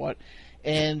 I don't know what.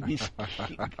 And these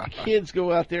kids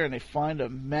go out there and they find a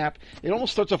map. It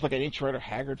almost starts off like an H. Rider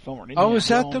Haggard film or an Indiana is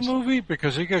that Jones. the movie?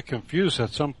 Because he got confused at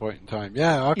some point in time.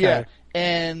 Yeah, okay. Yeah.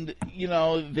 And,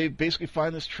 they basically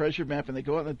find this treasure map and they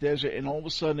go out in the desert and all of a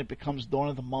sudden it becomes Dawn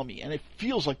of the Mummy. And it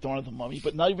feels like Dawn of the Mummy,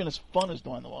 but not even as fun as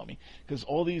Dawn of the Mummy. Because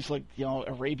all these,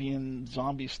 Arabian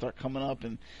zombies start coming up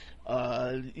and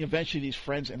eventually these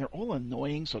friends, and they're all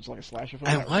annoying, so it's like a slasher film.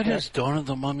 And why does Dawn of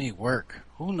the Mummy work?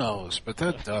 Who knows? But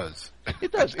that does.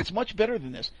 It does. It's much better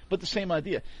than this, but the same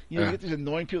idea. You get these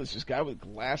annoying people. It's this guy with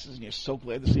glasses, and you're so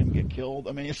glad to see him get killed.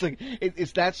 I mean, it's like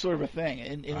it's that sort of a thing.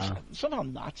 And somehow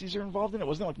Nazis are involved in it.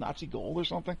 Wasn't it like Nazi Gold or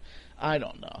something? I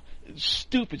don't know.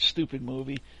 Stupid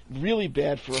movie. Really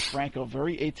bad for a Franco.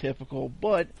 Very atypical,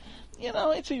 but...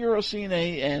 it's a Eurocine,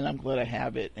 and I'm glad I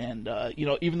have it. And,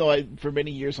 even though for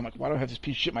many years, I'm like, why do I have this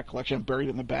piece of shit in my collection? I'm buried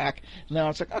in the back. Now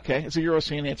it's like, okay, it's a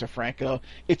Eurocine, it's a Franco.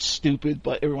 It's stupid,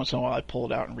 but every once in a while I pull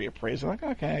it out and reappraise it. I'm like,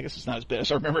 okay, I guess it's not as bad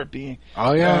as I remember it being.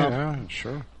 Oh, yeah,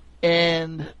 sure.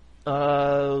 And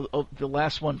the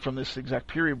last one from this exact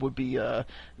period would be The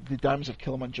Diamonds of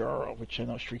Kilimanjaro, which I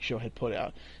know Streak Show had put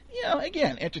out.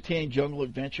 Again, entertaining jungle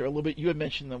adventure. A little bit. You had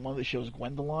mentioned that one of the shows,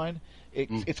 Gwendoline.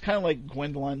 It's kind of like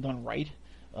Gwendoline done right.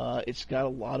 It's got a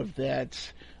lot of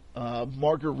that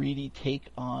Marguerite take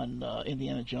on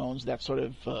Indiana Jones, that sort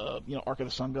of Ark of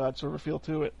the Sun God sort of feel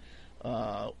to it.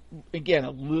 Again,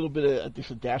 a little bit of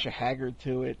just a dash of Haggard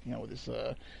to it. With this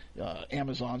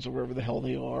Amazons or wherever the hell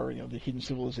they are. The hidden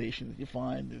civilization that you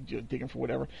find, digging for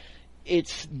whatever.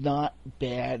 It's not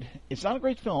bad. It's not a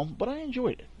great film, but I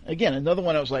enjoyed it. Again, another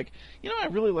one I was like, I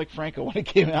really liked Franco when it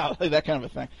came out, like that kind of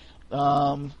a thing.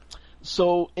 And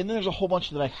then there's a whole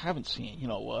bunch that I haven't seen.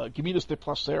 Gemidos de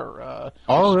Placer.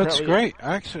 That's great.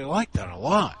 I actually like that a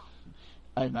lot.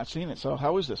 I have not seen it. So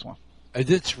how is this one?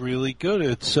 It's really good.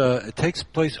 It takes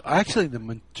place. Actually, the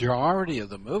majority of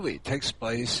the movie takes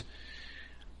place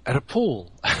at a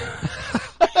pool.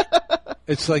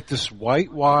 It's like this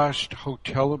whitewashed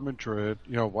hotel in Madrid,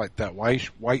 that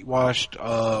whitewashed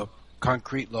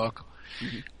concrete look,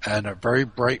 and a very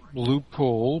bright blue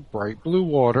pool, bright blue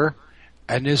water,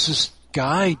 and there's this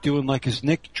guy doing like his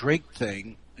Nick Drake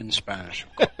thing in Spanish,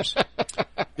 of course.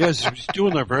 Yes, he's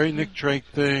doing a very Nick Drake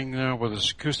thing with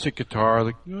his acoustic guitar,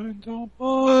 like,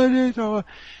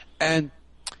 and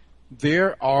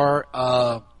there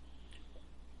are.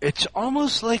 It's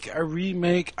almost like a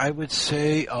remake, I would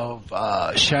say, of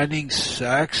Shining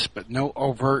Sex, but no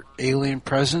overt alien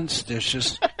presence. There's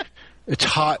just, it's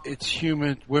hot, it's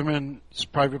humid, women's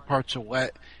private parts are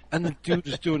wet, and the dude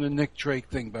is doing a Nick Drake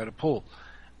thing by the pool.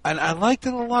 And I liked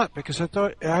it a lot because I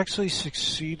thought it actually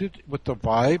succeeded with the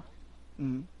vibe.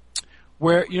 Mm-hmm.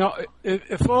 Where,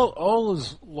 if all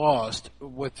is lost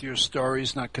with your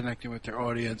stories not connecting with your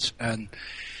audience and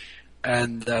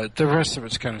the rest of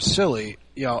it's kind of silly,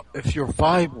 if your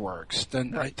vibe works,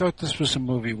 then I thought this was a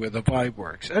movie where the vibe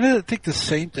works. And I think the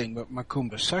same thing with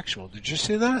Macumba Sexual. Did you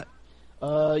see that?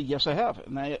 Yes, I have.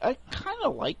 And I kind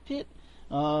of liked it.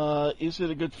 Is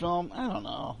it a good film? I don't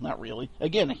know. Not really.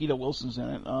 Again, Ahita Wilson's in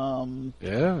it.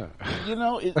 Yeah.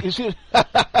 Is it?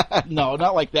 No,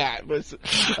 not like that.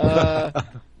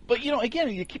 But But, again,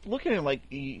 you keep looking at it like,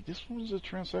 this one's a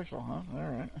transsexual, huh? All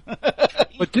right.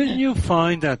 But didn't you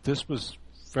find that this was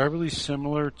fairly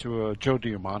similar to a Joe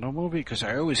D'Amato movie? Because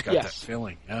I always got that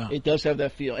feeling. Yeah. It does have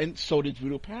that feel, and so did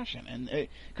Voodoo Passion. And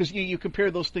because you compare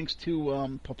those things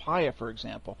to Papaya, for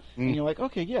example, and you're like,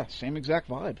 okay, yeah, same exact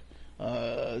vibe.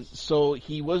 So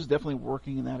he was definitely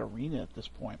working in that arena at this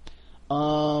point.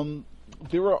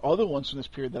 There are other ones from this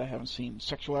period that I haven't seen.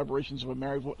 Sexual Aberrations of a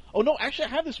Married Woman. Oh, no, actually,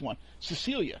 I have this one.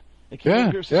 Cecilia.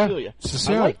 Cecilia.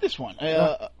 I like this one.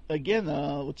 Again,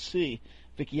 let's see.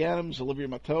 Vicki Adams, Olivia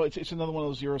Matteau. It's another one of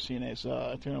those Eurocines,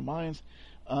 Eternal Minds.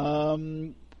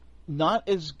 Not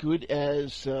as good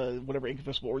as whatever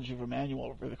Inconfessible Orgy of Emmanuel,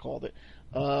 whatever they called it,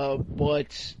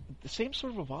 but the same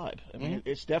sort of a vibe. I mean,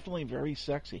 it's definitely very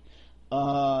sexy.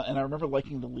 And I remember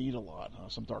liking the lead a lot,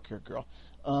 some dark-haired girl.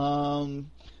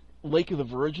 Lake of the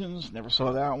Virgins, never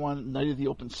saw that one. Night of the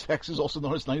Open Sexes, also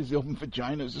known as Night of the Open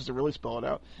Vaginas, just to really spell it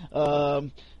out.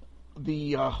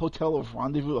 The Hotel of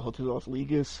Rendezvous, the Hotel de las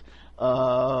Ligas,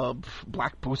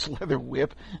 Black Boots, Leather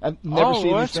Whip. I've never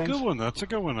seen these things. That's a good one. That's a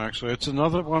good one, actually. It's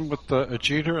another one with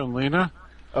Ajita and Lena.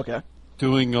 Okay.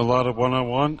 Doing a lot of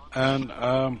one-on-one,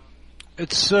 and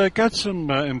it's got some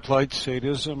implied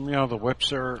sadism. The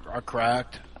whips are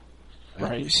cracked.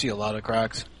 Right. You see a lot of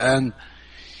cracks, and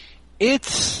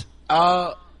it's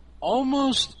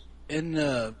almost in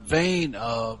the vein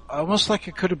of, almost like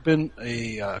it could have been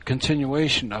a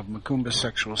continuation of Macumba's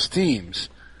sexual themes.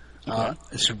 Okay.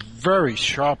 It's very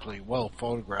sharply well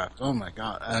photographed. Oh my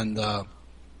God. And,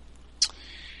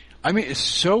 I mean, it's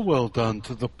so well done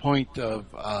to the point of,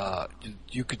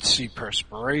 you could see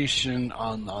perspiration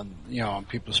on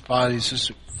people's bodies.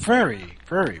 It's very,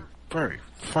 very, very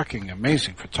fucking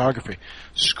amazing photography.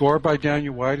 Score by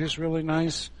Daniel White is really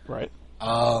nice. Right.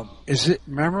 Is it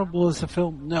memorable as a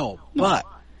film? No. But,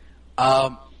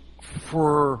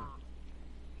 for,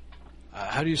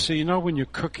 how do you say, when you're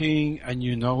cooking and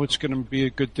it's going to be a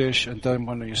good dish, and then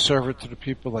when you serve it to the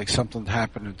people, like something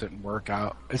happened and didn't work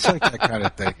out. It's like that kind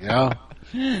of thing,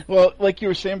 Well, like you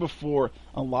were saying before,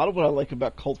 a lot of what I like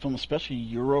about cult film, especially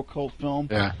Euro cult film,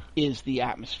 is the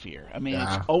atmosphere. I mean,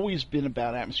 it's always been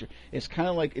about atmosphere. It's kind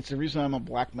of like, it's the reason I'm a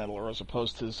black metaler as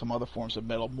opposed to some other forms of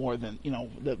metal more than,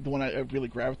 the one I really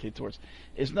gravitate towards.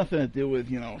 It's nothing to do with,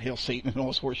 Hail Satan and all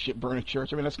this horse shit, burn a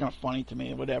church. I mean, that's kind of funny to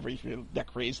me, whatever. If you're that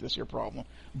crazy, that's your problem.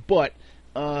 But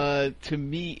to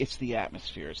me, it's the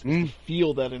atmosphere. It's the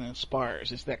feel that it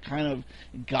inspires. It's that kind of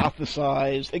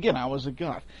gothicized. Again, I was a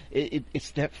goth.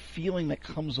 It's that feeling that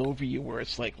comes over you where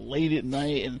it's like late at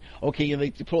night and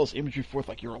they pull this imagery forth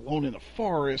like you're alone in a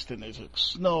forest and there's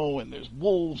snow and there's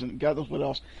wolves and God knows what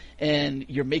else, and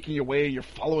you're making your way and you're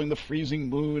following the freezing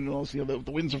moon and all this,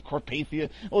 the winds of Carpathia,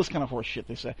 all this kind of horse shit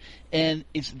they say. And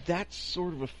it's that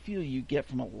sort of a feel you get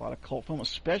from a lot of cult film,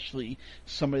 especially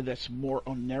somebody that's more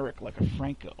oniric like a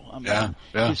Franco. I mean,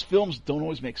 his films don't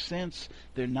always make sense.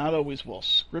 They're not always well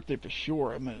scripted for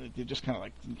sure. I mean, they're just kind of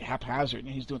like haphazard.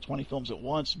 And he's doing 20 films at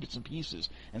once, bits and pieces,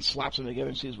 and slaps them together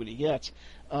and sees what he gets.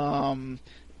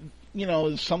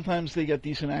 Sometimes they get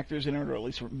decent actors in it, or at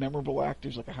least memorable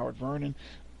actors like a Howard Vernon.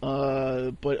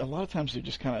 But a lot of times they're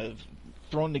just kind of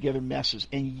thrown together messes.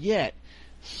 And yet,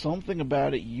 something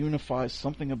about it unifies,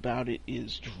 something about it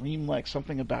is dreamlike,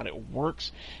 something about it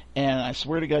works. And I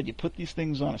swear to God, you put these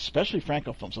things on, especially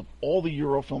Franco films, of all the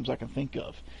Euro films I can think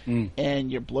of,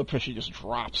 and your blood pressure just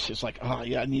drops. It's like, oh,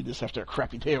 yeah, I need this after a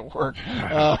crappy day at work.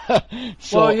 I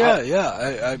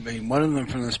mean, one of them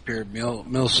from this period, Mil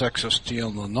Sexos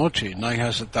Día La Noche, Night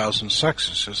Has 1,000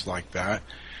 Sexes, is like that.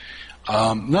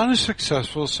 Not as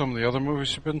successful as some of the other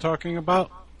movies you've been talking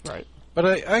about. Right. But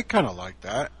I kind of like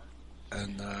that.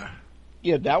 And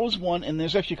that was one, and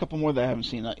there's actually a couple more that I haven't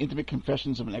seen. Intimate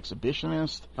Confessions of an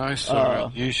Exhibitionist. I saw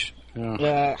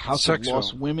it. House of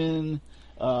Lost Women.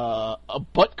 A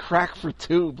Butt Crack for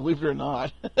Two, believe it or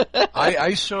not.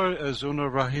 I saw it as Una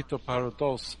Rajita para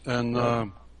Dos,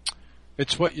 and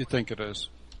it's what you think it is.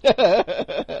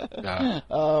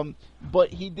 But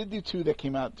he did do two that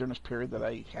came out during this period that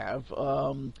I have.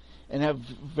 And have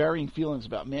varying feelings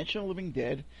about Mansion of the Living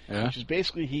Dead, which is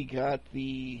basically he got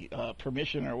the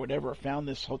permission or whatever, found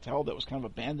this hotel that was kind of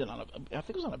abandoned I think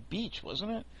it was on a beach,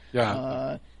 wasn't it?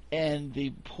 Yeah. And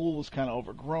the pool was kind of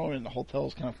overgrown, and the hotel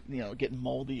was kind of getting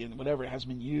moldy and whatever. It hasn't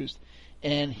been used,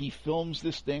 and he films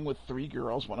this thing with three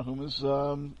girls, one of whom is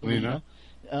Lena.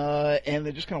 And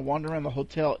they just kind of wander around the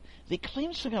hotel. They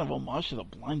claim some kind of homage to the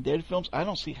Blind Dead films. I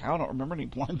don't see how. I don't remember any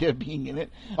Blind Dead being in it.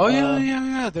 Oh,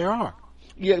 yeah, there are.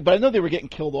 Yeah, but I know they were getting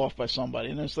killed off by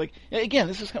somebody, and it's like, again,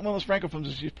 this is one of those Franco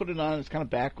films. You put it on, it's kind of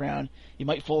background. You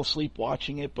might fall asleep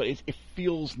watching it, but it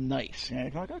feels nice.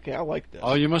 And you're like, okay, I like this.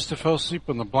 Oh, you must have fell asleep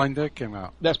when The Blind Date came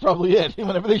out. That's probably it.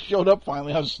 Whenever they showed up,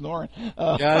 finally, I was snoring.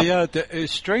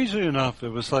 Strangely enough, it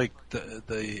was like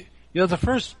the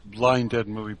first Blind Dead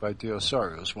movie by De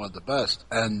Osorio was one of the best,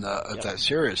 and of that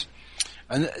series.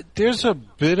 And there's a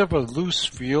bit of a loose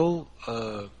feel,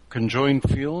 conjoined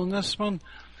feel in this one.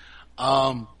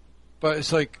 But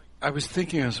it's like, I was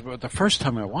thinking about the first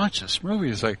time I watched this movie,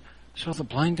 it's like, so the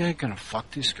Blind Date gonna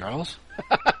fuck these girls?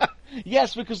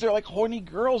 Yes, because they're like horny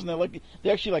girls, and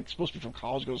they're actually like supposed to be from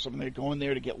college girls or something. They're going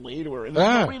there to get laid, or and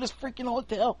there's nobody in this freaking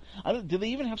hotel. Do they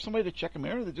even have somebody to check them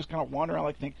in, or they just kind of wander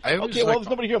around think, okay, well, there's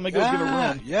nobody here. I'm gonna go get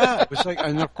a room. Yeah, it was like,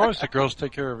 and of course the girls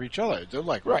take care of each other. They're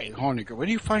like horny girls. Where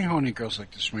do you find horny girls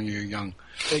like this when you're young?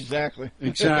 Exactly.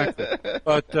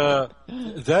 But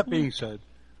that being said,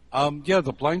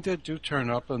 the Blind Dead do turn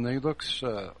up, and they look.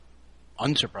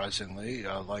 Unsurprisingly,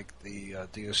 like the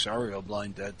De Osorio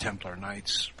Blind Dead Templar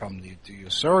Knights from the De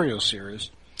Osorio series.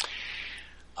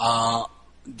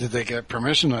 Did they get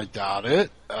permission? I doubt it.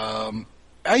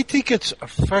 I think it's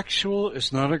effectual.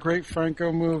 It's not a great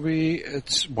Franco movie.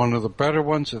 It's one of the better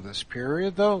ones of this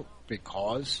period, though,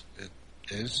 because it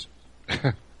is.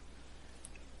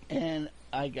 And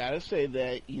I gotta say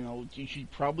that, you should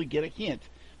probably get a hint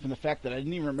from the fact that I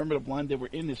didn't even remember the Blind Dead were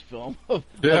in this film of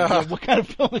what kind of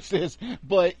film this is.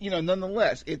 But,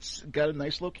 nonetheless, it's got a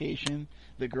nice location.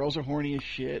 The girls are horny as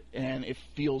shit, and it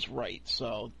feels right.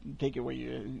 So take it or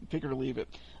leave it.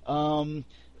 One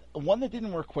that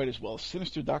didn't work quite as well,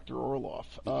 Sinister Dr. Orloff.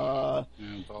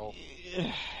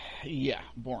 Yeah,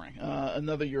 boring.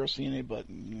 Another Eurocine, but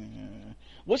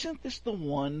wasn't this the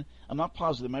one? I'm not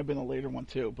positive. It might have been a later one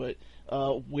too, but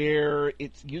where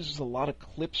it uses a lot of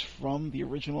clips from the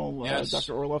original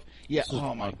Dr. Orloff. Yeah.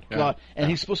 Oh my God! And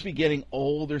he's supposed to be getting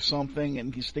old or something,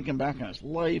 and he's thinking back on his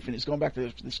life, and he's going back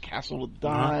to this castle to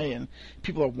die, and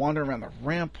people are wandering around the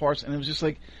ramparts, and it was just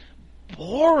like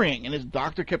boring. And his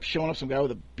doctor kept showing up, some guy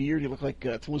with a beard. He looked like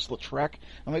Toulouse-Lautrec.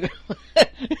 I'm like,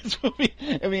 this movie.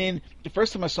 I mean, the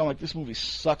first time I saw him, this movie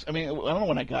sucks. I mean, I don't know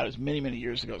when I got it. It was many, many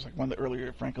years ago. It was like one of the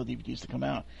earlier Franco DVDs to come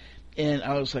out. And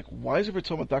I was like, why is everybody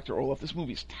talking about Dr. Orloff? This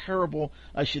movie's terrible.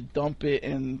 I should dump it.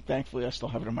 And thankfully, I still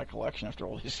have it in my collection after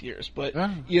all these years. But,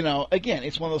 again,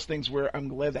 it's one of those things where I'm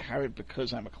glad to have it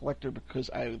because I'm a collector, because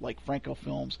I like Franco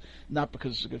films, not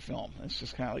because it's a good film. It's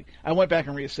just kind of like, I went back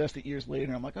and reassessed it years later,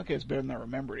 and I'm like, okay, it's better than I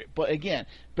remembered it. But again,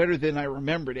 better than I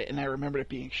remembered it, and I remembered it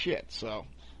being shit. So,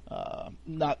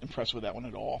 not impressed with that one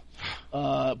at all.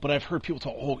 But I've heard people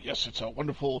talk, oh, yes, it's a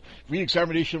wonderful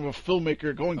re-examination of a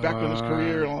filmmaker going back on his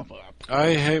career. And all that.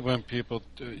 I hate when people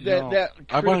do,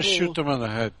 I want to shoot them on the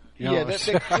head.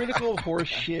 That critical horse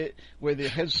shit where the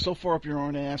head's so far up your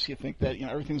own ass, you think that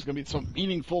everything's going to be some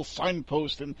meaningful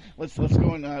signpost, and let's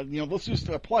go and let's just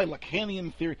apply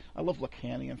Lacanian theory. I love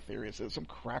Lacanian theory. It's some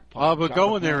crackpot. Oh, we're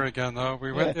going there again, though.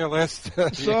 We went there last.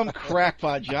 Some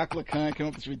crackpot Jacques Lacan came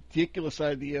up with this ridiculous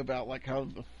idea about how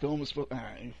the film is supposed.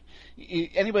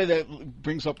 Anybody that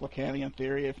brings up Lacanian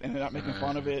theory and they're not making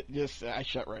fun of it, I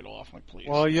shut right off. I'm like, please.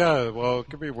 Well, yeah. Well, it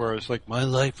could be worse. Like, my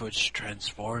life was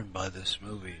transformed by this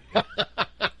movie.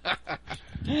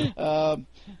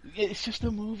 It's just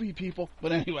a movie, people.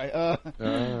 But anyway,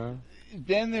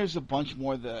 then there's a bunch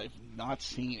more that I've not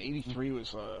seen. 83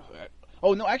 was.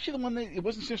 Oh, no, actually, the one it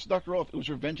wasn't Sinister Dr. Orloff. It was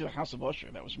Revenge of the House of Usher.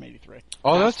 That was from 83.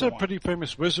 Oh, that's a pretty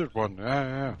famous wizard one.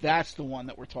 Yeah. That's the one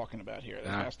that we're talking about here.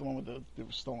 That's the one with the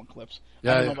stolen clips.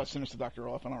 Yeah, I don't know about Sinister Dr.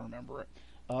 Orloff. I don't remember it.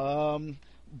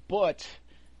 But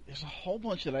there's a whole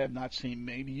bunch that I have not seen.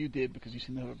 Maybe you did because you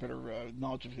seem to have a better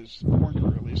knowledge of his porn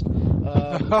career, at least.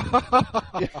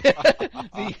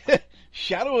 The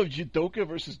Shadow of Judoka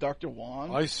versus Dr.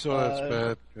 Wong. I saw it's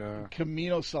bad. Yeah.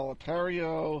 Camino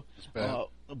Solitario. It's bad.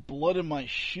 Blood in My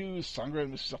Shoes, Sangre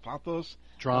en mis zapatos.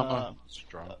 Drama. It's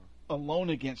drama. Alone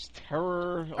Against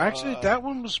Terror. Actually, that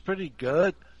one was pretty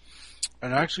good.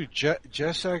 And actually,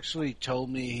 Jess actually told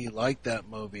me he liked that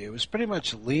movie. It was pretty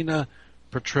much Lena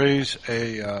portrays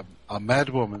a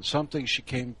madwoman, something she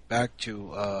came back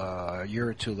to a year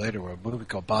or two later with a movie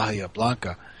called Bahia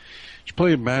Blanca. She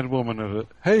played a madwoman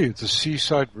at it's a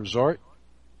seaside resort.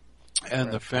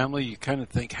 And the family, you kind of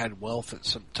think, had wealth at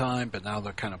some time, but now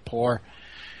they're kind of poor.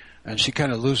 And she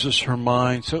kind of loses her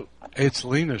mind. So it's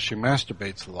Lena. She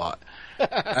masturbates a lot.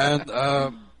 And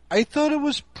I thought it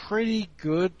was pretty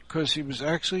good because he was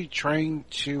actually trying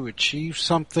to achieve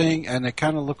something, and it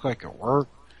kind of looked like it worked.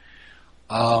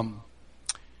 And,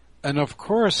 of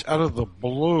course, out of the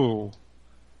blue,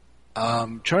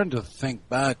 Trying to think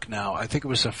back now. I think it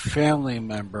was a family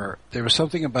member. There was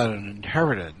something about an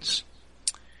inheritance.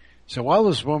 So while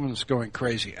this woman's going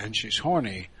crazy and she's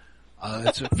horny,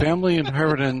 it's a family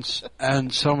inheritance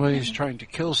and somebody's trying to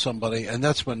kill somebody, and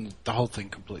that's when the whole thing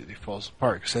completely falls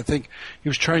apart. Because I think he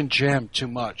was trying to jam too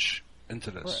much into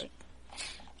this.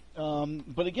 Right.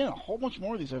 But again, a whole bunch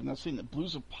more of these I've not seen. The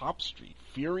Blues of Pop Street,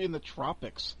 Fury in the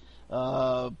Tropics,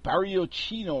 Barrio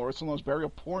Chino, or sometimes Barrio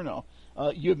Porno.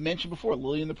 You had mentioned before,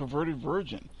 Lily and the Perverted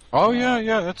Virgin. Oh,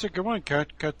 yeah, that's a good one.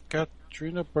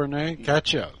 Katrina Bernay.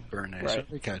 Katja Bernay. Right.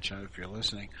 Certainly Katja, if you're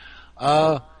listening.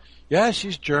 Yeah,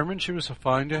 she's German. She was a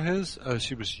find of his.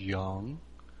 She was young.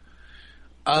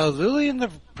 Lily and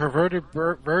the Perverted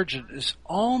Virgin is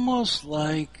almost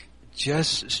like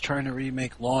Jess is trying to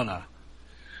remake Lorna.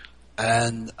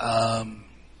 And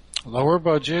lower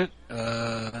budget.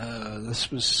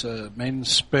 This was made in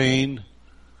Spain.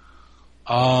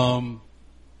 The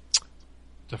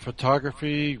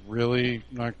photography, really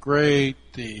not great.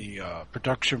 The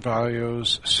production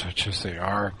values, such as they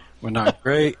are, were not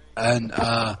great. And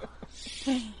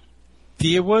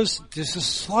there's a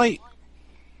slight,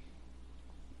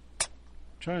 I'm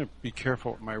trying to be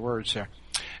careful with my words here.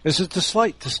 There's a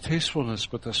slight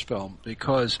distastefulness with this film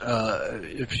because,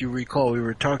 if you recall, we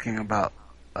were talking about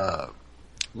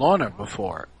Lorna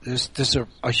before. There's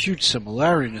a huge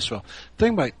similarity in this film. The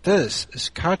thing about this is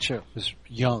Katja was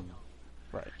young.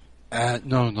 Right.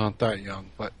 No, not that young,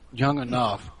 but young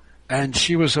enough. And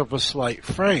she was of a slight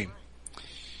frame.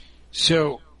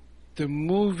 So the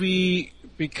movie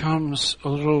becomes a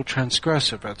little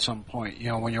transgressive at some point. You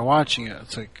know, when you're watching it,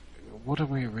 it's like, what are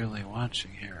we really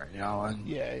watching here? You know, and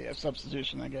yeah,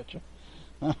 substitution. I get you.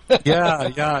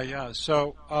 yeah.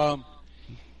 So,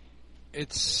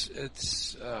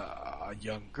 it's a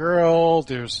young girl.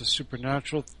 There's a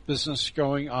supernatural business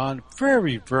going on,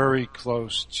 very, very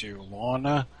close to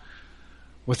Lorna,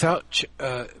 without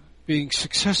being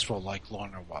successful like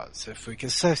Lorna was. If we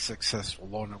could say successful,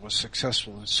 Lorna was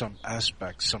successful in some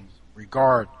aspect, some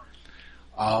regard.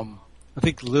 I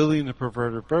think Lily and the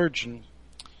Perverted Virgin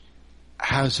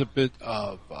has a bit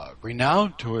of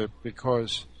renown to it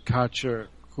because Katja,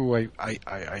 who I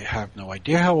have no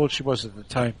idea how old she was at the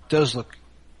time, does look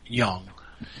young.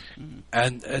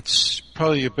 And it's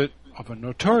probably a bit of a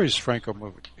notorious Franco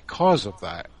movie because of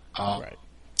that. Right.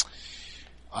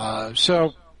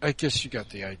 So I guess you got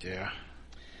the idea.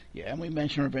 Yeah, and we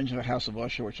mentioned Revenge of the House of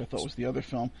Usher, which I thought was the other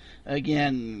film.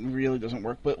 Again, really doesn't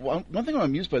work. But one thing I'm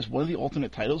amused by is one of the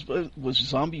alternate titles was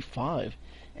Zombie 5.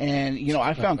 And, you know,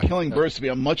 I found Killing Birds to be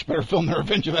a much better film than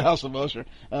Revenge of the House of Usher.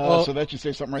 So that should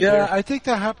say something right there. Yeah, I think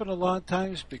that happened a lot of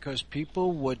times because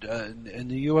people would, in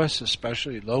the U.S.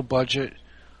 especially, low budget,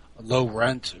 low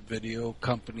rent video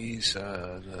companies,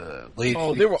 the late...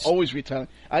 Oh, they were always retailing.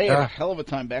 I had a hell of a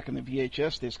time back in the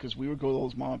VHS days because we would go to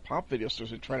those mom and pop video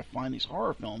stores and try to find these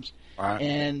horror films. Right.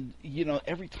 And, you know,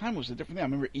 every time was a different thing. I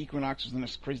remember Equinox was in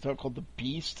this crazy title called The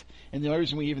Beast, and the only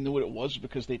reason we even knew what it was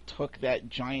because they took that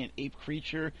giant ape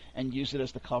creature and used it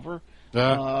as the cover.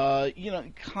 Yeah. You know,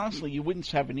 constantly you wouldn't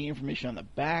have any information on the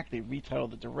back. They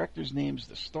retitled the directors' names,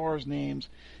 the stars' names.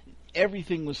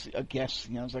 Everything was a guess.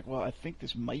 You know, I was like, well, I think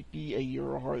this might be a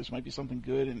Euro horror. This might be something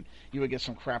good, and you would get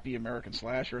some crappy American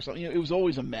slasher or something. You know, it was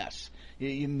always a mess.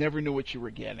 You never knew what you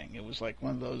were getting. It was like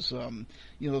one of those,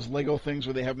 you know, those Lego things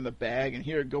where they have in the bag, and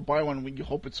here, go buy one when you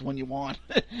hope it's the one you want.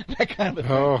 That kind of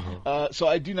thing. Oh. So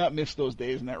I do not miss those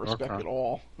days in that respect at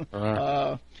all.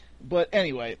 But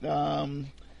anyway,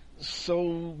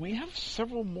 so we have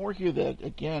several more here that,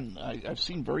 again, I've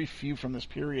seen very few from this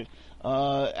period.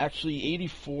 Actually,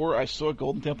 84, I saw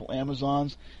Golden Temple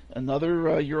Amazons. Another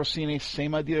Eurocine,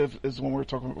 same idea as the one we were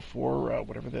talking about before,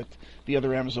 whatever the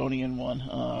other Amazonian one,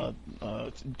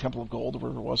 Temple of Gold or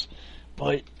whatever it was.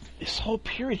 But this whole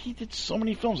period, he did so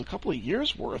many films, a couple of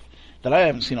years worth, that I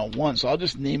haven't seen on one. So I'll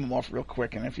just name them off real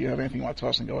quick, and if you have anything you want to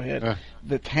toss in, go ahead.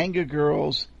 The Tanga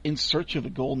Girls, In Search of the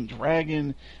Golden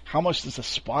Dragon, How Much Does a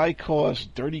Spy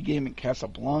Cost, Dirty Game in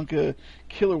Casablanca,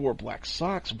 Killer Wore Black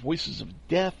Socks, Voices of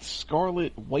Death,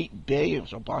 Scarlet, White Bay, it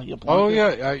was Bahia Blanca. Oh,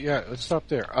 yeah, let's stop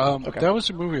there. Okay. That was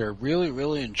a movie I really,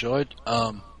 really enjoyed.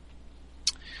 I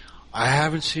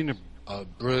haven't seen a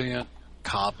brilliant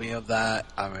copy of that.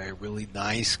 I mean, a really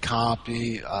nice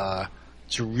copy.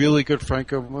 It's a really good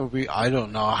Franco movie. I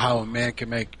don't know how a man can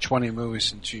make 20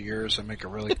 movies in 2 years and make a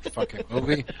really good fucking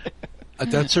movie.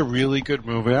 That's a really good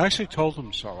movie. I actually told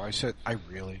him so. I said, I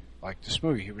really like this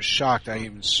movie. He was shocked I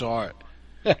even saw it.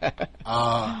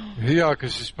 Yeah,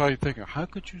 because he's probably thinking, how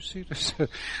could you see this?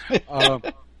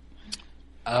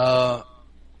 A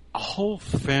whole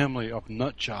family of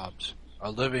nut jobs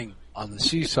are living on the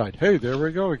seaside. Hey, there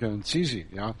we go again. It's easy,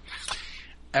 you know.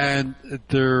 And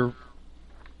they're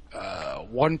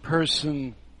one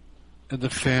person in the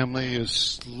family is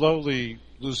slowly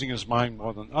losing his mind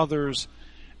more than others,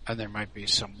 and there might be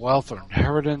some wealth or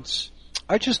inheritance.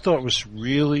 I just thought it was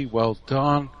really well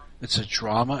done. It's a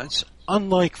drama. It's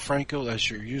unlike Franco as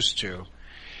you're used to.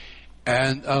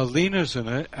 And Lena's in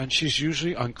it, and she's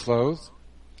usually unclothed,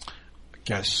 I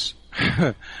guess.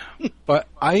 But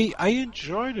I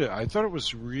enjoyed it. I thought it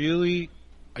was really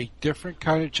a different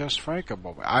kind of Jess Franco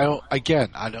movie. I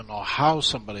don't know how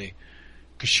somebody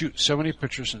could shoot so many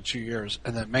pictures in 2 years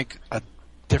and then make a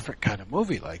different kind of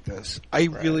movie like this. I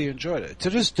really enjoyed it. To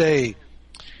this day,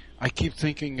 I keep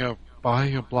thinking of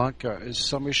Bahia Blanca is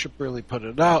somebody should really put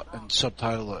it out and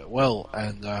subtitle it well.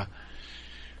 And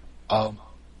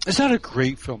it's not a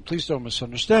great film. Please don't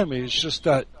misunderstand me. It's just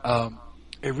that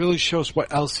it really shows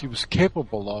what else he was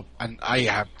capable of. And I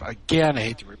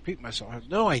hate to repeat myself, I have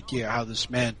no idea how this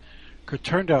man could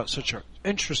turn out such an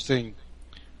interesting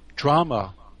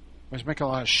drama. He's making a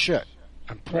lot of shit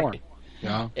and porn. Right.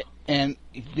 Yeah. And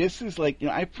this is like,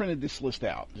 I printed this list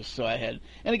out just so I had,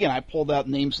 and again, I pulled out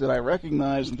names that I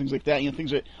recognize and things like that,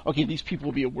 things that, okay, these people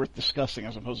will be worth discussing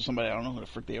as opposed to somebody I don't know who the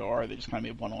frick they are, they just kind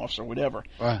of made one-offs or whatever.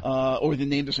 Right. Or the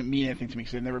name doesn't mean anything to me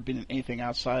because they've never been in anything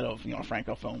outside of, a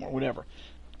Franco film or whatever.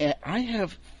 And I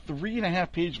have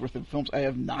 3.5 pages worth of films I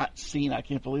have not seen. I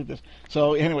can't believe this.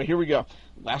 So anyway, here we go.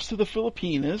 Last of the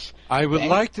Filipinas. I would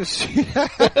like to see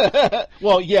that.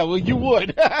 Well, you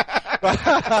would.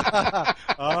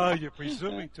 Oh, you're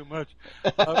presuming too much.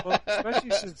 Well,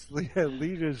 especially since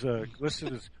Lita's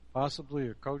listed as possibly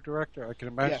a co-director. I can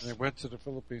imagine they went to the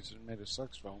Philippines and made a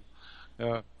sex film.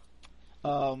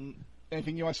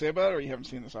 Anything you want to say about it, or you haven't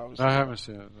seen this, obviously? I haven't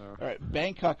seen it, no. All right,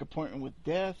 Bangkok, Appointment with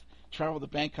Death. Travel to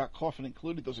Bangkok, Coffin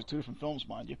Included. Those are 2 different films,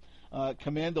 mind you.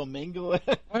 Commando Mengele.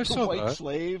 I saw White that.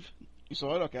 Slave. You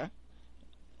saw it? Okay.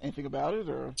 Anything about it?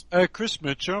 Or Chris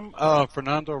Mitchum,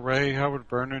 Fernando Rey, Howard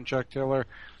Vernon, Jack Taylor.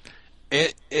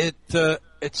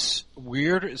 It's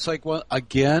weird. It's like,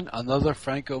 again, another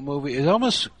Franco movie. It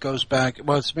almost goes back.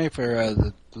 Well, it's made for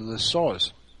the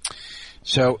Saws.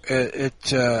 So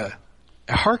it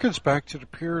harkens back to the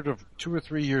period of 2 or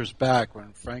 3 years back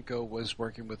when Franco was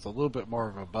working with a little bit more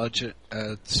of a budget.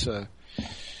 It's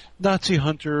Nazi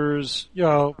Hunters.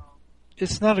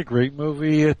 It's not a great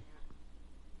movie.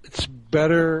 It's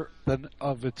better than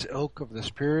of its ilk of this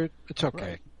period. It's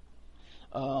okay.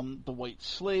 Right. The White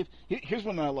Slave. Here's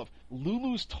one that I love.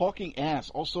 Lulu's Talking Ass,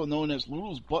 also known as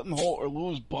Lulu's Buttonhole or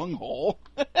Lulu's Bunghole.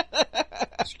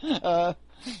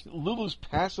 Lulu's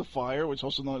Pacifier, which is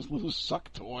also known as Lulu's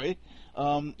Suck Toy.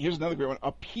 Here's another great one.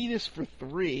 A Penis for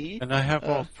Three. And I have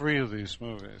all 3 of these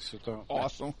movies, so don't.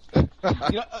 Awesome.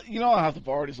 I'll have to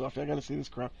borrow these off you. I got to see this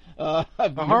crap.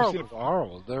 I've never seen it.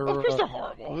 Horrible. Of course they're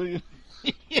horrible.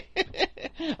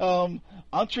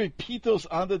 Entre Pitos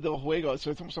Anda del Juego. So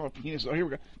it's almost about penis. Oh, here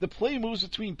we go. The play moves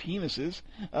between penises.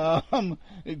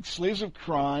 Slaves of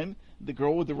Crime. The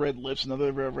Girl with the Red Lips.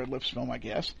 Another Red Lips film, I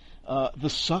guess. The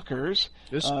Suckers.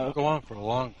 This will go on for a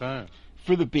long time.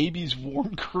 For the Baby's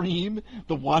Warm Cream,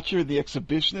 The Watcher, The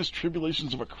Exhibitionist,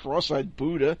 Tribulations of a Cross-Eyed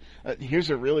Buddha. Here's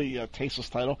a really tasteless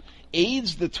title.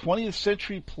 AIDS, the 20th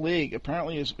Century Plague.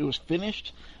 Apparently it was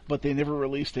finished, but they never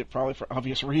released it, probably for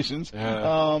obvious reasons.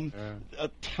 A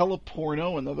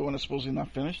Teleporno, another one that's supposedly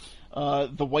not finished.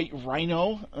 The White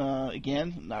Rhino,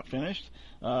 again, not finished.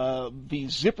 The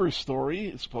Zipper Story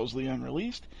is supposedly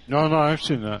unreleased. No, I've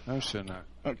seen that.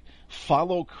 Okay.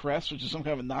 Follow Crest, which is some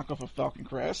kind of a knockoff of Falcon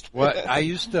Crest. Well, I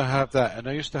used to have that, and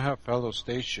I used to have Fellow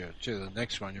Statia, too. The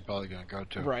next one you're probably going to go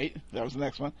to. Right, that was the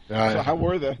next one. So Yeah. how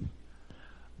were they?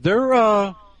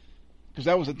 They're, Because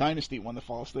that was a Dynasty one, the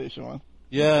Follow Station one.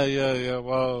 Yeah.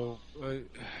 Well, I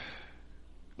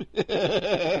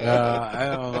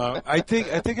don't know. I think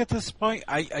at this point,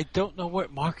 I don't know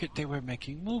what market they were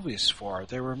making movies for.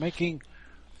 They were making.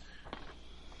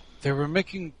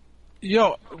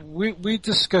 We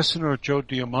discussed in our Joe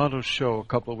Diamante show a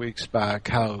couple of weeks back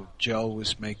how Joe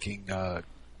was making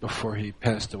before he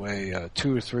passed away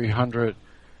 200 or 300.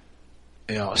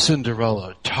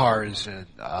 Cinderella, Tarzan,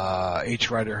 H.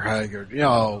 Rider Haggard,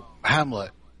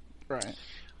 Hamlet. Right.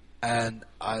 And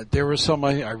there were some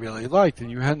I really liked, and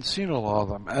you hadn't seen a lot of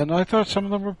them. And I thought some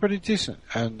of them were pretty decent.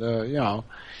 And,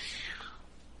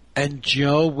 and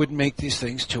Joe would make these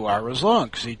things 2 hours long,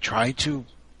 because he tried to,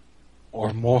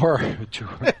 or more,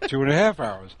 2.5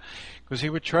 hours, because he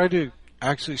would try to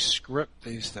actually script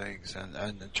these things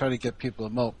and try to get people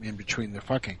to mope in between their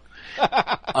fucking.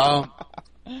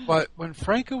 But when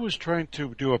Franco was trying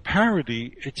to do a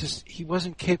parody, he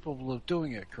wasn't capable of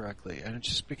doing it correctly, and it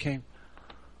just became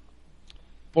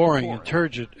boring and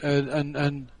turgid,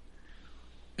 and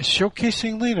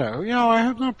showcasing Lena. I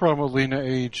have no problem with Lena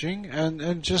aging,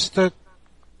 and just that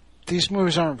these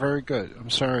movies aren't very good. I'm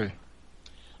sorry.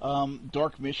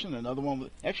 Dark Mission, another one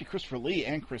with actually Christopher Lee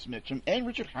and Chris Mitchum and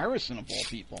Richard Harrison of all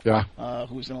people. Yeah.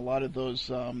 Who's in a lot of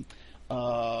those.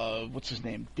 What's his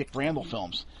name? Dick Randall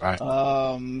films. Right.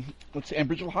 And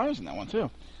Bridget Ohio's in that one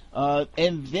too.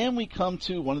 And then we come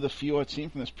to one of the few I've seen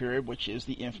from this period, which is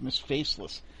the infamous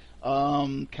Faceless.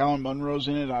 Callan Munro's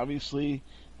in it, obviously.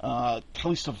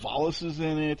 Telly Savalas is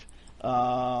in it.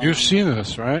 You've seen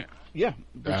this, right? Yeah,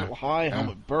 Bridget Lahai,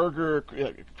 Helmut Berger,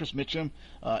 Chris Mitchum,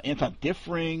 Anton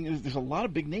Diffring. There's a lot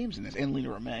of big names in this, and Lena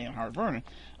Romay and Howard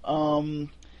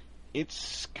Vernon.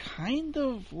 It's kind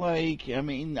of like,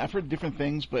 I've heard different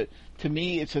things, but to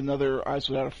me it's another Eyes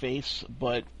Without a Face,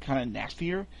 but kind of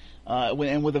nastier,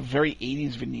 and with a very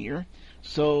 80s veneer.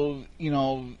 So,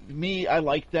 me, I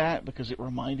like that because it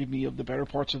reminded me of the better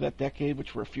parts of that decade,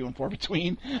 which were few and far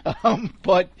between.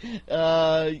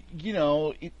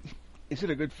 Is it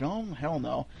a good film? Hell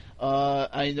no.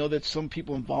 I know that some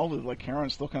people involved with it, like Karen,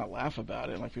 still kind of laugh about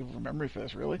it. Like, people remember me for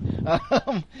this, really.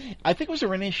 I think it was a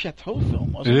Rene Chateau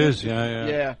film, wasn't it? It is, yeah.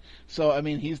 Yeah. So,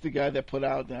 he's the guy that put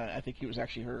out, I think he was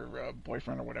actually her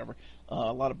boyfriend or whatever,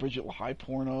 a lot of Bridget Lahai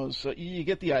pornos. So you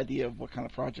get the idea of what kind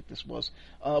of project this was.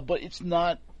 But it's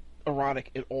not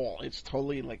erotic at all. It's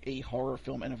totally like a horror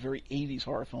film, and a very 80s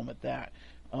horror film at that.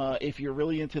 If you're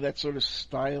really into that sort of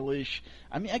stylish,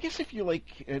 I guess if you're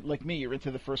like me, you're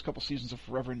into the first couple seasons of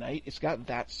Forever Night. It's got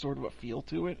that sort of a feel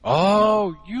to it.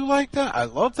 Oh, you like that? I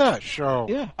love that show.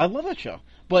 Yeah, I love that show.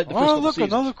 But the first couple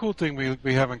seasons, another cool thing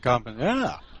we have in common.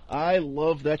 Yeah, I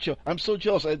love that show. I'm so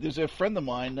jealous. There's a friend of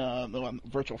mine, a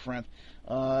virtual friend,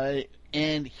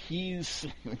 and he's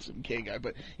a gay guy,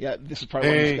 but yeah, this is probably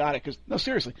why he's got it. No,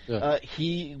 seriously,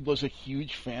 he was a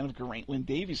huge fan of Geraint Wyn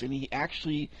Davies, and he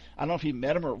actually, I don't know if he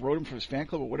met him or wrote him for his fan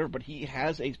club or whatever, but he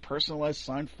has a personalized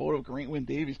signed photo of Geraint Wyn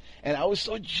Davies, and I was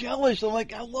so jealous. I'm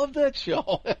like, I love that show.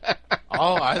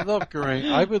 Oh, I love Geraint.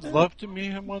 I would love to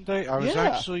meet him one day. I was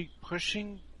actually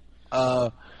pushing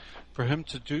for him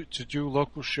to do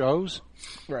local shows,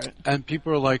 right? And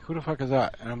people are like, "Who the fuck is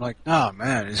that?" And I'm like, "Nah,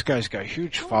 man, this guy's got a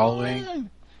huge following."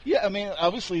 Yeah,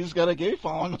 obviously he's got a gay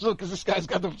following because this guy's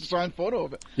got the signed photo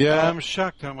of it. Yeah, I'm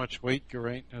shocked how much weight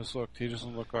Geraint has looked. He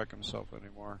doesn't look like himself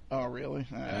anymore. Oh, really?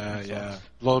 Yeah,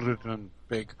 loaded and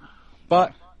big.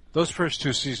 But those first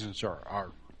two seasons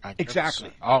are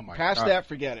exactly. Oh my god! Past that,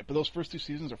 forget it. But those first two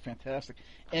seasons are fantastic.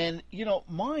 And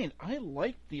I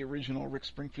liked the original Rick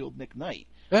Springfield, Nick Knight.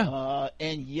 Yeah.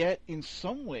 And yet, in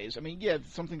some ways,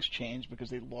 something's changed because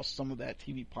they lost some of that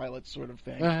TV pilot sort of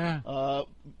thing. Yeah.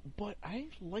 But I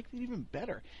liked it even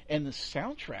better. And the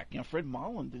soundtrack, Fred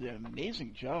Mollen did an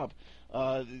amazing job.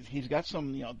 He's got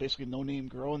some, basically No Name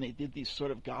Girl, and they did these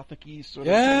sort of gothic-y sort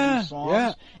of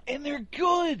songs. And they're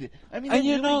good. They're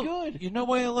really good. You know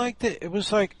why I liked it? It was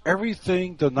like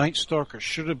everything the Night Stalker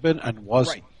should have been and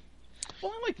wasn't. Right.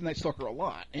 Well, I like the Night Stalker a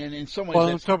lot, and in some ways. Well,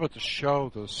 I'm talking about the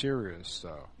show, the series,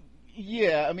 though.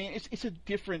 Yeah, it's a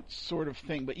different sort of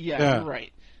thing, but yeah. You're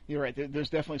right. You're right. There's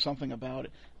definitely something about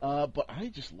it. But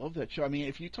I just love that show.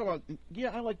 If you talk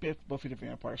about, I like Buffy the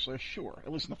Vampire Slayer, sure.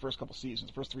 At least in the first couple seasons.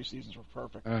 The first 3 seasons were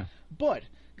perfect. But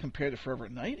compared to Forever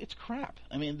Night, it's crap.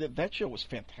 That show was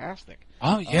fantastic.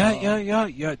 Oh,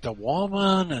 yeah. The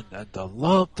woman and the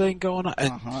love thing going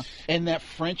on. And that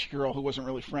French girl who wasn't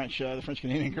really French, the French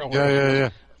Canadian girl. Yeah.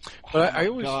 But I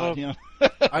always loved,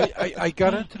 I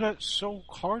got into that so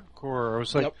hardcore. I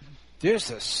was like,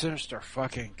 there's a sinister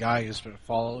fucking guy who's been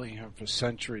following him for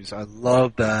centuries. I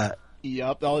love that.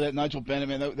 Yep. Oh, that Nigel Benham,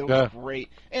 man, that was great.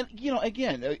 And,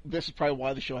 again, this is probably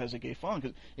why the show has a gay following,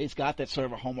 because it's got that sort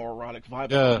of a homoerotic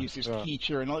vibe. He's this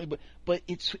teacher and all that. But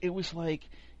it was like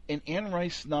an Anne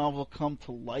Rice novel come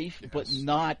to life, but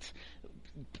not...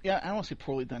 Yeah, I don't want to say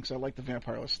poorly done because I like the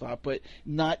Vampire Lestat, but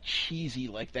not cheesy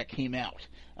like that came out.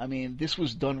 This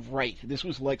was done right. This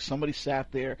was like somebody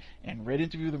sat there and read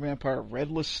Interview with the Vampire, read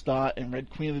Lestat, and read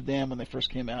Queen of the Damned when they first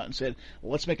came out and said,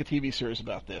 well, let's make a TV series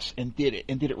about this, and did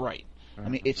it right.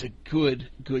 It's a good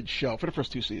show for the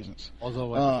first 2 seasons.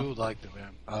 Although I do like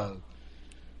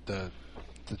the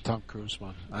Tom Cruise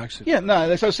one. Actually, that's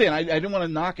what I was saying. I didn't want to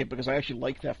knock it because I actually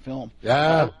liked that film.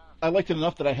 Yeah. I liked it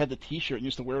enough that I had the T-shirt and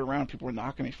used to wear it around. People were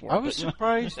knocking me for it. I was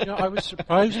surprised. I was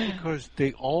surprised because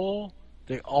they all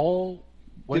did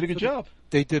a good job.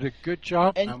 They did a good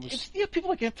job. And people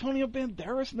like Antonio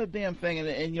Banderas and the damn thing.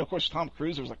 And of course, Tom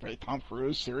Cruise. It was like, really, Tom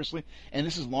Cruise? Seriously? And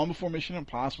this is long before Mission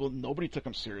Impossible. Nobody took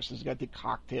him seriously. This guy did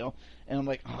Cocktail. And I'm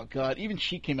like, oh, God. Even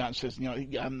she came out and says,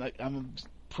 I'm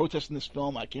protesting this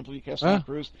film. I can't believe you cast Tom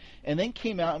Cruise. And then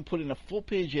came out and put in a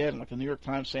full-page ad in like the New York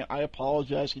Times saying, I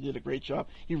apologize, he did a great job.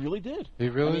 He really did. He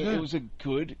really did. It was a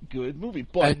good movie.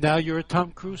 But and now you're a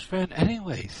Tom Cruise fan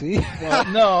anyway, see?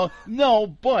 Well, no,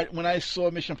 but when I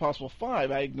saw Mission Impossible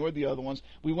 5, I ignored the other ones.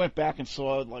 We went back and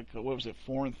saw, like,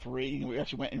 4 and 3. We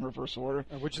actually went in reverse order.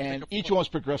 And each one was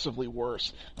progressively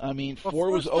worse. I mean,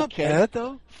 4 was okay. Bad,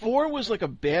 though. 4 was like a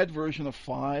bad version of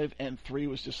 5, and 3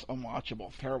 was just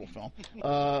unwatchable. Terrible film.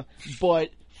 But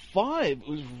 5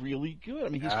 was really good. I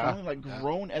mean, he's finally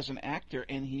grown as an actor,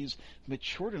 and he's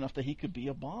matured enough that he could be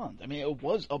a Bond. I mean, it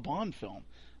was a Bond film.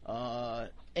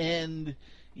 And,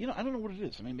 I don't know what it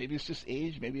is. I mean, maybe it's just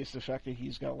age. Maybe it's the fact that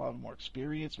he's got a lot more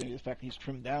experience. Maybe the fact that he's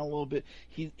trimmed down a little bit.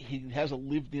 He has a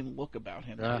lived-in look about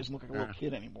him. He doesn't look like a little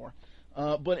kid anymore.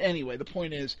 But anyway, the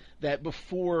point is that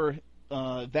before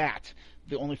that,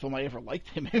 the only film I ever liked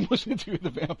him in was Interview with the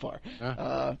Vampire.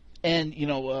 And,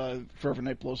 Forever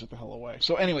Night blows it the hell away.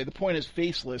 So anyway, the point is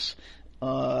Faceless,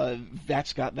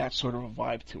 that's got that sort of a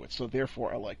vibe to it. So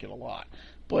therefore, I like it a lot.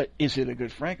 But is it a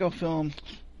good Franco film?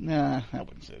 Nah, I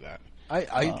wouldn't say that.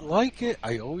 I like it.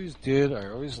 I always did. I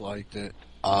always liked it.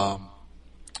 I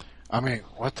mean,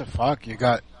 what the fuck? You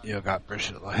got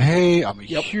Brigitte LaHaye. I'm a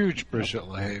huge Brigitte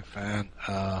LaHaye fan.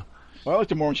 Well, I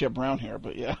liked her more when she had brown hair,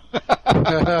 but yeah.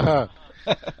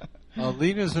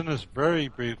 Lena's in this very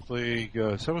briefly.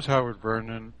 So was Howard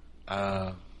Vernon.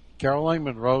 Caroline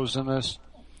Munro's in this.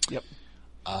 Yep.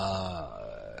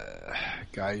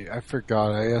 Guy, I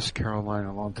forgot. I asked Caroline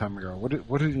a long time ago. What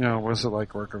was it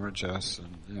like working with Jess?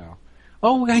 And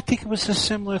oh, I think it was a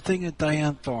similar thing that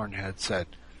Diane Thorne had said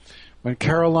when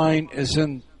Caroline is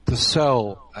in the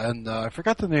cell, and I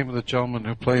forgot the name of the gentleman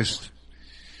who plays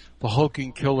the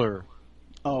hulking killer.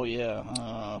 Oh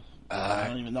yeah. I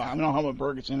don't even know. I don't know how much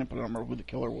Burgett's in it, but I don't remember who the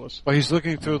killer was. Well, he's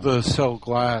looking through the cell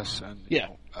glass, and yeah.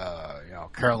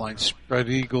 Caroline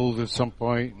spread-eagled at some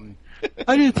point, and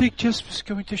I didn't think Jess was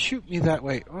going to shoot me that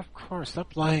way. Oh, of course,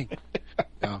 stop lying.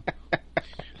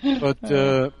 But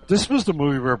this was the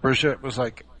movie where Brigitte was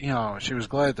like, she was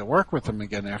glad to work with him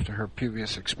again after her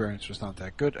previous experience was not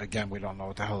that good. Again, we don't know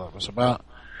what the hell that was about.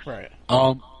 Right.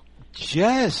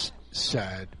 Jess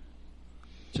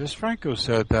Franco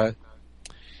said that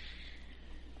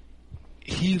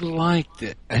he liked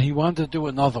it, and he wanted to do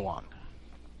another one.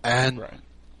 And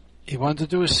he wanted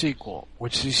to do a sequel,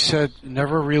 which he said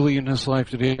never really in his life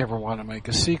did he ever want to make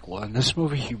a sequel. And this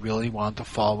movie, he really wanted to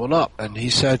follow it up. And he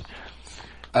said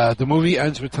the movie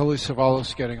ends with Telly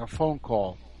Savalas getting a phone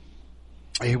call.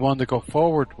 He wanted to go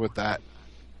forward with that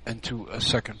into a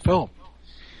second film.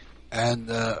 And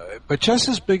but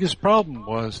Jess's biggest problem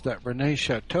was that Rene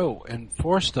Chateau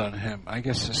enforced on him, I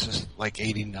guess this is like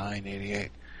 89,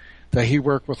 88, that he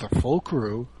work with a full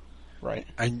crew, right,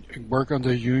 and work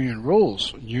under union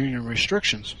rules, union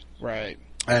restrictions, right.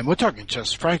 And we're talking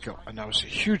Jess Franco, and that was a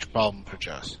huge problem for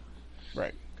Jess,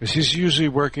 right, because he's usually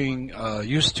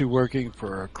used to working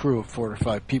for a crew of 4 to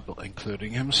 5 people,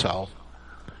 including himself,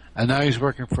 and now he's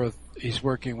working with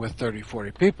 30,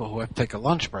 40 people who have to take a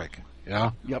lunch break.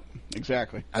 Yep,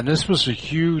 exactly. And this was a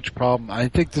huge problem. I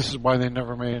think this is why they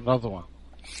never made another one.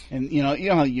 And, you know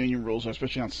how the union rules are,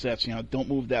 especially on sets, don't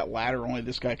move that ladder, only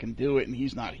this guy can do it, and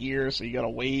he's not here, so you gotta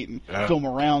wait and film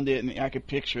around it, and I could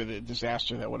picture the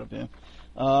disaster that would have been.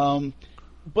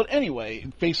 But anyway,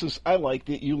 Faceless, I liked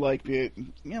it, you liked it,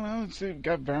 it's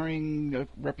got varying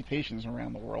reputations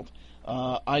around the world.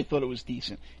 I thought it was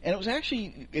decent. And it was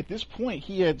actually, at this point,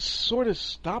 he had sort of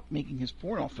stopped making his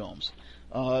porno films.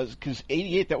 Because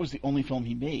 88, that was the only film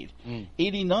he made.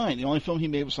 89, the only film he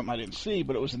made was something I didn't see,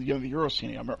 but it was in the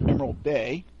Eurocine, Emerald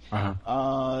Bay.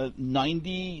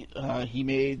 90, he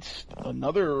made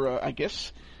another, I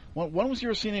guess, one was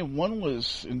Eurocine, one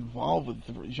was involved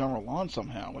with Jean Roland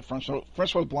somehow, with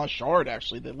François Blanchard,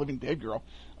 actually, the Living Dead girl.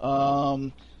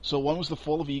 So one was The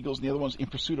Fall of Eagles, and the other one was In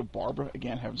Pursuit of Barbara.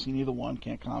 Again, haven't seen either one,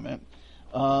 can't comment.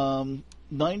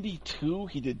 92,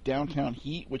 he did Downtown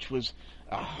Heat, which was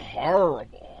a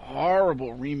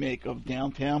horrible remake of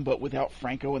Downtown, but without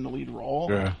Franco in the lead role.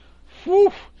 Yeah.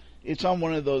 Whew! It's on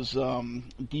one of those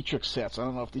Dietrich sets. I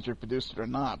don't know if Dietrich produced it or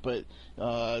not, but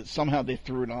somehow they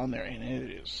threw it on there, and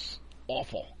it is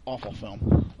awful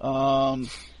film.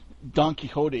 Don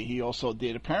Quixote he also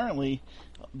did. Apparently,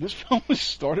 this film was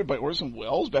started by Orson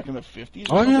Welles back in the 50s.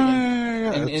 Oh,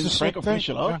 yeah. And Franco finished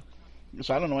it up. Yeah.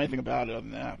 So I don't know anything about it other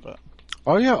than that, but...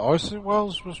 Oh, yeah, Orson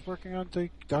Welles was working on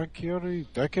Don Quixote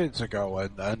decades ago,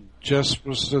 and Jess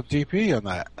was the DP on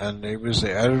that, and he was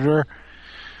the editor,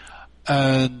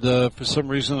 and for some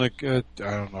reason, I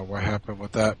don't know what happened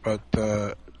with that,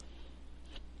 but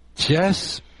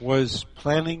Jess was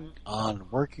planning on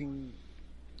working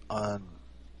on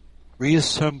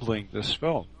reassembling this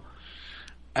film.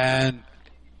 And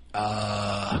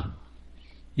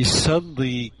he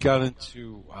suddenly got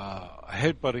into a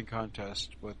headbutting contest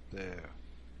with the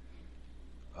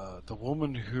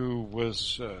woman who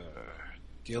was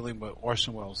dealing with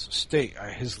Orson Welles' estate,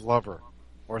 his lover,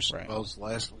 Orson Welles'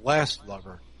 last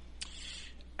lover.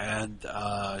 And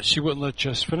she wouldn't let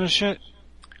Jess finish it,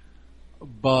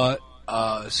 but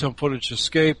some footage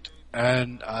escaped,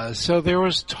 and so there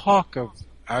was talk of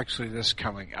actually this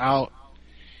coming out.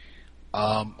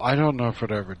 I don't know if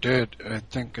it ever did. I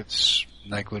think it's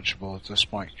negligible at this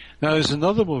point. Now, there's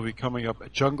another movie coming up, A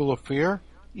Jungle of Fear.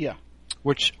 Yeah.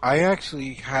 Which I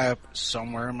actually have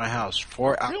somewhere in my house.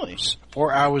 4 hours. Really?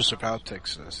 4 hours of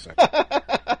outtakes of this thing.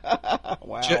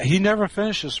 Wow. He never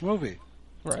finished this movie.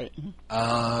 Right.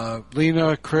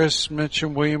 Lena, Chris, Mitch,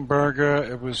 and William Berger.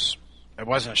 It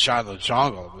wasn't shot in the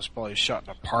jungle. It was probably shot in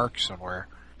a park somewhere.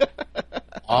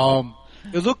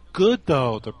 It looked good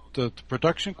though. The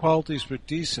production qualities were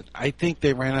decent. I think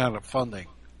they ran out of funding.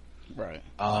 Right.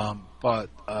 But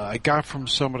I got from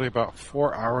somebody about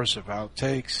 4 hours of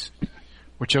outtakes,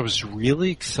 which I was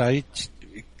really excited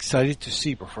to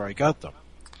see before I got them.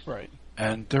 Right.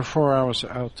 And they're 4 hours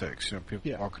of outtakes.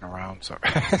 People walking around. So.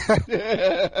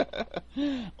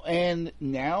 And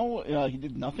now he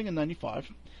did nothing in '95.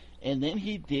 And then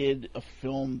he did a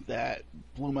film that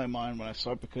blew my mind when I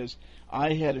saw it, because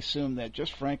I had assumed that Jess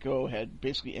Franco had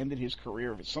basically ended his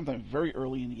career sometime very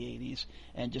early in the 80s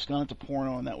and just gone into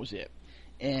porno, and that was it.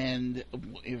 And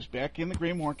it was back in the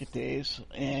gray market days,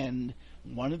 and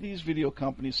one of these video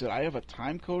companies said, I have a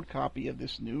time code copy of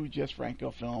this new Jess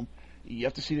Franco film. You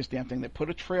have to see this damn thing. They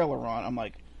put a trailer on. I'm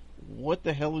like, what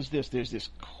the hell is this? There's this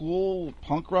cool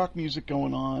punk rock music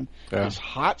going on, this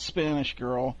hot Spanish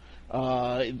girl,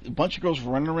 a bunch of girls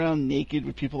running around naked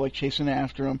with people like chasing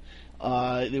after them.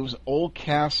 There was an old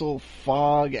castle,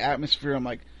 fog, atmosphere. I'm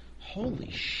like, holy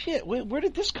shit, where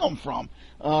did this come from?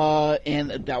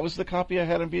 And that was the copy I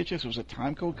had on VHS. It was a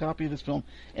time code copy of this film,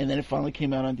 and then it finally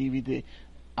came out on DVD.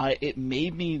 It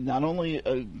made me not only,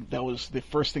 that was the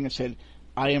first thing that said,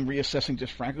 I am reassessing Jess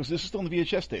Franco, because this is still in the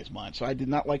VHS days, mine, so I did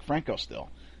not like Franco still.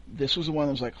 This was the one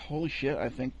that was like, holy shit, I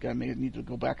think I may need to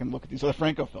go back and look at these other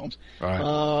Franco films.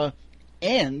 Right.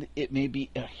 And it made me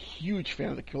a huge fan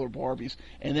of the Killer Barbies.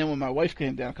 And then when my wife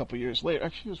came down a couple of years later,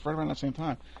 actually it was right around that same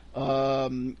time,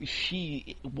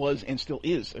 she was and still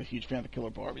is a huge fan of the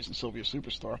Killer Barbies and Sylvia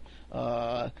Superstar.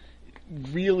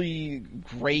 Really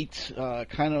great,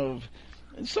 kind of,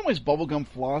 in some ways bubblegum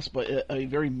floss, but a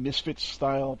very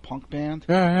Misfits-style punk band.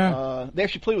 They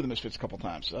actually played with the Misfits a couple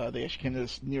times. They actually came to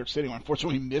this New York City.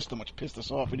 Unfortunately, we missed them, which pissed us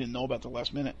off. We didn't know about the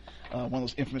last minute. One of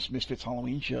those infamous Misfits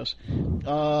Halloween shows.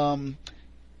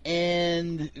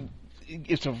 And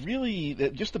it's a really,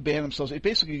 just the band themselves, it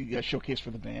basically a showcase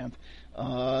for the band.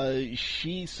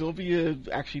 Sylvia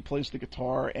actually plays the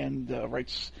guitar and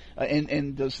writes,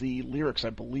 and does the lyrics, I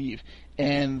believe.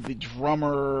 And the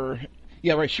drummer...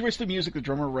 Yeah, right. She writes the music. The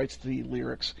drummer writes the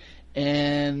lyrics,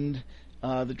 and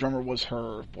the drummer was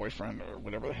her boyfriend or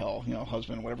whatever the hell,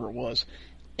 husband, whatever it was.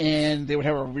 And they would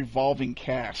have a revolving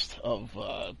cast of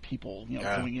people,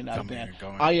 coming in and out of the band.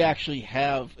 I actually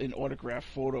have an autographed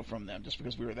photo from them, just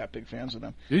because we were that big fans of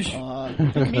them.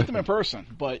 Didn't meet them in person,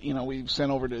 but we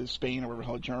sent over to Spain or whatever the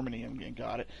hell, Germany, and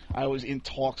got it. I was in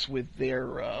talks with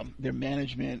their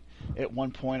management at one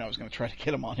point. I was going to try to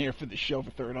get them on here for the show for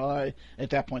Third Eye.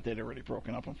 At that point, they'd already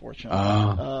broken up, unfortunately,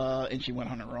 and she went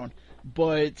on her own.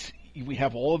 But we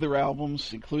have all of their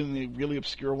albums, including the really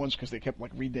obscure ones, because they kept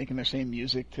remaking their same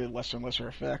music to lesser and lesser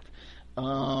effect.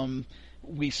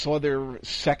 We saw their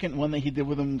second one that he did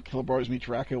with them, Killer Barbies Meet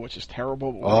Dracula, which is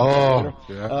terrible.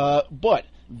 But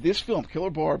this film, Killer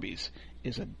Barbies,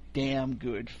 is a damn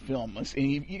good film. And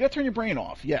you got to turn your brain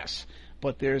off, yes.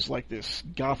 But there's this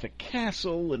gothic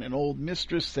castle and an old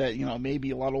mistress that, maybe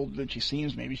a lot older than she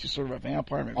seems. Maybe she's sort of a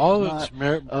vampire. Maybe she's not. It's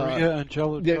Maria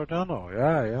Angela Giordano.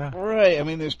 Yeah. Right. I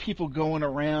mean, there's people going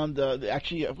around.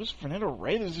 Actually, it was Fernando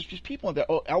Rey. There's just people in there.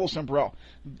 Oh, Alice Umbrell.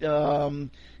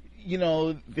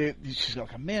 She's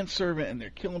got a manservant, and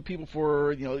they're killing people for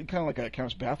her. Kind of like a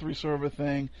Countess Bathory sort of a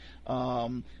thing.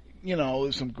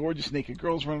 Some gorgeous naked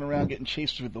girls running around getting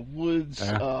chased through the woods,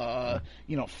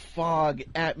 fog,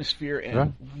 atmosphere,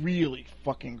 and really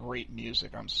fucking great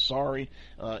music. I'm sorry.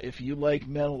 If you like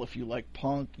metal, if you like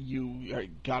punk, you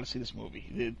got to see this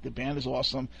movie. The band is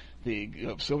awesome. The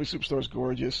Sylvia Superstar is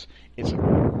gorgeous. It's a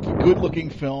good-looking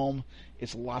film.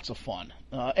 It's lots of fun.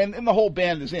 And the whole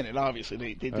band is in it, obviously.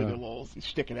 They did a little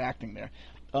stick at acting there.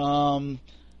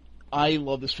 I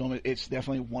love this film. It's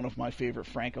definitely one of my favorite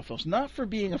Franco films. Not for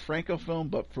being a Franco film,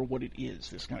 but for what it is,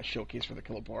 this kind of showcase for the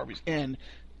Killer Barbies. And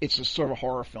it's a sort of a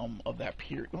horror film of that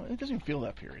period. Well, it doesn't even feel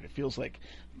that period. It feels like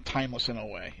timeless in a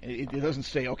way. It doesn't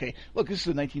say, okay, look, this is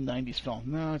a 1990s film.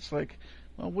 No, it's like,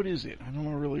 well, what is it? I don't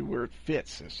know really where it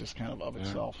fits. It's just kind of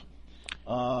itself.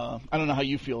 I don't know how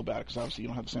you feel about it, because obviously you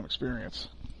don't have the same experience.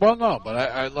 Well, no, but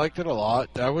I liked it a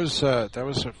lot. That was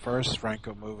the first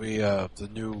Franco movie, the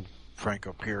new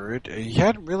Franco period. He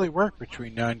hadn't really worked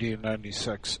between 90 and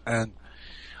 96, and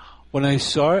when I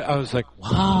saw it, I was like,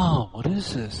 wow, what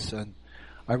is this? And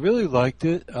I really liked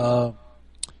it. I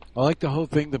liked the whole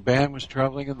thing. The band was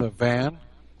traveling in the van.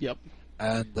 Yep.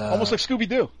 And almost like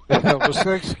Scooby-Doo. Almost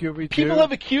like Scooby-Doo. People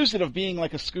have accused it of being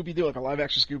like a Scooby-Doo, like a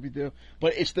live-action Scooby-Doo,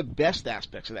 but it's the best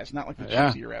aspects of that. It's not like the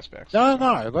cheesier aspects. No,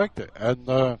 I liked it. And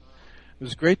it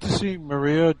was great to see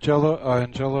Maria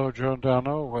Angelo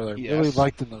Giordano, where I really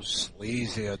liked in those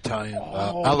sleazy Italian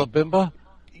Malabimba.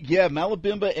 Yeah,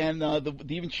 Malabimba, and the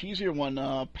even cheesier one,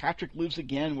 Patrick Lives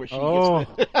Again, where she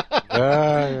gets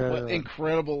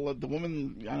incredible. The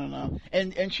woman, I don't know,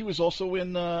 and she was also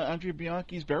in Andrea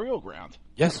Bianchi's Burial Ground.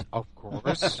 Yes, of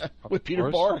course, with Peter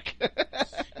Bark.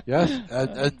 Yes,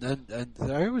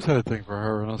 and I always had a thing for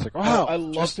her, and I was like, wow, I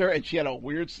loved her, and she had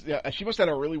she must have had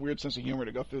a really weird sense of humor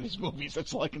to go through these movies.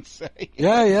 That's all I can say.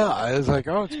 Yeah, I was like,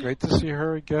 oh, it's great to see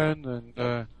her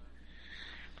again,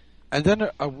 and then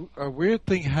a weird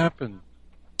thing happened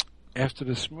after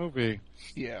this movie.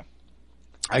 Yeah.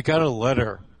 I got a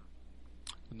letter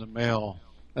in the mail.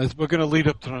 As we're going to lead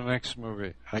up to the next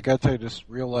movie. I got to tell you this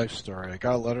real life story. I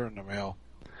got a letter in the mail,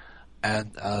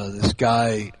 and this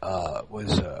guy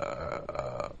was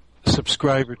a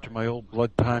subscriber to my old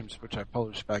Blood Times, which I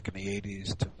published back in the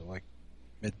 80s to the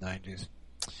mid-90s,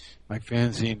 my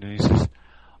fanzine, and he says,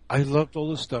 I loved all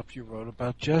the stuff you wrote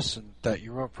about Jess and that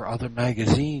you wrote for other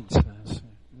magazines. And I said,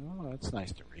 oh, that's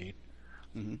nice to read.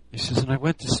 Mm-hmm. He says, and I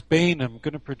went to Spain. I'm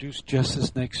going to produce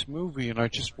Jess's next movie, and I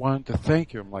just wanted to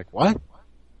thank you. I'm like, what?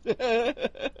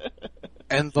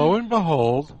 And lo and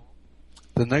behold,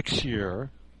 the next year,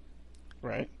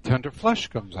 Tender Flesh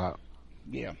comes out.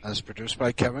 Yeah. And it's produced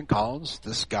by Kevin Collins,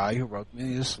 this guy who wrote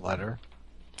me this letter.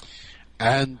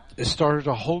 And it started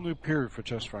a whole new period for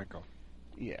Jess Franco.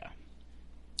 Yeah.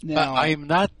 Now, I am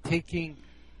not taking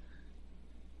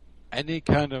any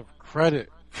kind of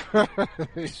credit for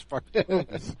these fucking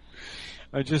movies.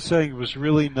 I'm just saying it was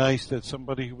really nice that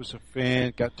somebody who was a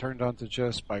fan got turned on to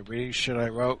Jess by reading shit I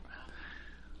wrote,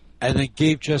 and then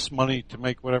gave Jess money to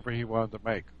make whatever he wanted to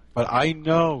make. But I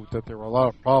know that there were a lot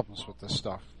of problems with this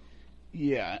stuff.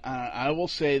 Yeah, I will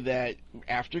say that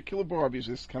after Killer Barbies,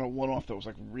 this kind of one-off that was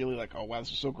really oh wow,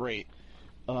 this is so great.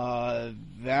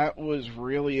 That was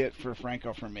really it for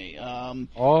Franco for me.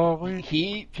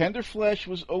 Tender Flesh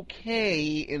was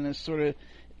okay in a sort of,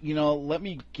 let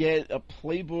me get a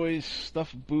Playboy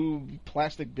stuffed boob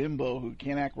plastic bimbo who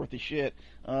can't act worth a shit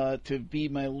to be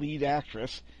my lead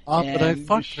actress. But I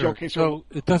fucked her, so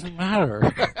it doesn't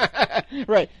matter.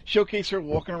 Right. Showcase her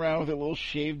walking around with a little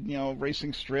shaved,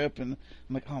 racing strip, and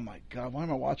I'm like, oh my God, why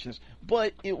am I watching this?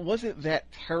 But it wasn't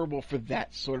that terrible for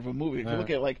that sort of a movie. If you look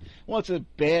at it it's a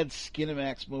bad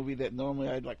Skinamax movie that normally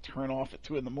I'd turn off at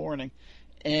 2 a.m.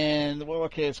 And,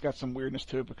 it's got some weirdness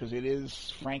to it because it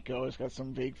is Franco. It's got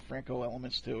some vague Franco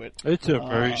elements to it. It's a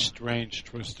very strange,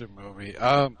 twisted movie.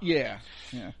 Yeah.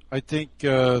 I think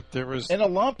there was... And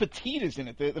Alain Petit is in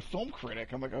it, the film critic.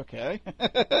 I'm like, okay.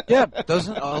 Yeah,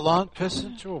 doesn't Alain piss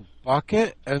into a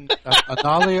bucket and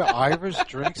Analia Ivers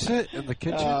drinks it in the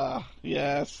kitchen?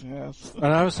 Yes. And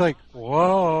I was like,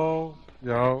 whoa.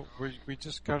 We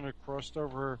just kind of crossed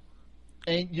over...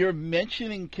 And you're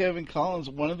mentioning Kevin Collins.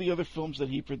 One of the other films that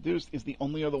he produced is the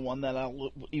only other one that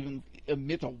I'll even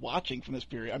admit to watching from this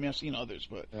period. I mean, I've seen others,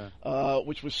 but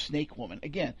which was Snake Woman.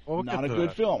 Again, not a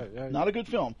good film. Not a good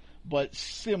film, but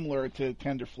similar to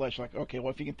Tender Flesh. Okay,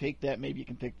 well, if you can take that, maybe you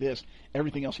can take this.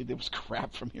 Everything else he did was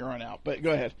crap from here on out. But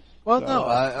go ahead.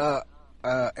 Well,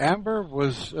 Amber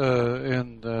was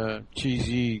in the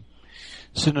cheesy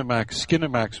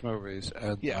Skinamax movies,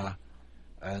 and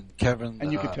and Kevin,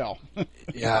 and you could tell,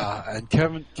 and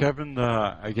Kevin,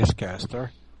 I guess cast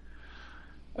her,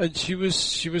 and she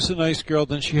was a nice girl.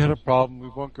 Then she had a problem we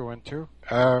won't go into.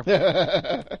 I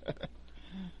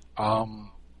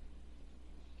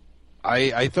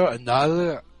thought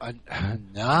Analia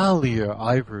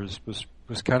Ivers was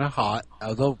kind of hot,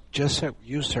 although Jess had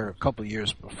used her a couple of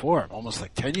years before, almost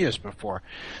 10 years before.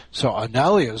 So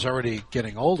Analia is already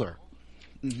getting older.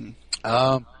 Mm-hmm.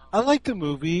 I liked the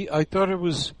movie. I thought it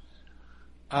was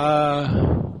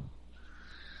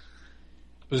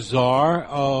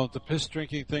bizarre. The piss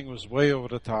drinking thing was way over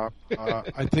the top.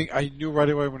 I think I knew right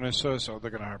away when I saw it, so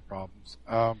they're going to have problems.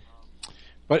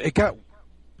 But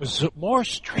was more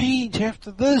strange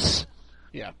after this.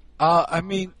 Yeah. I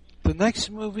mean, the next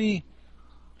movie,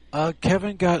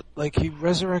 Kevin got, he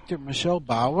resurrected Michelle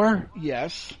Bauer.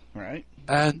 Yes, right.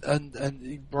 And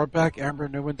he brought back Amber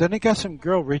Newman. Then he got some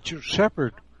girl, Rachel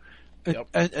Shepard. Yep.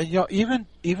 And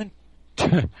even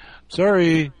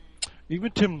sorry,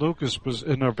 even Tim Lucas was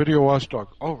in our Video Watchdog.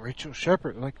 Oh, Rachel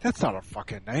Shepard. That's not a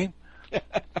fucking name.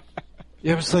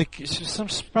 It was it's just some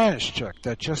Spanish chick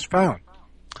that just found.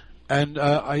 And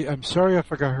I'm sorry I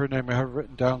forgot her name. I have it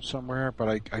written down somewhere, but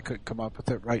I couldn't come up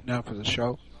with it right now for the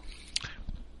show.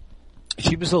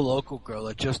 She was a local girl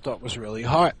that just thought was really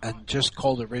hot and just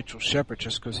called her Rachel Shepard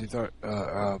just because he thought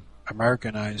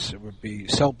Americanized it would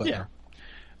sell better. Yeah.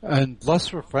 And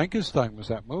Lust for Frankenstein was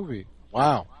that movie.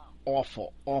 Wow.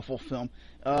 Awful film.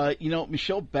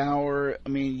 Michelle Bauer, I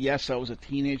mean, yes, I was a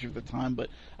teenager at the time, but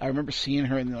I remember seeing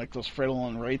her in those Fred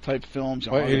Olen Ray type films,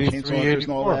 Chainsaw Hunters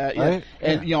and all that. Right?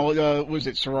 Yeah. And, was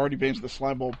it Sorority Babes, the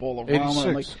Slideball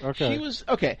Bowl-O-Rama? 86,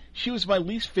 okay. She was my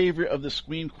least favorite of the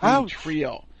Scream Queen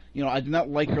trio. I did not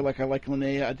like her like I like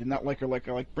Linnea. I did not like her like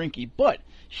I like Brinky, but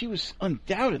she was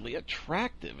undoubtedly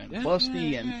attractive and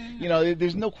busty, and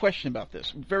there's no question about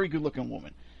this. Very good-looking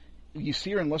woman. You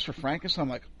see her in Lust for Frankenstein, I'm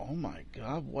like, oh my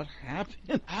God, what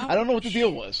happened? I don't know what the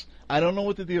deal was.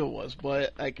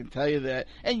 But I can tell you that.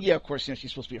 And yeah, of course, she's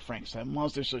supposed to be a Frankenstein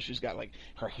monster, so she's got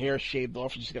her hair shaved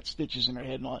off, and she's got stitches in her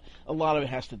head, and all. A lot of it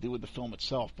has to do with the film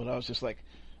itself. But I was just like,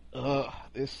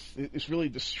 this really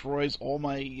destroys all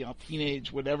my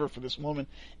teenage whatever for this woman,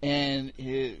 and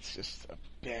it's just a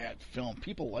bad film.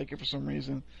 People like it for some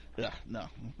reason. No.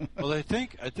 Well, I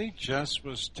think Jess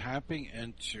was tapping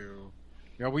into.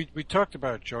 We talked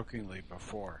about it jokingly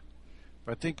before,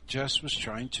 but I think Jess was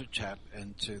trying to tap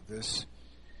into this.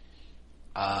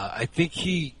 I think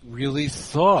he really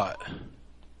thought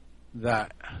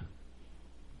that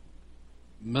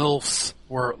MILFs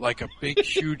were like a big,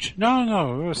 huge...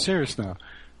 No, we're serious now.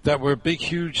 That were a big,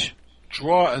 huge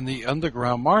draw in the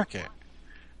underground market.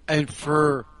 And if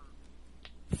you're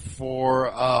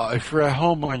at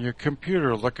home on your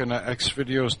computer looking at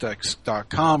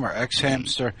xvideos.com or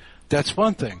xhamster, that's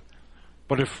one thing.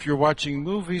 But if you're watching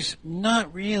movies,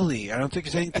 not really. I don't think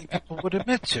it's anything people would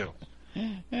admit to.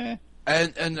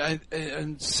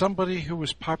 And somebody who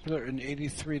was popular in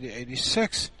 83 to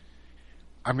 86,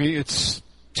 I mean, it's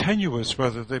tenuous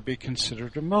whether they be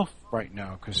considered a MILF right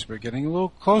now, because we're getting a little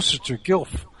closer to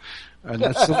GILF, and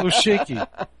that's a little shaky.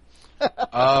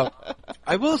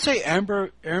 I will say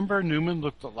Amber Newman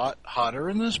looked a lot hotter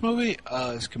in this movie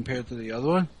as compared to the other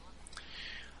one.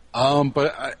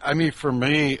 But I mean, for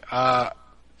me,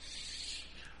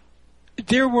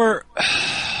 there were,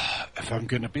 if I'm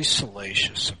going to be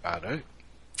salacious about it,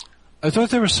 I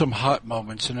thought there were some hot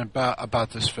moments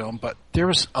about this film, but there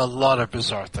was a lot of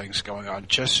bizarre things going on.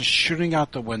 Jess is shooting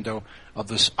out the window of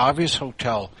this obvious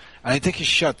hotel, and I think he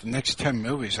shot the next 10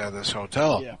 movies out of this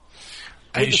hotel. Yeah.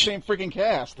 With the same freaking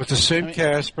cast. With the same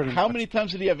cast. Pretty how much. many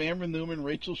times did he have Amber Newman,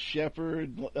 Rachel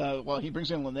Shepard? He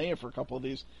brings in Linnea for a couple of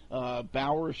these.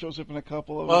 Bauer shows up in a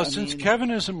couple of them. Well, since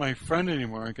Kevin isn't my friend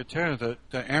anymore, I could tell you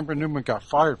that Amber Newman got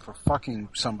fired for fucking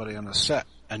somebody on the set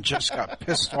and just got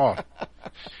pissed off.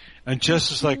 And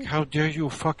Jess is like, how dare you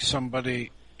fuck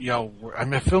somebody?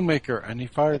 I'm a filmmaker, and he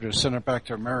fired her, sent her back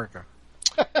to America.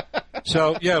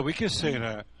 So, yeah, we can say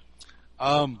that.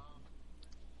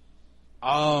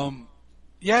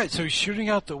 Yeah, so he's shooting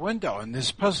out the window, and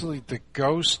there's possibly the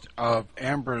ghost of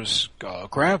Amber's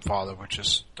grandfather, which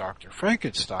is Dr.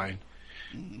 Frankenstein,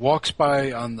 walks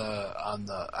by on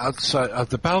the outside of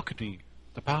the balcony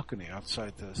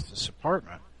outside this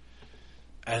apartment,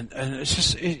 and it's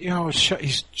just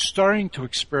he's starting to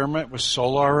experiment with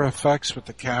solar effects with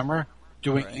the camera,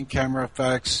 doing in-camera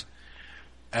effects,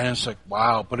 and it's like,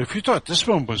 wow. But if you thought this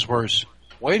one was worse,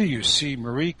 wait till you see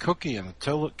Marie Cookie and the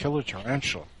Killer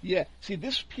Tarantula. Yeah, see,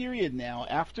 this period now,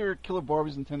 after Killer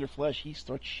Barbies and Tender Flesh, he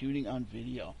starts shooting on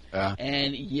video. Yeah.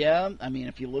 And, yeah, I mean,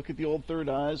 if you look at the old Third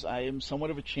Eyes, I am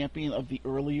somewhat of a champion of the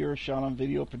earlier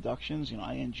shot-on-video productions.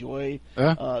 I enjoy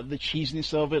the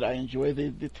cheesiness of it. I enjoy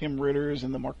the Tim Ritters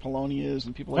and the Mark Polonias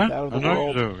and people like that of the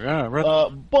world. You do.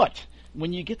 Yeah, but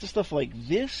when you get to stuff like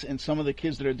this and some of the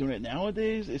kids that are doing it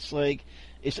nowadays, it's like...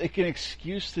 It's like an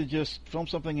excuse to just film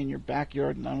something in your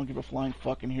backyard, and I don't give a flying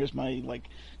fuck, and here's my,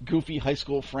 goofy high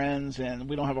school friends, and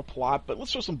we don't have a plot, but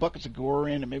let's throw some buckets of gore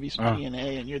in and maybe some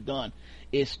DNA, and you're done.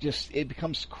 It's just, it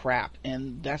becomes crap,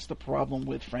 and that's the problem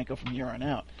with Franco from here on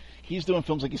out. He's doing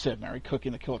films, like you said, Mary Cookie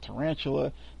and the Killer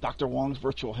Tarantula, Dr. Wong's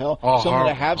Virtual Hell. Some that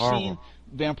I have seen,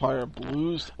 Vampire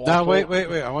Blues. Now, wait,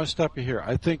 I want to stop you here.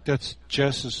 I think that's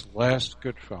Jess's last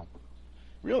good film.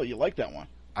 Really? You like that one?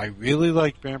 I really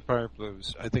like Vampire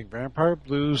Blues. I think Vampire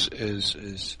Blues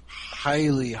is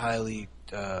highly, highly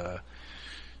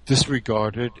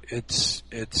disregarded. It's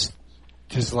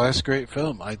his last great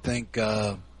film. I think.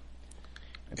 It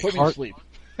put me to sleep.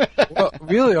 Well,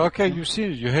 really? Okay, you've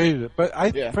seen it. You hated it, but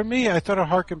for me, I thought it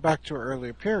harkened back to an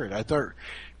earlier period. I thought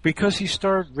because he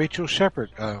starred Rachel Shepard,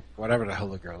 whatever the hell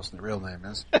the girl's real name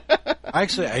is.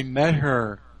 Actually, I met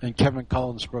her in Kevin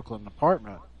Collins' Brooklyn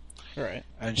apartment. Right.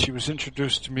 And she was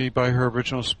introduced to me by her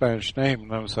original Spanish name,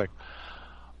 and I was like,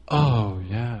 "Oh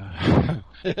yeah."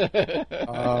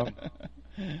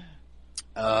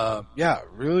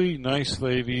 Really nice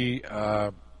lady,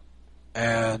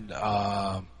 and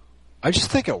I just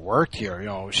think it worked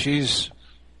here. She's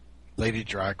Lady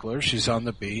Dracula. She's on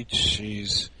the beach.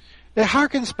 It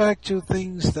harkens back to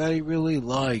things that I really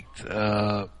liked.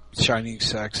 Shining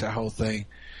Sex, that whole thing,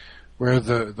 where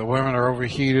the women are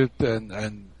overheated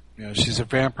and she's a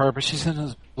vampire, but she's in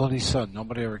his bloody sun.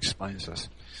 Nobody ever explains this.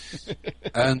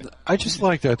 And I just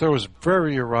liked that. It was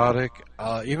very erotic,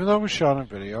 even though it was shot on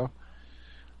video.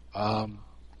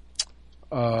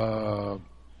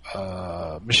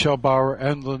 Michelle Bauer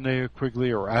and Linnea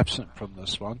Quigley are absent from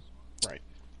this one. Right.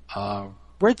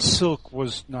 Red Silk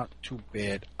was not too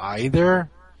bad either,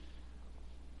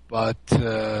 but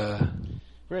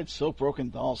Red Silk, Broken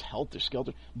Dolls, Helter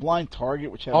Skelter, Blind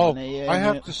Target, which has Linnea in I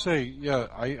have it. to say,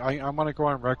 I'm going to go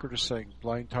on record as saying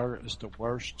Blind Target is the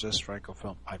worst Jess Franco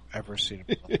film I've ever seen.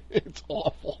 It's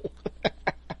awful.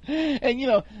 And,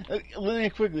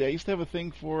 Linnea Quigley, I used to have a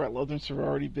thing for her. I loved her in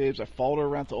Sorority Babes. I followed her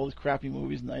around to all these crappy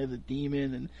movies, Night of the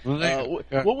Demon, and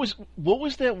what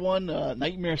was that one,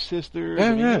 Nightmare Sisters?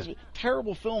 Those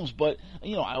terrible films, but,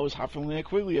 I was hot for Linnea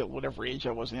Quigley at whatever age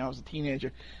I was. I was a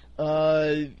teenager.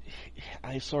 I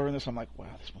saw her in this. I'm like, wow,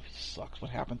 this movie sucks.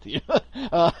 What happened to you?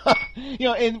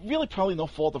 And really probably no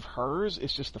fault of hers.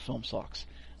 It's just the film sucks.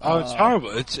 Oh, it's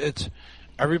horrible. It's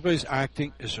everybody's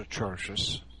acting is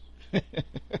atrocious.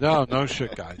 No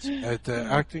shit, guys. The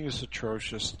acting is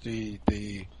atrocious. The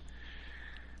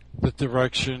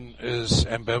direction is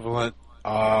ambivalent.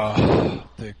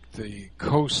 The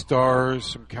co-stars,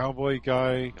 some cowboy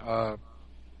guy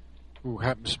who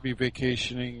happens to be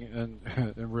vacationing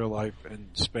in real life in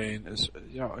Spain, is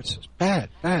it's just bad.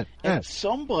 And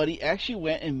somebody actually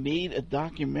went and made a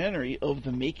documentary of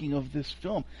the making of this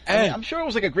film. And I'm sure it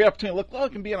was like a great opportunity. Look, I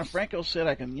can be on a Franco set.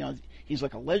 I can, he's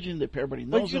like a legend that everybody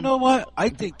knows him. But you know what? I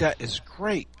think that is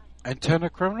great.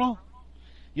 Antenna Criminal?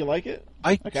 You like it?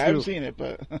 I do. I haven't seen it,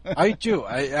 but I do.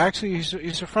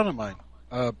 He's a friend of mine.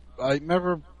 I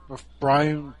remember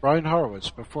Brian Horowitz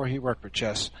before he worked with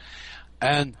Jess,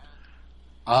 and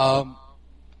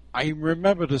I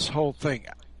remember this whole thing.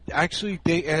 Actually,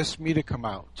 they asked me to come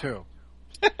out too,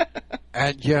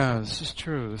 and this is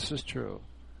true.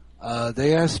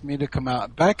 They asked me to come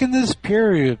out back in this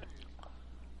period.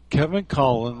 Kevin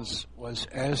Collins was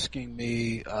asking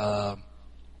me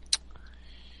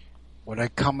would I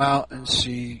come out and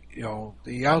see,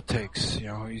 the outtakes.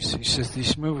 He says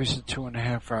these movies are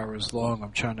 2.5 hours long.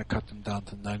 I'm trying to cut them down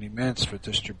to 90 minutes for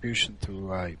distribution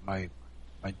through my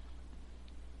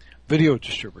video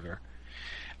distributor.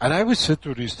 And I would sit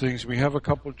through these things. We have a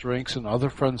couple of drinks, and other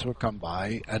friends would come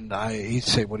by, and he'd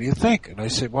say, "What do you think?" And I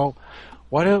say, "Well,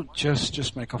 why don't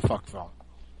just make a fuck film?"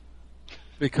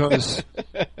 Because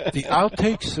the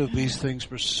outtakes of these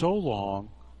things were so long,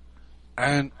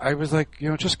 and I was like,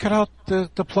 just cut out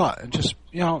the plot, and just,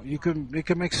 you can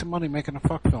make some money making a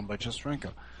fuck film by Jess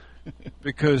Franco.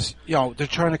 Because, they're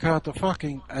trying to cut out the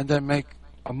fucking and then make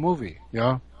a movie,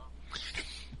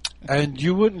 And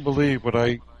you wouldn't believe what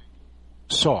I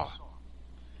saw.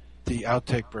 The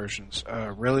outtake versions,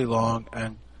 really long,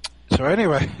 and so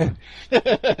anyway,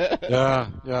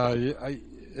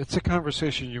 it's a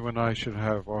conversation you and I should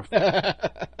have often.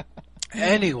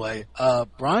 Anyway,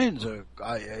 Brian's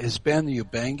his band, the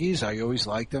Ubangis, I always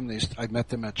liked them. I met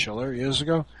them at Chiller years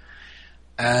ago.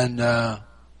 And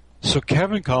so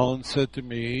Kevin Collins said to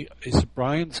me, he said,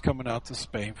 "Brian's coming out to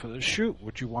Spain for the shoot.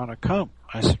 Would you want to come?"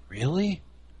 I said, "Really?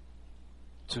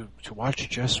 To watch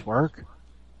Jess work?"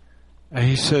 And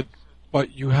he said,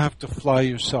 "But you have to fly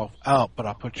yourself out, but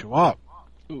I'll put you up."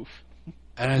 Oof.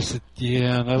 And I said,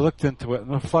 yeah, and I looked into it,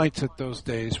 and the flights at those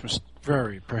days was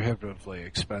very prohibitively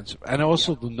expensive. And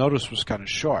also the notice was kind of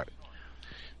short.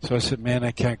 So I said, "Man,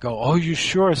 I can't go." "Oh, you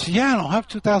sure?" I said, "Yeah, I don't have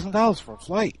 $2,000 for a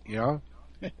flight,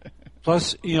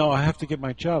 Plus, I have to get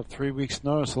my job 3 weeks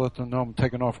notice to let them know I'm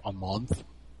taking off a month.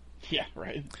 Yeah,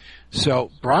 right.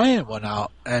 So Brian went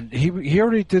out, and he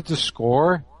already did the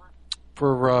score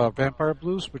for Vampire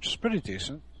Blues, which is pretty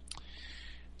decent.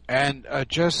 And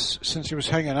Jess, since he was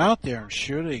hanging out there and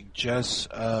shooting, Jess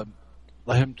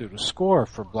let him do the score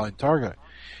for Blind Target.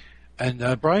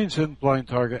 And Brian's in Blind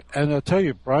Target. And I'll tell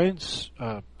you, Brian's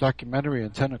documentary,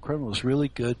 Antenna Criminal, is really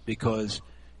good because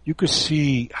you could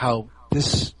see how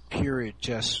this period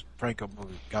Jess Franco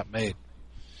movie got made.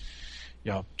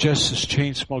 You know, Jess is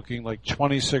chain smoking like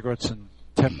 20 cigarettes in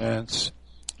 10 minutes.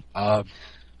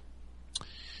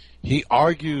 He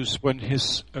argues when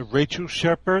his Rachel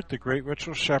Shepard, the great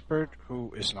Rachel Shepard,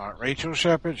 who is not Rachel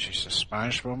Shepard, she's a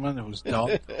Spanish woman who's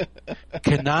dumb,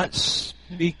 cannot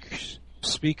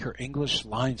speak her English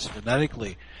lines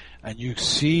phonetically, and you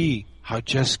see how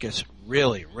Jess gets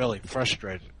really, really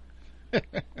frustrated.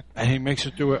 And he makes her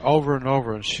do it over and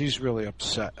over, and she's really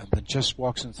upset. And then Jess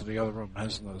walks into the other room and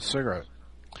has another cigarette.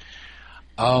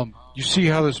 You see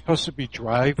how they're supposed to be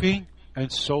driving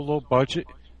and so low budget.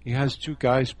 He has two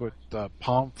guys with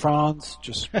palm fronds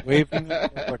just waving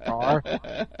the car.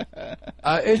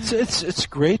 It's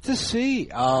great to see.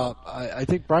 I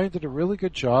think Brian did a really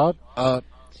good job.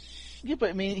 Yeah, but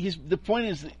I mean, the point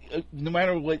is, no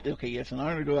matter what. Okay, yes, an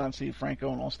honor to go out and see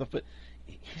Franco and all stuff, but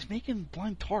he's making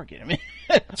Blind Target. I mean,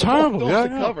 it's horrible. Yeah, the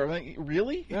cover. I mean,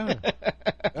 really? Yeah.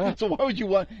 So why would you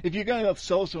want, if you're going to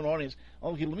sell this to an audience?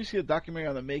 Okay, let me see a documentary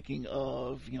on the making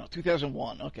of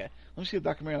 2001. Okay, let me see a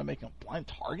documentary on the making of Blind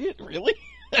Target. Really?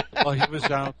 Well, he was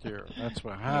out there. That's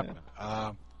what happened.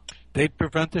 Yeah. They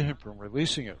prevented him from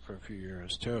releasing it for a few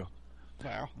years too.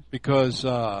 Wow. Because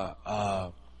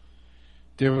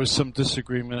there was some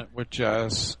disagreement with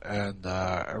Jess, and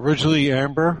originally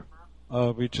Amber.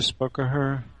 We just spoke of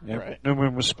her. Right.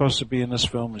 Newman was supposed to be in this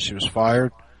film, and she was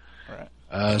fired.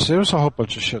 Right. So there was a whole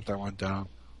bunch of shit that went down.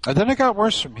 And then it got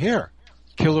worse from here.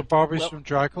 Killer Barbies from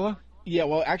Dracula. Yeah,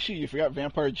 well, actually, you forgot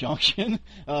Vampire Junction,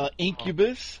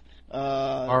 Incubus,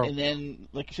 and then,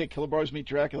 like you said, Killer Barbies meet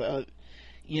Dracula.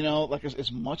 Like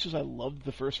as much as I loved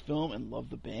the first film and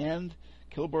loved the band,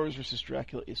 Killer Barbies vs.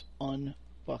 Dracula is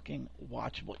unfucking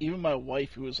watchable. Even my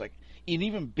wife, who was like an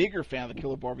even bigger fan of the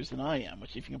Killer Barbies than I am,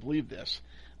 which if you can believe this,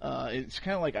 it's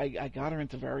kind of like I got her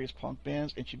into various punk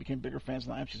bands, and she became bigger fans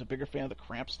than I am. She's a bigger fan of the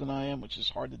Cramps than I am, which is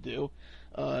hard to do.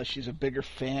 She's a bigger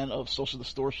fan of Social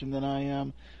Distortion than I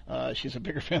am. She's a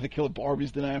bigger fan of the Killer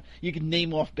Barbies than I am. You can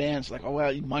name off bands like,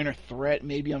 Minor Threat,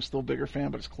 maybe I'm still a bigger fan,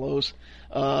 but it's close.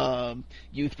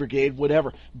 Youth Brigade,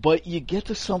 whatever. But you get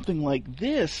to something like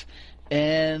this,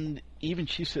 and even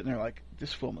she's sitting there like,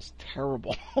 this film is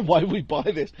terrible. Why did we buy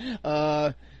this?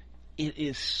 It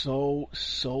is so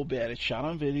bad. It's shot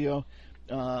on video.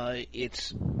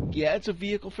 It's a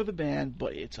vehicle for the band,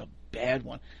 but it's a bad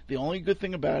one. The only good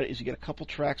thing about it is you get a couple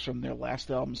tracks from their last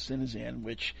album, Sin Is In,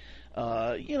 which,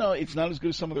 it's not as good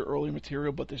as some of their earlier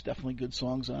material, but there's definitely good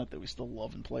songs on it that we still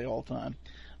love and play all the time.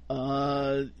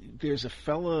 There's a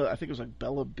fella, I think it was like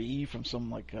Bella B from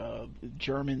some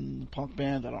German punk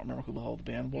band. I don't remember who the hell the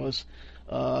band was.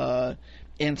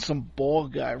 And some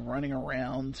bald guy running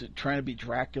around trying to be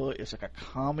Dracula. It's like a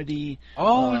comedy.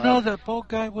 Oh, no, that bald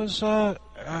guy was,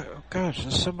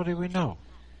 there's somebody we know.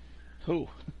 Who?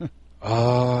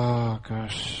 Oh,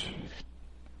 gosh.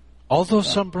 Aldo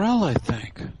Sombrell, I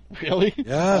think. Really?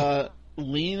 Yeah.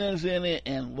 Lena's in it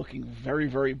and looking very,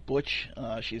 very butch.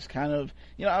 She's kind of,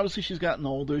 obviously she's gotten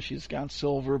older. She's gotten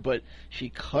silver, but she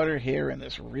cut her hair in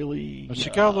this really... She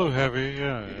got a little heavy,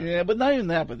 yeah. Yeah, but not even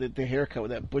that, but the haircut,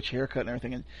 with that butch haircut and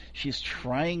everything. And she's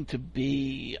trying to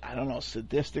be, I don't know,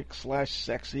 sadistic /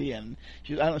 sexy. And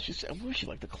she's, I don't know, what is she,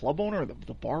 like the club owner or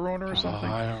the bar owner or something?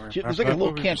 I don't remember. There's like a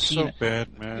little cantina. So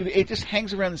bad, man. It just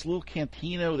hangs around this little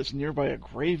cantina that's nearby a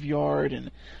graveyard.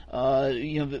 And,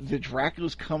 the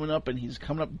Dracula's coming up, and he's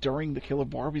coming up during the Killer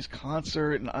Barbies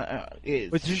concert. And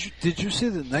but did you see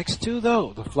the next two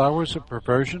though? The Flowers of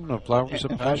Perversion, the Flowers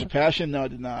of Passion. Passion? No, I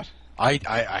did not. I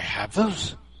have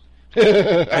those.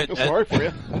 Sorry for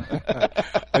you.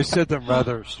 I said them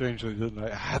rather strangely, didn't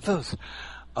I? I have those.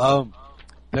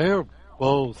 They are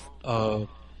both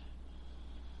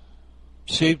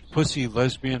shaved pussy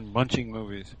lesbian munching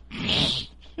movies.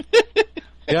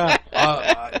 Yeah,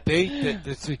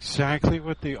 that's exactly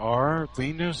what they are.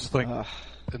 Lena's like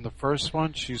in the first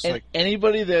one, she's like...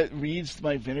 Anybody that reads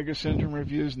my Vinegar Syndrome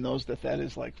reviews knows that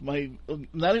is like my,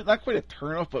 not quite a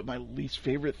turn-off, but my least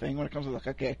favorite thing when it comes to like,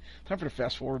 okay, time for the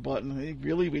fast-forward button.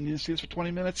 Really? We need to see this for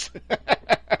 20 minutes?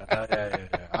 Yeah.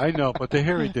 I know, but the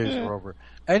hairy days are over.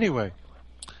 Anyway,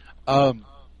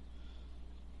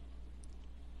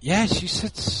 she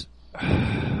sits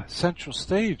central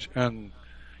stage, and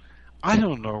I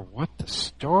don't know what the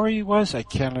story was. I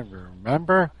can't even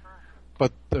remember.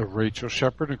 But Rachel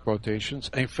Shepard in quotations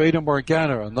and Fata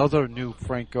Morgana, another new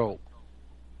Franco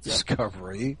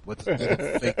discovery with a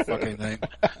little fake fucking name.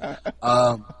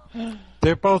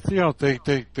 They're both,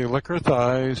 they lick her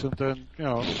thighs and then,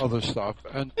 other stuff.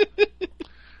 And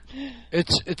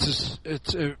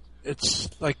It's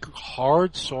like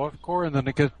hard softcore, and then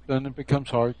it becomes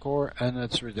hardcore, and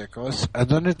it's ridiculous, and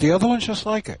then the other one's just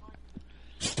like it.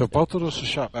 So both of those are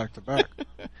shot back to back.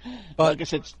 But like I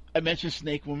said, I mentioned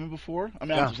Snake Woman before. I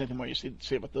mean, I don't know if there's anything more you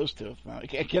say about those two. I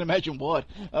can't imagine what,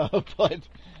 but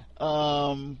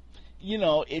you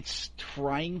know, it's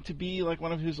trying to be like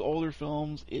one of his older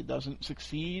films. It doesn't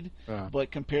succeed,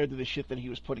 but compared to the shit that he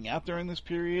was putting out during this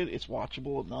period, it's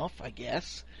watchable enough, I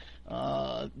guess.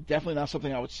 Definitely not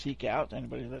something I would seek out to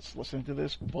anybody that's listening to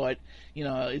this, but, you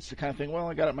know, it's the kind of thing, well,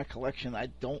 I got it in my collection. I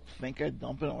don't think I'd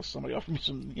dump it unless somebody offered me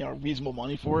some, you know, reasonable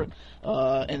money for it.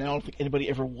 And I don't think anybody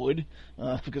ever would,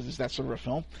 because it's that sort of a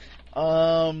film.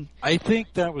 I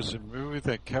think that was a movie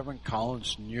that Kevin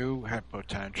Collins knew had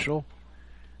potential.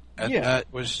 And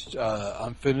that was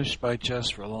unfinished by Jess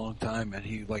for a long time, and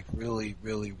he like really,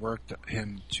 really worked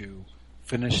him to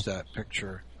finish that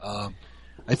picture.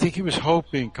 I think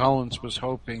Collins was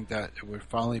hoping that it would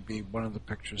finally be one of the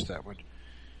pictures that would,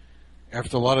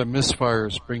 after a lot of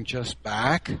misfires, bring Jess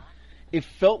back. It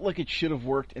felt like it should have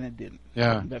worked, and it didn't.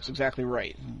 Yeah. That's exactly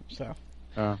right. So.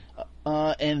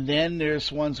 And then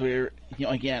there's ones where, you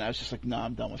know, again, I was just like, no,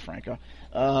 I'm done with Franco.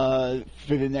 For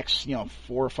the next, you know,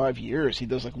 4 or 5 years, he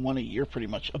does like one a year pretty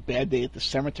much. A Bad Day at the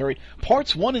Cemetery.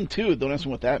 Parts 1 and 2, don't ask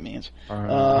me what that means. I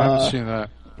haven't seen that.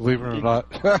 Believe it or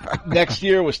not. Next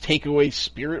year was Takeaway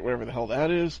Spirit, whatever the hell that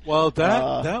is. Well,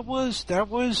 that was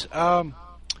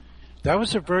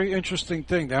a very interesting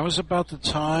thing. That was about the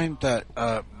time that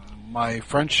my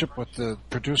friendship with the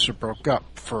producer broke up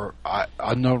for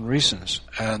unknown reasons,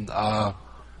 and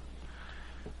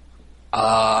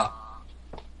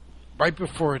right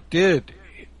before it did,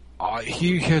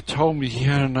 he had told me he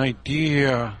had an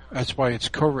idea. That's why it's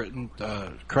co-written.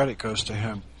 Credit goes to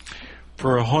him.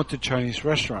 For a haunted Chinese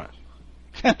restaurant.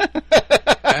 And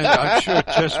I'm sure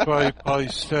Jess probably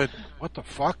said, what the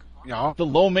fuck? You know? The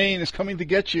lo mein is coming to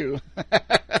get you.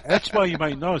 That's why you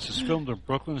might notice it's filmed in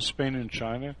Brooklyn, Spain, and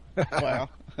China. Wow.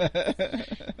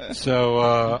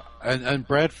 So, and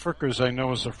Brad Frickers, I know,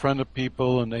 was a friend of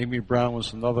people, and Amy Brown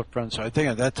was another friend. So I think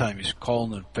at that time he's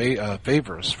calling in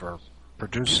favors for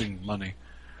producing money.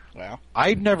 Wow.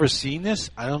 I've never seen this.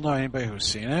 I don't know anybody who's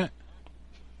seen it.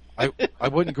 I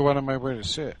wouldn't go out of my way to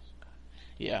see it.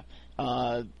 Yeah,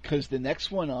 because the next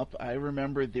one up, I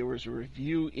remember there was a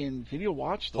review in Video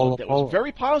Watchdog that was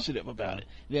very positive about it.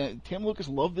 Yeah, Tim Lucas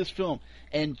loved this film,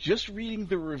 and just reading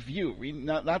the review,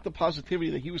 not the positivity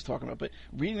that he was talking about, but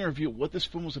reading the review, what this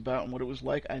film was about and what it was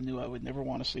like, I knew I would never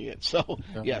want to see it. So,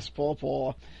 yes,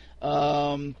 Paul.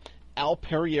 Al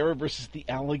Pereira versus the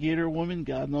Alligator Woman.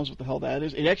 God knows what the hell that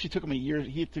is. It actually took him a year.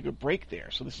 He took a break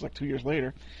there, so this is like 2 years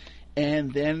later.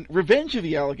 And then Revenge of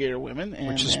the Alligator Women.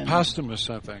 Which is posthumous,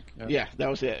 I think. Yeah, that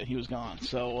was it. He was gone.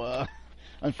 So,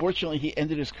 unfortunately, he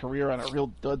ended his career on a real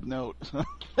dud note.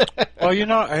 Well, you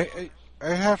know, I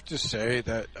have to say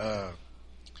that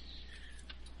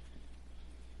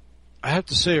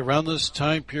around this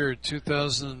time period,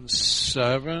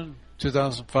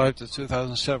 2005 to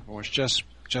 2007, was just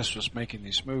was making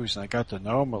these movies, and I got to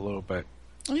know him a little bit.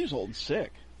 Well, he was old and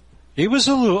sick. He was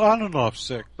a little on and off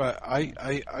sick, but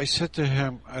I said to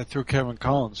him, through Kevin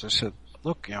Collins, I said,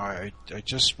 look, you know, I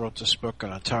just wrote this book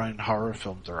on Italian horror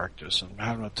film directors, and I'm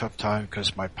having a tough time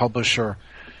because my publisher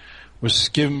was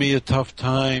giving me a tough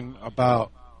time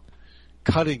about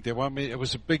cutting. They want me, I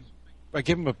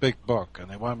gave them a big book,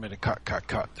 and they wanted me to cut.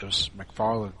 There was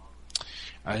McFarlane.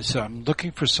 I said, I'm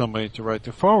looking for somebody to write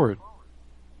the foreword.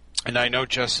 And I know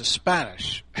Jess is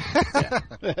Spanish.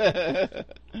 And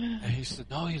he said,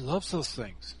 no, he loves those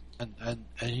things. And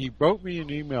he wrote me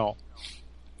an email,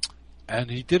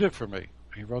 and he did it for me.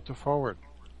 He wrote the foreword.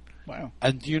 Wow.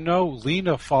 And you know,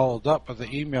 Lena followed up with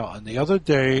the email. And the other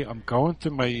day, I'm going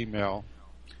through my email,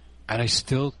 and I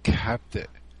still kept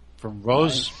it. From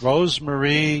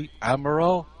Rosemarie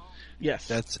Amaral.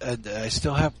 Yes. And I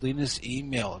still have Lena's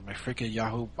email in my freaking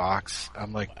Yahoo box.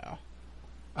 I'm like, wow.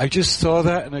 I just saw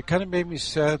that, and it kind of made me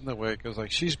sad in a way, because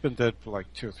like she's been dead for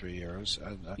like 2 or 3 years.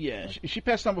 And she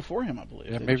passed on before him, I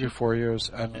believe. Yeah, maybe 4 years.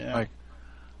 And I'm like,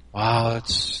 wow,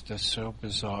 that's so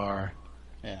bizarre.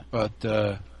 Yeah. But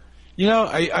you know,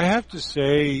 I have to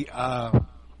say,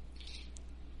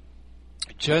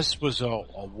 Jess was a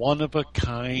one of a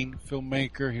kind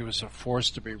filmmaker. He was a force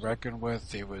to be reckoned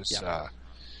with. He was a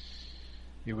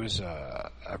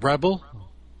rebel.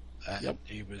 And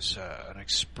he was an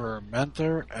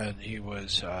experimenter, and he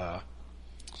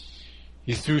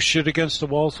threw shit against the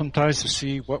wall sometimes to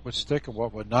see what would stick and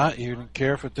what would not. He didn't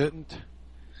care if it didn't.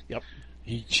 Yep.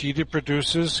 He cheated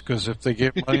producers, because if they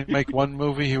gave money to make one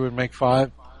movie, he would make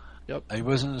 5. Yep. He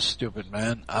wasn't a stupid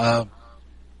man.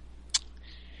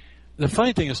 the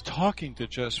funny thing is, talking to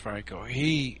Jess Franco,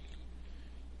 the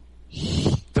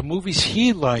movies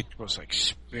he liked was like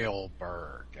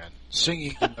Spielberg and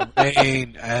Singing in the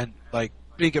Rain and like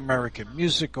big American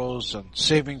musicals and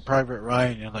Saving Private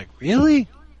Ryan. You're like, really?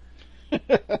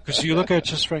 Because you look at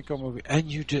Jess Franco movie and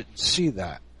you didn't see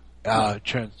that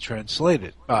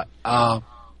translated. But he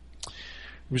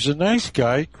was a nice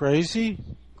guy, crazy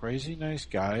nice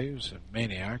guy. He was a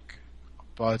maniac.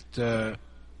 But I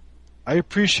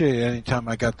appreciate it anytime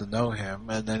I got to know him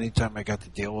and anytime I got to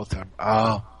deal with him.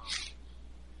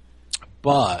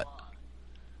 But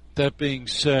that being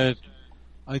said,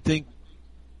 I think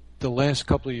the last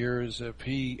couple of years, if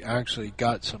he actually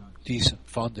got some decent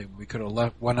funding, we could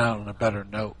have went out on a better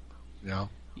note. You know?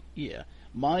 Yeah.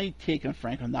 My take on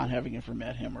Franco, not having ever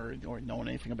met him or knowing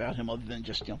anything about him other than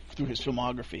just through his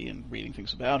filmography and reading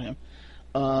things about him,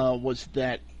 was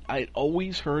that I'd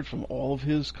always heard from all of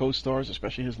his co-stars,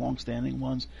 especially his long-standing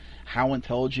ones, how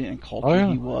intelligent and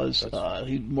cultured he was.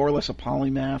 He more or less a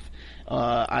polymath.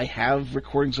 I have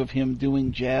recordings of him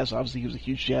doing jazz. Obviously, he was a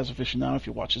huge jazz aficionado. If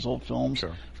you watch his old films,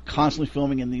 sure. Constantly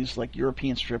filming in these like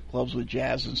European strip clubs with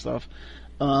jazz and stuff.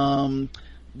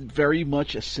 Very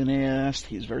much a cineast.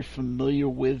 He's very familiar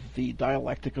with the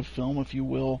dialectic of film, if you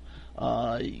will.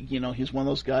 He's one of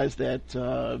those guys that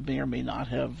may or may not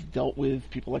have dealt with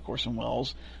people like Orson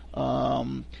Welles.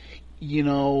 Like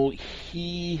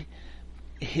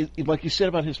you said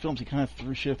about his films, he kind of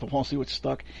threw shit at the wall, see what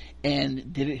stuck,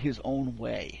 and did it his own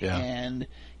way. Yeah. And,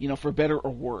 for better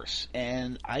or worse.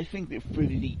 And I think that for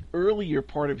the earlier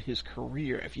part of his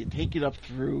career, if you take it up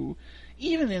through,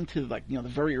 even into the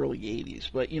very early 80s,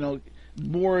 but,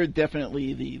 more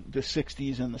definitely the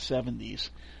 60s and the 70s,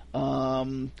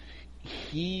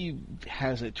 he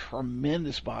has a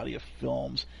tremendous body of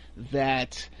films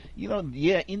that,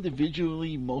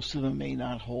 individually, most of them may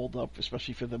not hold up,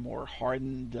 especially for the more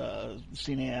hardened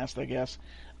cineast, I guess.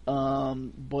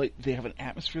 But they have an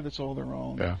atmosphere that's all their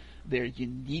own. Yeah. They're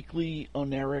uniquely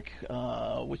oniric,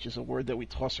 which is a word that we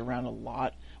toss around a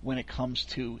lot when it comes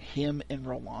to him and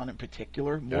Roland in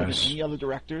particular, more than any other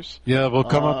directors. Yeah, we'll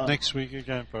come up next week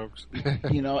again, folks.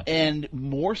 And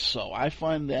more so, I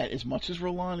find that as much as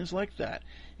Roland is like that,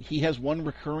 he has one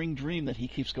recurring dream that he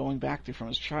keeps going back to from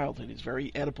his childhood. He's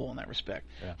very Oedipal in that respect.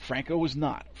 Yeah. Franco was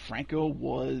not. Franco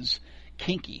was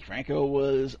kinky. Franco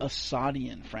was a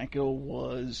Sadian. Franco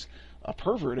was a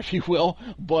pervert, if you will,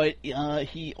 but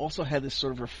he also had this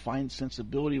sort of refined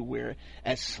sensibility where,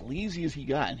 as sleazy as he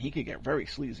got, and he could get very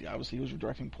sleazy, obviously he was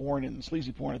directing porn and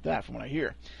sleazy porn at that, from what I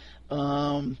hear,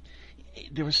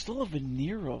 there was still a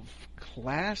veneer of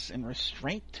class and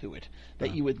restraint to it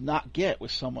that you would not get with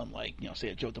someone like, say,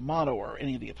 a Joe D'Amato or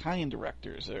any of the Italian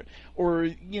directors, or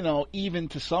even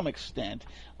to some extent,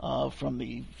 from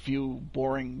the few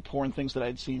boring porn things that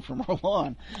I'd seen from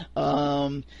Roland.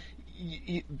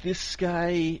 This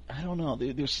guy, I don't know,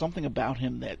 there's something about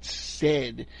him that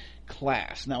said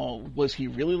class. Now, was he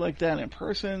really like that in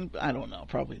person? I don't know,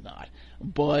 probably not.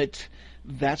 But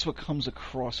that's what comes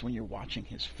across when you're watching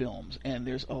his films, and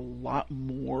there's a lot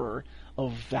more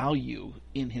of value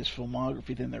in his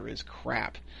filmography than there is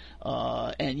crap.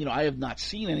 And I have not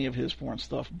seen any of his porn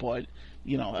stuff, but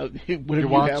I would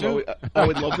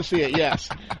love to see it. Yes,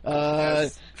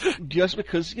 just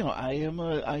because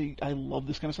I love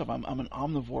this kind of stuff. I'm an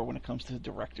omnivore when it comes to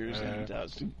directors and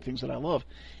things that I love,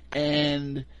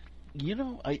 and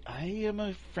I am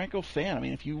a Franco fan. I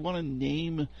mean, if you want to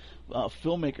name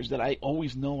filmmakers that I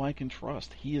always know I can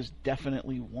trust, he is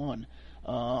definitely one.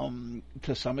 To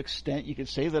some extent, you could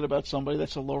say that about somebody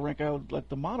that's a low-rank guy like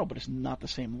D'Amato, but it's not the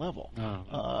same level.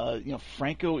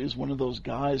 Franco is one of those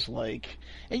guys and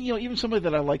even somebody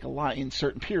that I like a lot in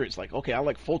certain periods. Like, okay, I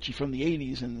like Fulci from the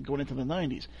 80s and going into the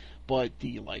 90s, but do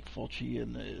you like Fulci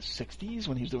in the 60s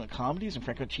when he was doing comedies and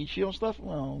Franco Ciccio and stuff?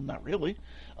 Well, not really.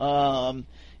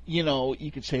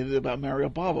 You could say that about Mario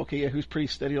Bava. Okay, yeah, who's pretty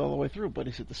steady all the way through, but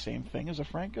is it the same thing as a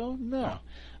Franco? No.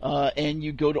 And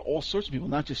you go to all sorts of people,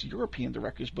 not just European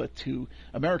directors, but to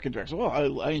American directors.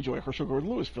 Well, I enjoy Herschel Gordon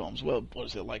Lewis films. Well,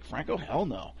 was it like Franco? Hell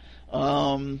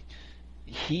no.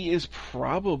 He is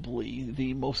probably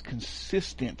the most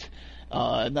consistent,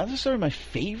 not necessarily my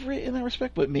favorite in that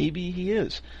respect, but maybe he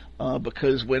is.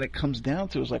 Because when it comes down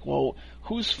to it, it's like, well,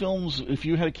 whose films, if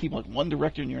you had to keep like one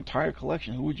director in your entire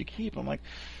collection, who would you keep? I'm like,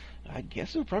 I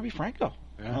guess it would probably be Franco.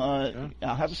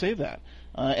 I'll have to say that.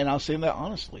 And I'll say that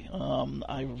honestly.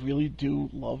 I really do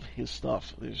love his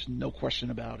stuff. There's no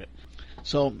question about it.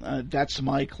 So that's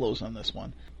my close on this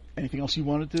one. Anything else you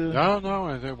wanted to?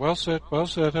 No. Well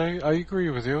said. I agree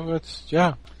with you.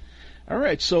 All All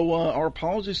right, so our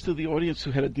apologies to the audience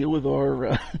who had to deal with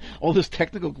our all this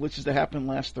technical glitches that happened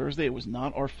last Thursday. It was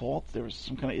not our fault. There was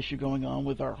some kind of issue going on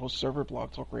with our host server,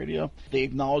 Blog Talk Radio. They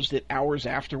acknowledged it hours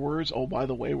afterwards. Oh, by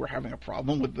the way, we're having a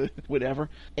problem with the whatever.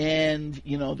 And,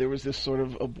 there was this sort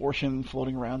of abortion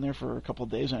floating around there for a couple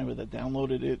of days. Anybody that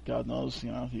downloaded it, God knows,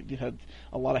 you had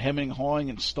a lot of hemming, hawing,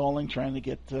 and stalling trying to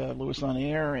get Lewis on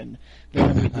air. And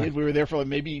then we did. We were there for like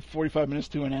maybe 45 minutes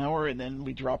to an hour, and then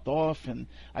we dropped off, and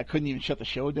I couldn't even shut the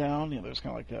show down. There was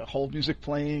kind of like hold music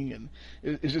playing, and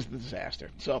it's just a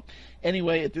disaster. So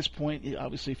anyway, at this point,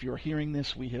 obviously, if you're hearing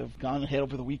this, we have gone ahead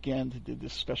over the weekend, did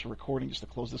this special recording just to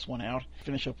close this one out,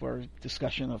 finish up our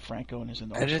discussion of Franco and his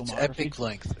enormous filmography. And it's epic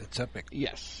length. It's epic.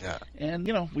 Yes. Yeah. And,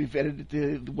 we've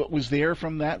edited what was there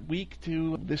from that week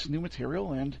to this new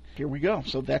material, and here we go.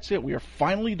 So that's it. We are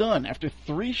finally done after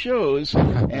 3 shows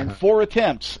and 4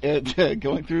 attempts at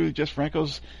going through Jess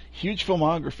Franco's huge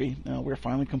filmography. We're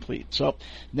finally complete. So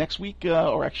next week,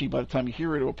 or actually by the time you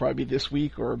hear it, it will probably be this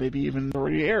week or maybe even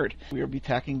already aired. We will be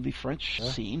tackling the French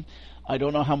scene. I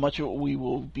don't know how much of it we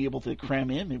will be able to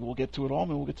cram in. Maybe we'll get to it all.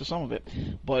 Maybe we'll get to some of it.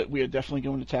 But we are definitely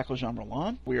going to tackle Jean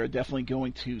Roland. We are definitely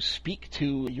going to speak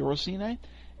to Eurocine.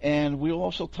 And we'll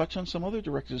also touch on some other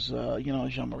directors,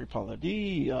 Jean-Marie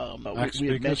Palardy. We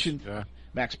had mentioned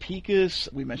Max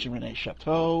Picas. We mentioned René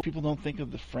Chateau. People don't think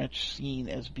of the French scene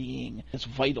as being as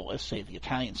vital as, say, the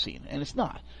Italian scene. And it's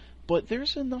not. But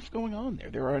there's enough going on there.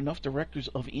 There are enough directors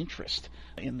of interest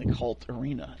in the cult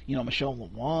arena. Michel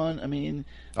Lewan. I mean,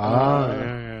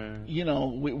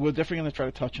 we're definitely going to try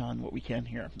to touch on what we can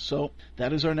here. So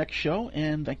that is our next show,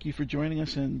 and thank you for joining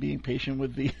us and being patient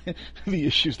with the the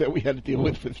issues that we had to deal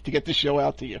with to get the show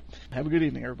out to you. Have a good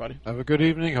evening, everybody. Have a good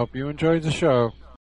evening. Hope you enjoyed the show.